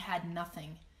when we had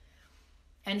nothing.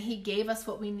 And he gave us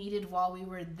what we needed while we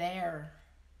were there.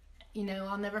 You know,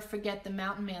 I'll never forget the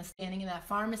mountain man standing in that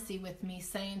pharmacy with me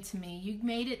saying to me, you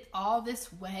made it all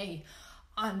this way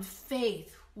on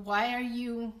faith. Why are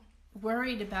you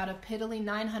worried about a piddly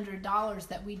 $900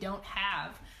 that we don't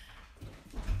have?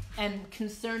 And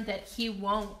concerned that he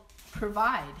won't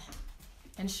provide.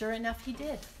 And sure enough, he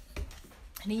did.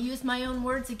 And he used my own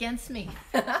words against me.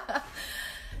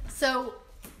 So,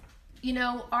 you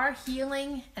know, our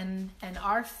healing and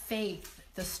our faith,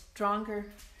 the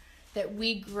stronger that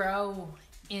we grow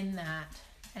in that,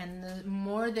 and the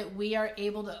more that we are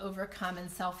able to overcome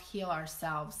and self-heal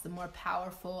ourselves, the more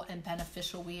powerful and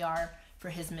beneficial we are for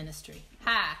his ministry.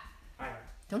 Hi.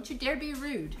 Don't you dare be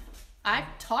rude.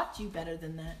 I've taught you better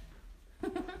than that.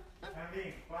 I'm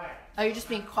being quiet. Oh, you're just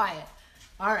being quiet.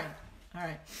 All right. All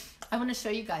right. I want to show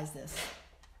you guys this.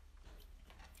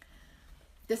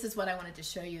 This is what I wanted to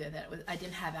show you that I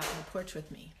didn't have out on the porch with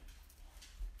me.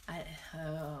 Let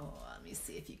me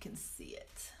see if you can see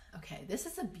it. Okay, this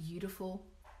is a beautiful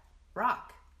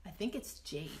rock. I think it's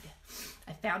jade.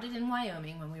 I found it in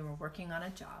Wyoming when we were working on a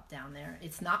job down there.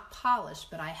 It's not polished,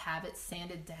 but I have it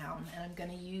sanded down, and I'm going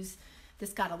to use,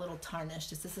 this got a little tarnished.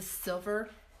 This is a silver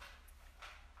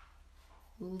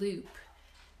loop,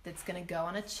 that's going to go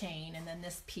on a chain, and then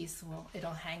this piece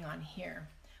it'll hang on here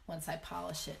once I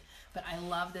polish it. But I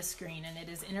love this green, and it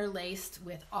is interlaced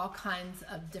with all kinds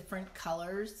of different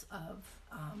colors of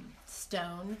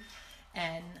stone,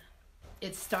 and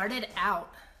it started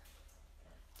out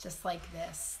just like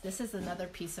this. This is another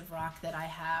piece of rock that I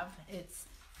have.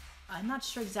 I'm not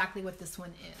sure exactly what this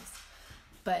one is,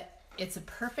 but it's a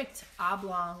perfect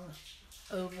oblong,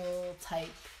 oval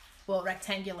type,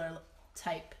 rectangular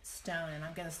type stone, and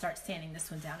I'm going to start sanding this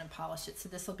one down and polish it. So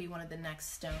this will be one of the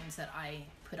next stones that I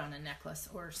put on a necklace,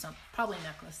 or probably a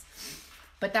necklace.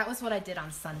 But that was what I did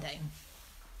on Sunday.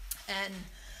 And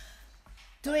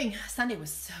doing Sunday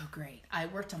was so great. I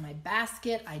worked on my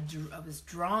basket. I was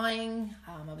drawing.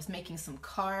 I was making some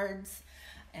cards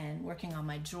and working on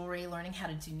my jewelry, learning how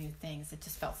to do new things. It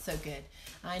just felt so good.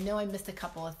 I know I missed a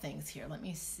couple of things here. Let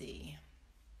me see.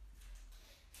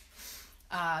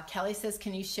 Kelly says,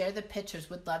 can you share the pictures?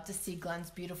 Would love to see Glenn's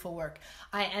beautiful work.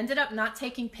 I ended up not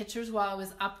taking pictures while I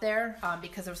was up there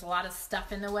because there was a lot of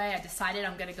stuff in the way. I decided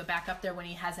I'm going to go back up there when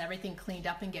he has everything cleaned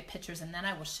up and get pictures, and then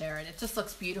I will share it. It just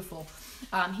looks beautiful.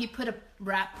 He put a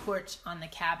wrap porch on the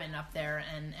cabin up there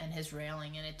and his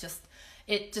railing, and it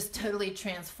just totally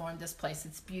transformed this place.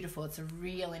 It's beautiful. It's a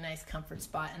really nice comfort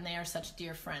spot, and they are such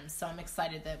dear friends. So I'm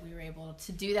excited that we were able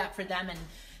to do that for them, and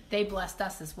they blessed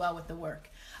us as well with the work.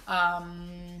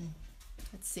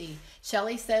 Let's see.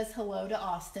 Shelley says hello to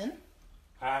Austin.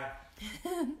 Hi.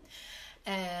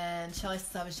 And Shelley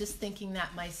says, I was just thinking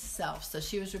that myself. So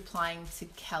she was replying to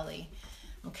Kelly.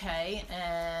 Okay.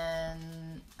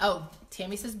 And,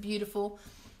 Tammy says beautiful.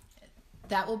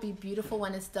 That will be beautiful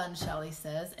when it's done, Shelley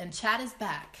says. And Chad is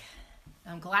back.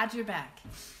 I'm glad you're back.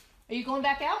 Are you going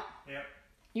back out? Yep.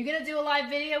 You going to do a live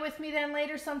video with me then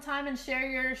later sometime and share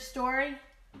your story?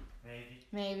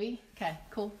 Maybe. Okay,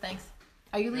 cool. Thanks.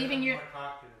 Are you leaving your...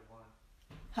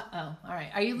 all right.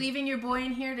 Are you leaving your boy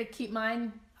in here to keep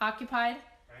mine occupied?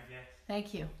 Yes.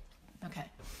 Thank you. Okay.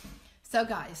 So,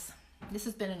 guys, this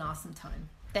has been an awesome time.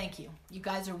 Thank you. You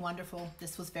guys are wonderful.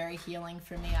 This was very healing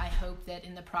for me. I hope that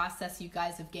in the process you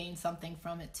guys have gained something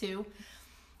from it too.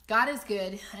 God is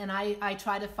good, and I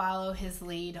try to follow his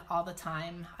lead all the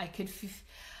time.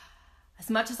 As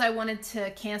much as I wanted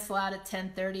to cancel out at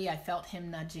 10:30, I felt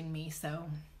him nudging me. So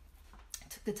I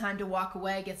took the time to walk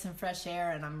away, get some fresh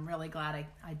air, and I'm really glad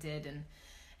I did,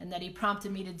 and that he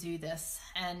prompted me to do this.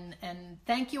 And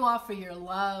thank you all for your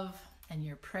love and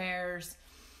your prayers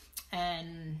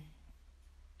and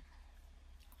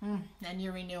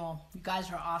your renewal. You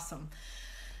guys are awesome.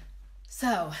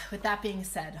 So with that being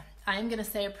said, I'm going to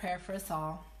say a prayer for us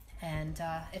all. And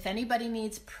if anybody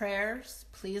needs prayers,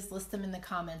 please list them in the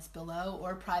comments below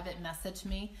or private message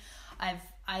me. And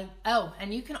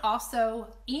you can also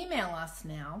email us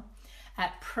now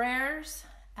at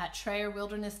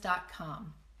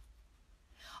prayers@trayerwilderness.com.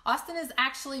 Austin is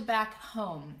actually back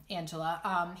home,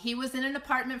 Angela. He was in an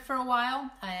apartment for a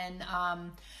while, and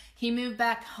he moved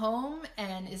back home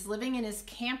and is living in his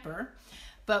camper.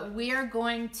 But we are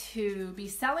going to be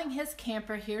selling his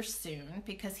camper here soon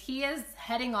because he is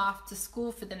heading off to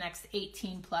school for the next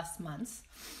 18 plus months.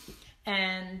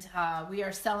 And we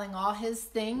are selling all his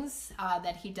things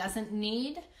that he doesn't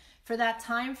need for that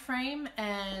time frame.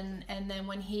 And then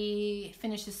when he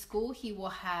finishes school, he will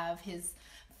have his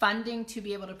funding to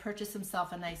be able to purchase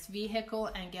himself a nice vehicle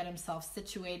and get himself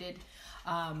situated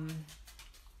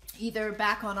either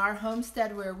back on our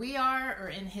homestead where we are, or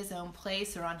in his own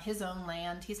place, or on his own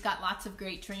land. He's got lots of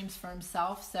great dreams for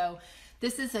himself. So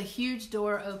this is a huge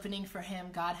door opening for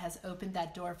him. God has opened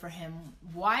that door for him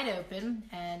wide open,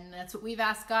 and that's what we've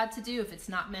asked God to do if it's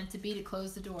not meant to be, to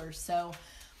close the doors. So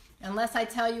unless I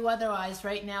tell you otherwise,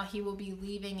 right now he will be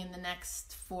leaving in the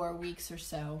next 4 weeks or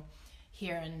so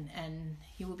here, and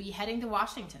he will be heading to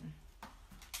Washington.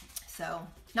 So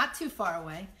not too far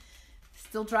away.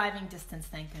 Still driving distance,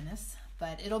 thank goodness.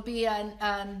 But it'll be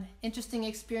an interesting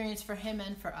experience for him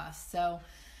and for us. So,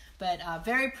 but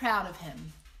very proud of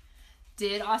him.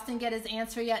 Did Austin get his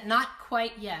answer yet? Not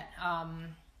quite yet.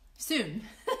 Soon.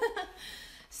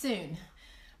 Soon.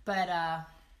 But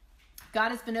God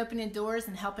has been opening doors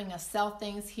and helping us sell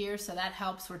things here, so that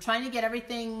helps. We're trying to get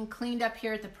everything cleaned up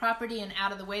here at the property and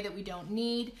out of the way that we don't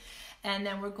need. And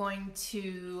then we're going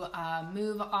to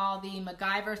move all the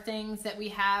MacGyver things that we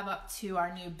have up to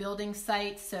our new building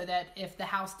site, so that if the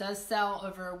house does sell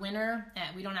over winter,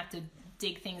 we don't have to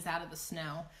dig things out of the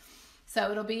snow.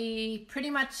 So it'll be pretty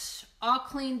much all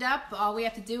cleaned up. All we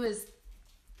have to do is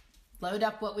load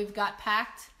up what we've got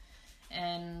packed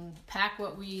and pack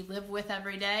what we live with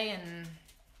every day and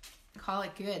call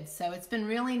it good. So it's been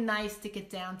really nice to get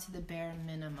down to the bare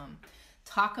minimum.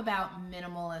 Talk about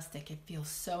minimalistic. It feels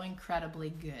so incredibly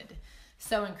good.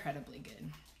 So incredibly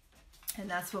good. And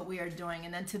that's what we are doing.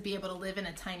 And then to be able to live in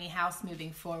a tiny house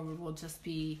moving forward will just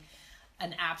be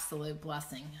an absolute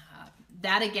blessing.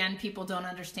 That again, people don't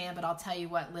understand, but I'll tell you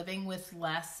what, living with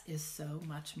less is so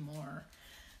much more.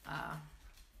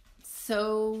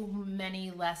 So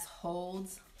many less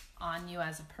holds on you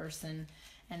as a person,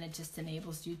 and it just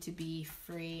enables you to be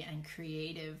free and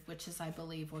creative, which is, I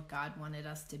believe, what God wanted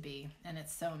us to be. And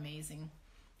it's so amazing.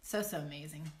 So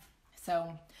amazing.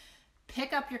 So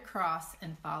pick up your cross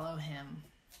and follow him,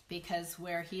 because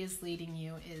where he is leading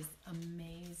you is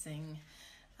amazing.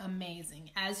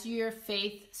 Amazing. As your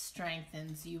faith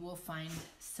strengthens, you will find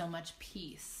so much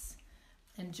peace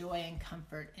and joy and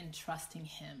comfort in trusting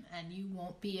him, and you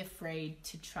won't be afraid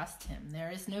to trust him.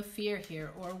 There is no fear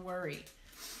here or worry.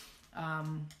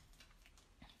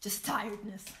 Just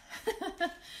tiredness.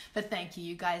 But thank you.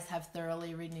 You guys have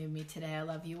thoroughly renewed me today. I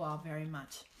love you all very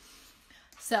much.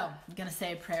 So I'm going to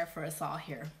say a prayer for us all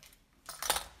here.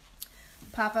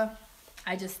 Papa,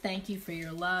 I just thank you for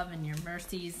your love and your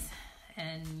mercies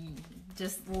and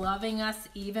just loving us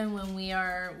even when we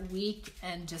are weak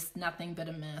and just nothing but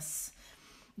a mess.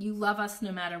 You love us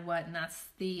no matter what, and that's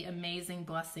the amazing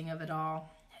blessing of it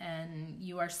all. And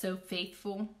you are so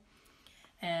faithful,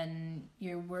 and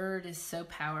your word is so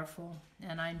powerful.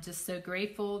 And I'm just so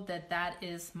grateful that that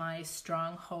is my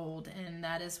stronghold, and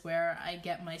that is where I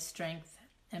get my strength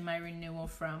and my renewal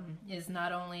from, is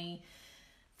not only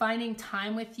finding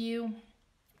time with you,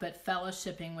 but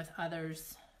fellowshipping with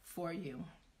others for you.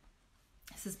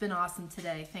 This has been awesome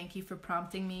today. Thank you for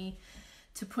prompting me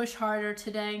to push harder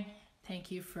today. Thank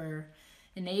you for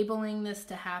enabling this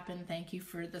to happen. Thank you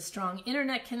for the strong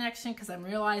internet connection, because I'm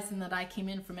realizing that I came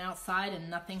in from outside and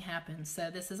nothing happened. So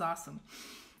this is awesome.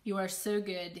 You are so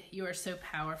good. You are so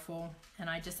powerful. And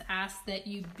I just ask that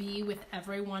you be with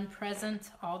everyone present,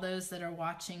 all those that are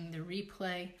watching the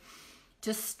replay.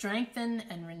 Just strengthen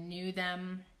and renew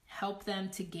them. Help them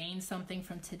to gain something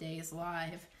from today's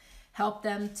live. Help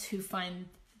them to find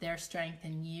their strength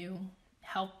in you.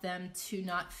 Help them to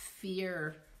not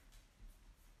fear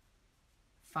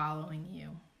following you.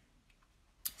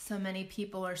 So many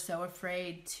people are so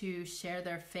afraid to share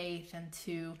their faith and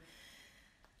to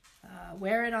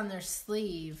wear it on their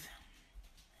sleeve.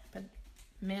 But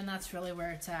man, that's really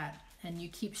where it's at. And you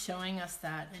keep showing us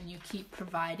that, and you keep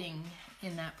providing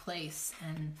in that place.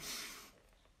 And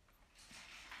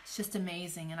it's just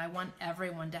amazing. And I want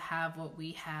everyone to have what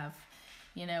we have.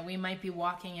 You know, we might be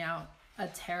walking out a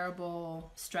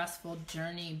terrible, stressful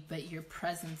journey, but your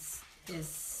presence is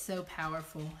so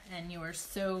powerful, and you are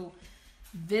so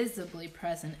visibly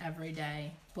present every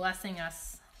day, blessing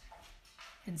us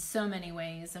in so many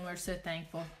ways, and we're so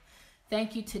thankful.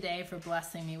 Thank you today for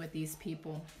blessing me with these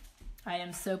people. I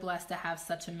am so blessed to have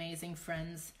such amazing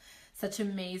friends, such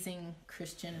amazing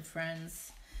Christian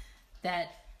friends, that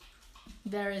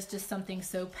there is just something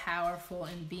so powerful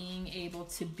in being able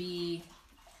to be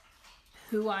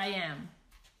who I am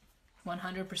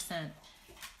 100%,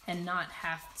 and not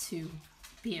have to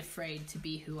be afraid to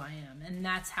be who I am. And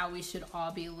that's how we should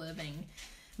all be living.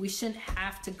 We shouldn't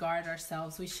have to guard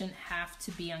ourselves. We shouldn't have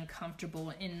to be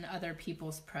uncomfortable in other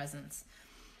people's presence.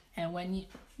 And when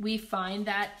we find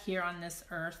that here on this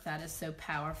earth, that is so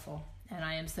powerful. And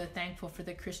I am so thankful for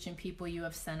the Christian people you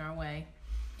have sent our way.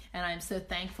 And I'm so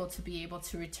thankful to be able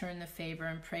to return the favor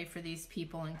and pray for these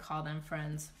people and call them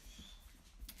friends.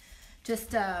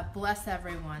 Just bless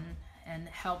everyone and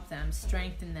help them,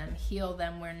 strengthen them, heal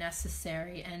them where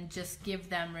necessary, and just give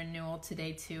them renewal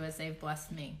today too, as they've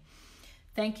blessed me.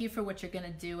 Thank you for what you're going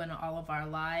to do in all of our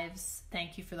lives.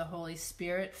 Thank you for the Holy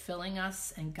Spirit filling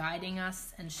us and guiding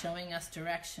us and showing us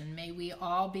direction. May we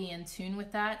all be in tune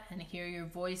with that and hear your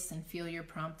voice and feel your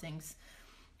promptings,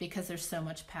 because there's so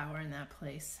much power in that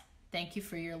place. Thank you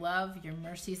for your love, your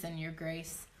mercies, and your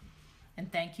grace.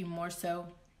 And thank you more so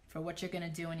for what you're going to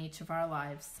do in each of our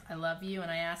lives. I love you, and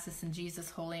I ask this in Jesus'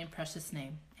 holy and precious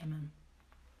name. Amen.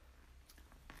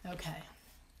 Okay.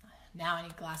 Now I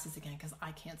need glasses again because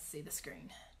I can't see the screen.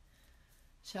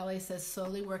 Shelley says,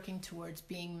 slowly working towards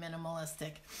being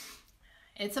minimalistic.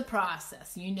 It's a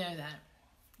process. You know that.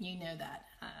 You know that.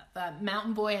 The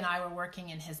Mountain Boy and I were working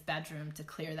in his bedroom to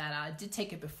clear that out. I did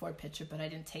take a before picture, but I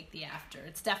didn't take the after.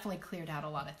 It's definitely cleared out a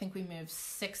lot. I think we moved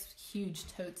 6 huge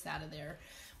totes out of there.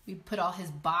 We put all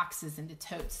his boxes into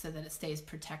totes so that it stays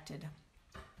protected.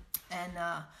 And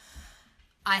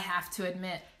I have to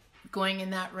admit, going in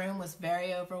that room was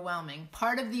very overwhelming.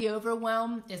 Part of the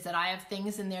overwhelm is that I have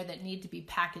things in there that need to be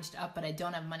packaged up, but I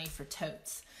don't have money for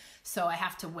totes. So I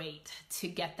have to wait to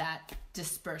get that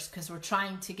dispersed because we're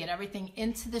trying to get everything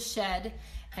into the shed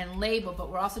and label, but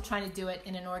we're also trying to do it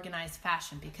in an organized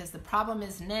fashion because the problem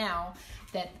is now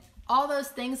that all those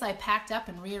things I packed up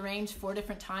and rearranged 4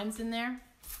 different times in there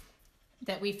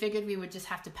that we figured we would just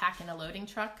have to pack in a loading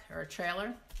truck or a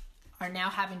trailer are now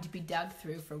having to be dug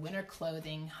through for winter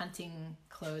clothing, hunting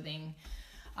clothing,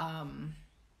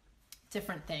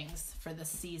 different things for the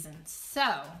season.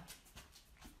 So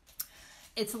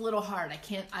it's a little hard.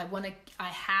 I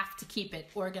have to keep it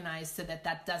organized so that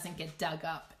that doesn't get dug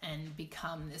up and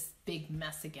become this big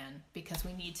mess again because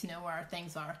we need to know where our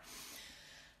things are.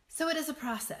 So it is a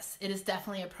process. It is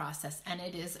definitely a process and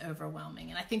it is overwhelming.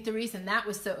 And I think the reason that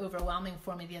was so overwhelming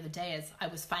for me the other day is I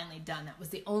was finally done. That was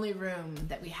the only room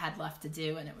that we had left to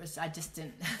do. And I just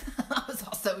didn't, I was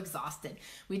also exhausted.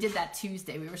 We did that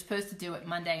Tuesday. We were supposed to do it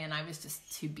Monday and I was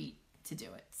just too beat to do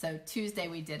it. So Tuesday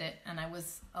we did it and I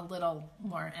was a little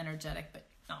more energetic, but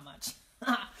not much.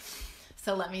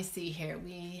 So let me see here.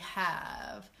 We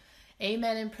have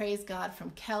amen and praise God from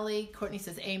Kelly. Courtney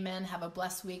says, amen. Have a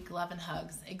blessed week. Love and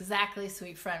hugs. Exactly,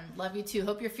 sweet friend. Love you too.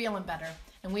 Hope you're feeling better.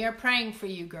 And we are praying for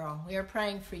you, girl. We are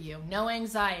praying for you. No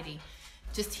anxiety,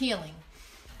 just healing.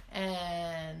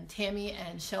 And Tammy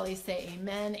and Shelley say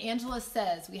amen. Angela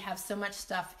says, we have so much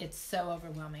stuff. It's so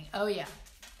overwhelming. Oh yeah.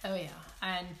 Oh yeah.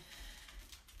 And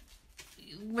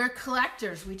we're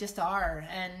collectors. We just are.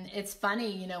 And it's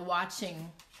funny,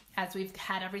 watching as we've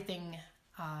had everything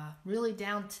really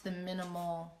down to the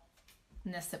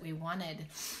minimalness that we wanted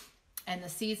and the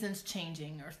seasons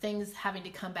changing or things having to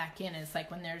come back in. It's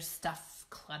like when there's stuff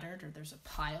cluttered or there's a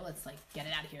pile, it's like, get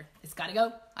it out of here. It's got to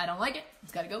go. I don't like it.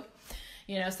 It's got to go.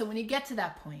 So when you get to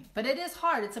that point, but it is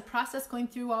hard. It's a process going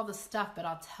through all the stuff, but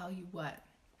I'll tell you what,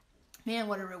 man,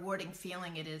 what a rewarding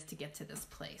feeling it is to get to this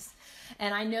place.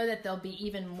 And I know that there'll be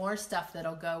even more stuff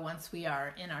that'll go once we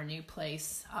are in our new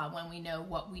place, when we know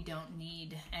what we don't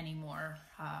need anymore.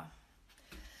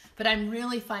 But I'm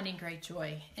really finding great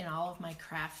joy in all of my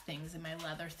craft things and my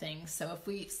leather things. So if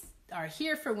we are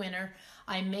here for winter,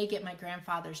 I may get my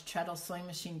grandfather's treadle sewing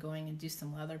machine going and do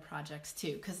some leather projects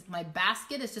too. Because my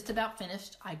basket is just about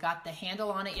finished. I got the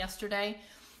handle on it yesterday.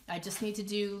 I just need to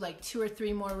do like 2 or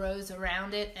 3 more rows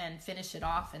around it and finish it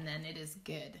off, and then it is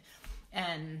good.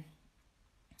 And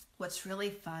what's really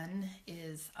fun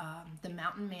is the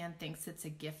mountain man thinks it's a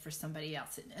gift for somebody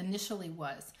else. It initially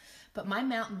was. But my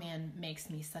mountain man makes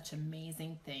me such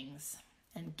amazing things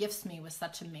and gifts me with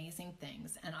such amazing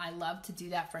things. And I love to do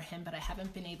that for him, but I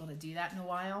haven't been able to do that in a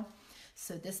while.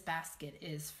 So this basket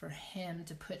is for him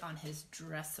to put on his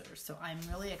dresser. So I'm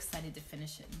really excited to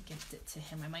finish it and gift it to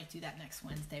him. I might do that next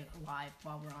Wednesday live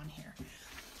while we're on here.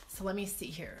 So let me see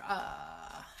here.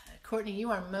 Courtney,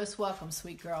 you are most welcome,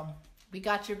 sweet girl. We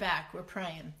got your back. We're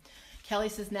praying. Kelly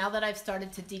says, now that I've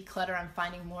started to declutter, I'm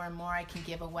finding more and more I can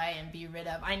give away and be rid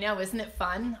of. I know, isn't it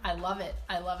fun? I love it.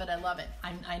 I love it. I love it.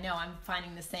 I know I'm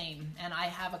finding the same. And I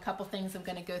have a couple things I'm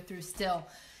going to go through still.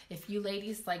 If you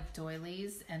ladies like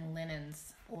doilies and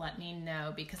linens, let me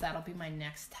know because that'll be my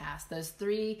next task. Those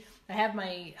 3, I have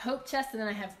my hope chest and then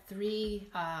I have 3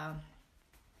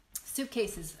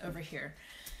 suitcases over here.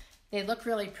 They look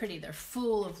really pretty. They're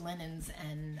full of linens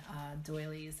and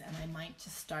doilies, and I might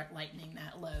just start lightening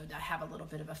that load. I have a little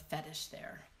bit of a fetish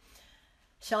there.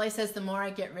 Shelley says, the more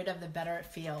I get rid of, the better it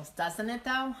feels. Doesn't it,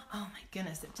 though? Oh, my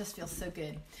goodness. It just feels so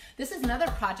good. This is another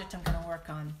project I'm going to work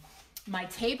on. My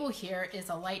table here is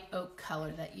a light oak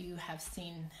color that you have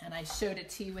seen, and I showed it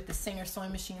to you with the Singer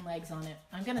sewing machine legs on it.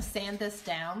 I'm going to sand this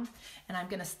down, and I'm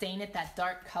going to stain it that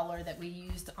dark color that we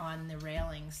used on the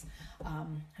railings.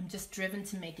 I'm just driven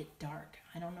to make it dark.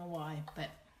 I don't know why,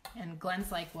 and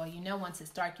Glenn's like, well, once it's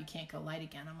dark, you can't go light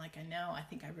again. I'm like, I know. I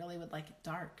think I really would like it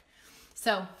dark.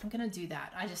 So I'm going to do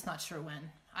that. I'm just not sure when.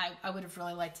 I would have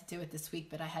really liked to do it this week,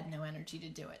 but I had no energy to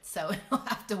do it, so I'll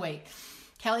have to wait.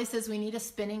 Kelly says, we need a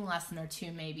spinning lesson or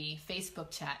 2 maybe. Facebook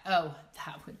chat. Oh,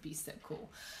 that would be so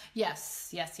cool.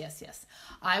 Yes.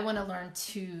 I want to learn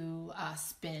to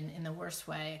spin in the worst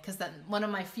way because one of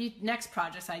my next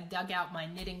projects, I dug out my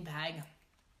knitting bag.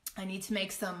 I need to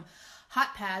make some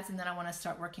hot pads, and then I want to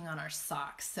start working on our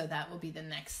socks. So that will be the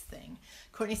next thing.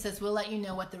 Courtney says, we'll let you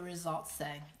know what the results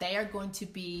say. They are going to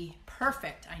be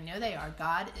perfect. I know they are.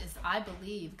 I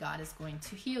believe God is going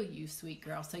to heal you, sweet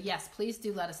girl. So yes, please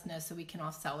do let us know so we can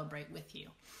all celebrate with you.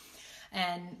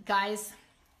 And guys,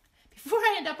 before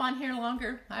I end up on here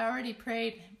longer, I already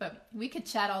prayed, but we could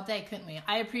chat all day, couldn't we?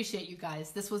 I appreciate you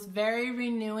guys. This was very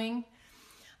renewing.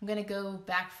 I'm going to go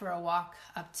back for a walk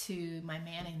up to my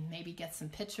man and maybe get some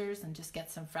pictures and just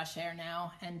get some fresh air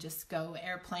now and just go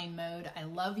airplane mode. I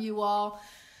love you all.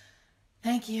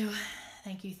 Thank you.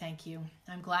 Thank you. Thank you.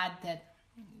 I'm glad that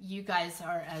you guys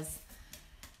are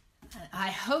I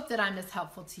hope that I'm as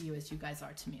helpful to you as you guys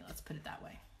are to me. Let's put it that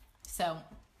way. So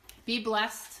be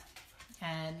blessed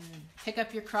and pick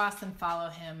up your cross and follow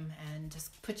him and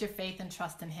just put your faith and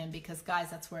trust in him, because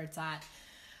guys, that's where it's at.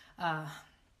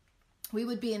 We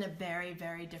would be in a very,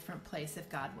 very different place if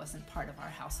God wasn't part of our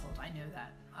household. I know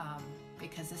that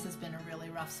because this has been a really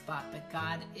rough spot, but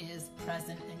God is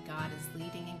present and God is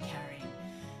leading and carrying.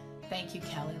 Thank you,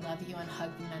 Kelly. Love you, and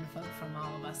hug the menfolk from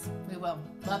all of us. We will.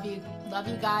 Love you. Love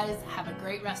you guys. Have a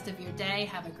great rest of your day.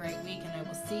 Have a great week, and I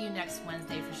will see you next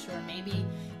Wednesday for sure. Maybe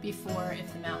before,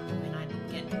 if the mountain moon and I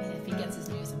if he gets his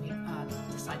news and we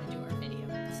decide to do our video.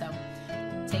 So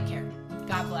take care.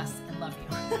 God bless and love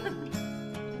you.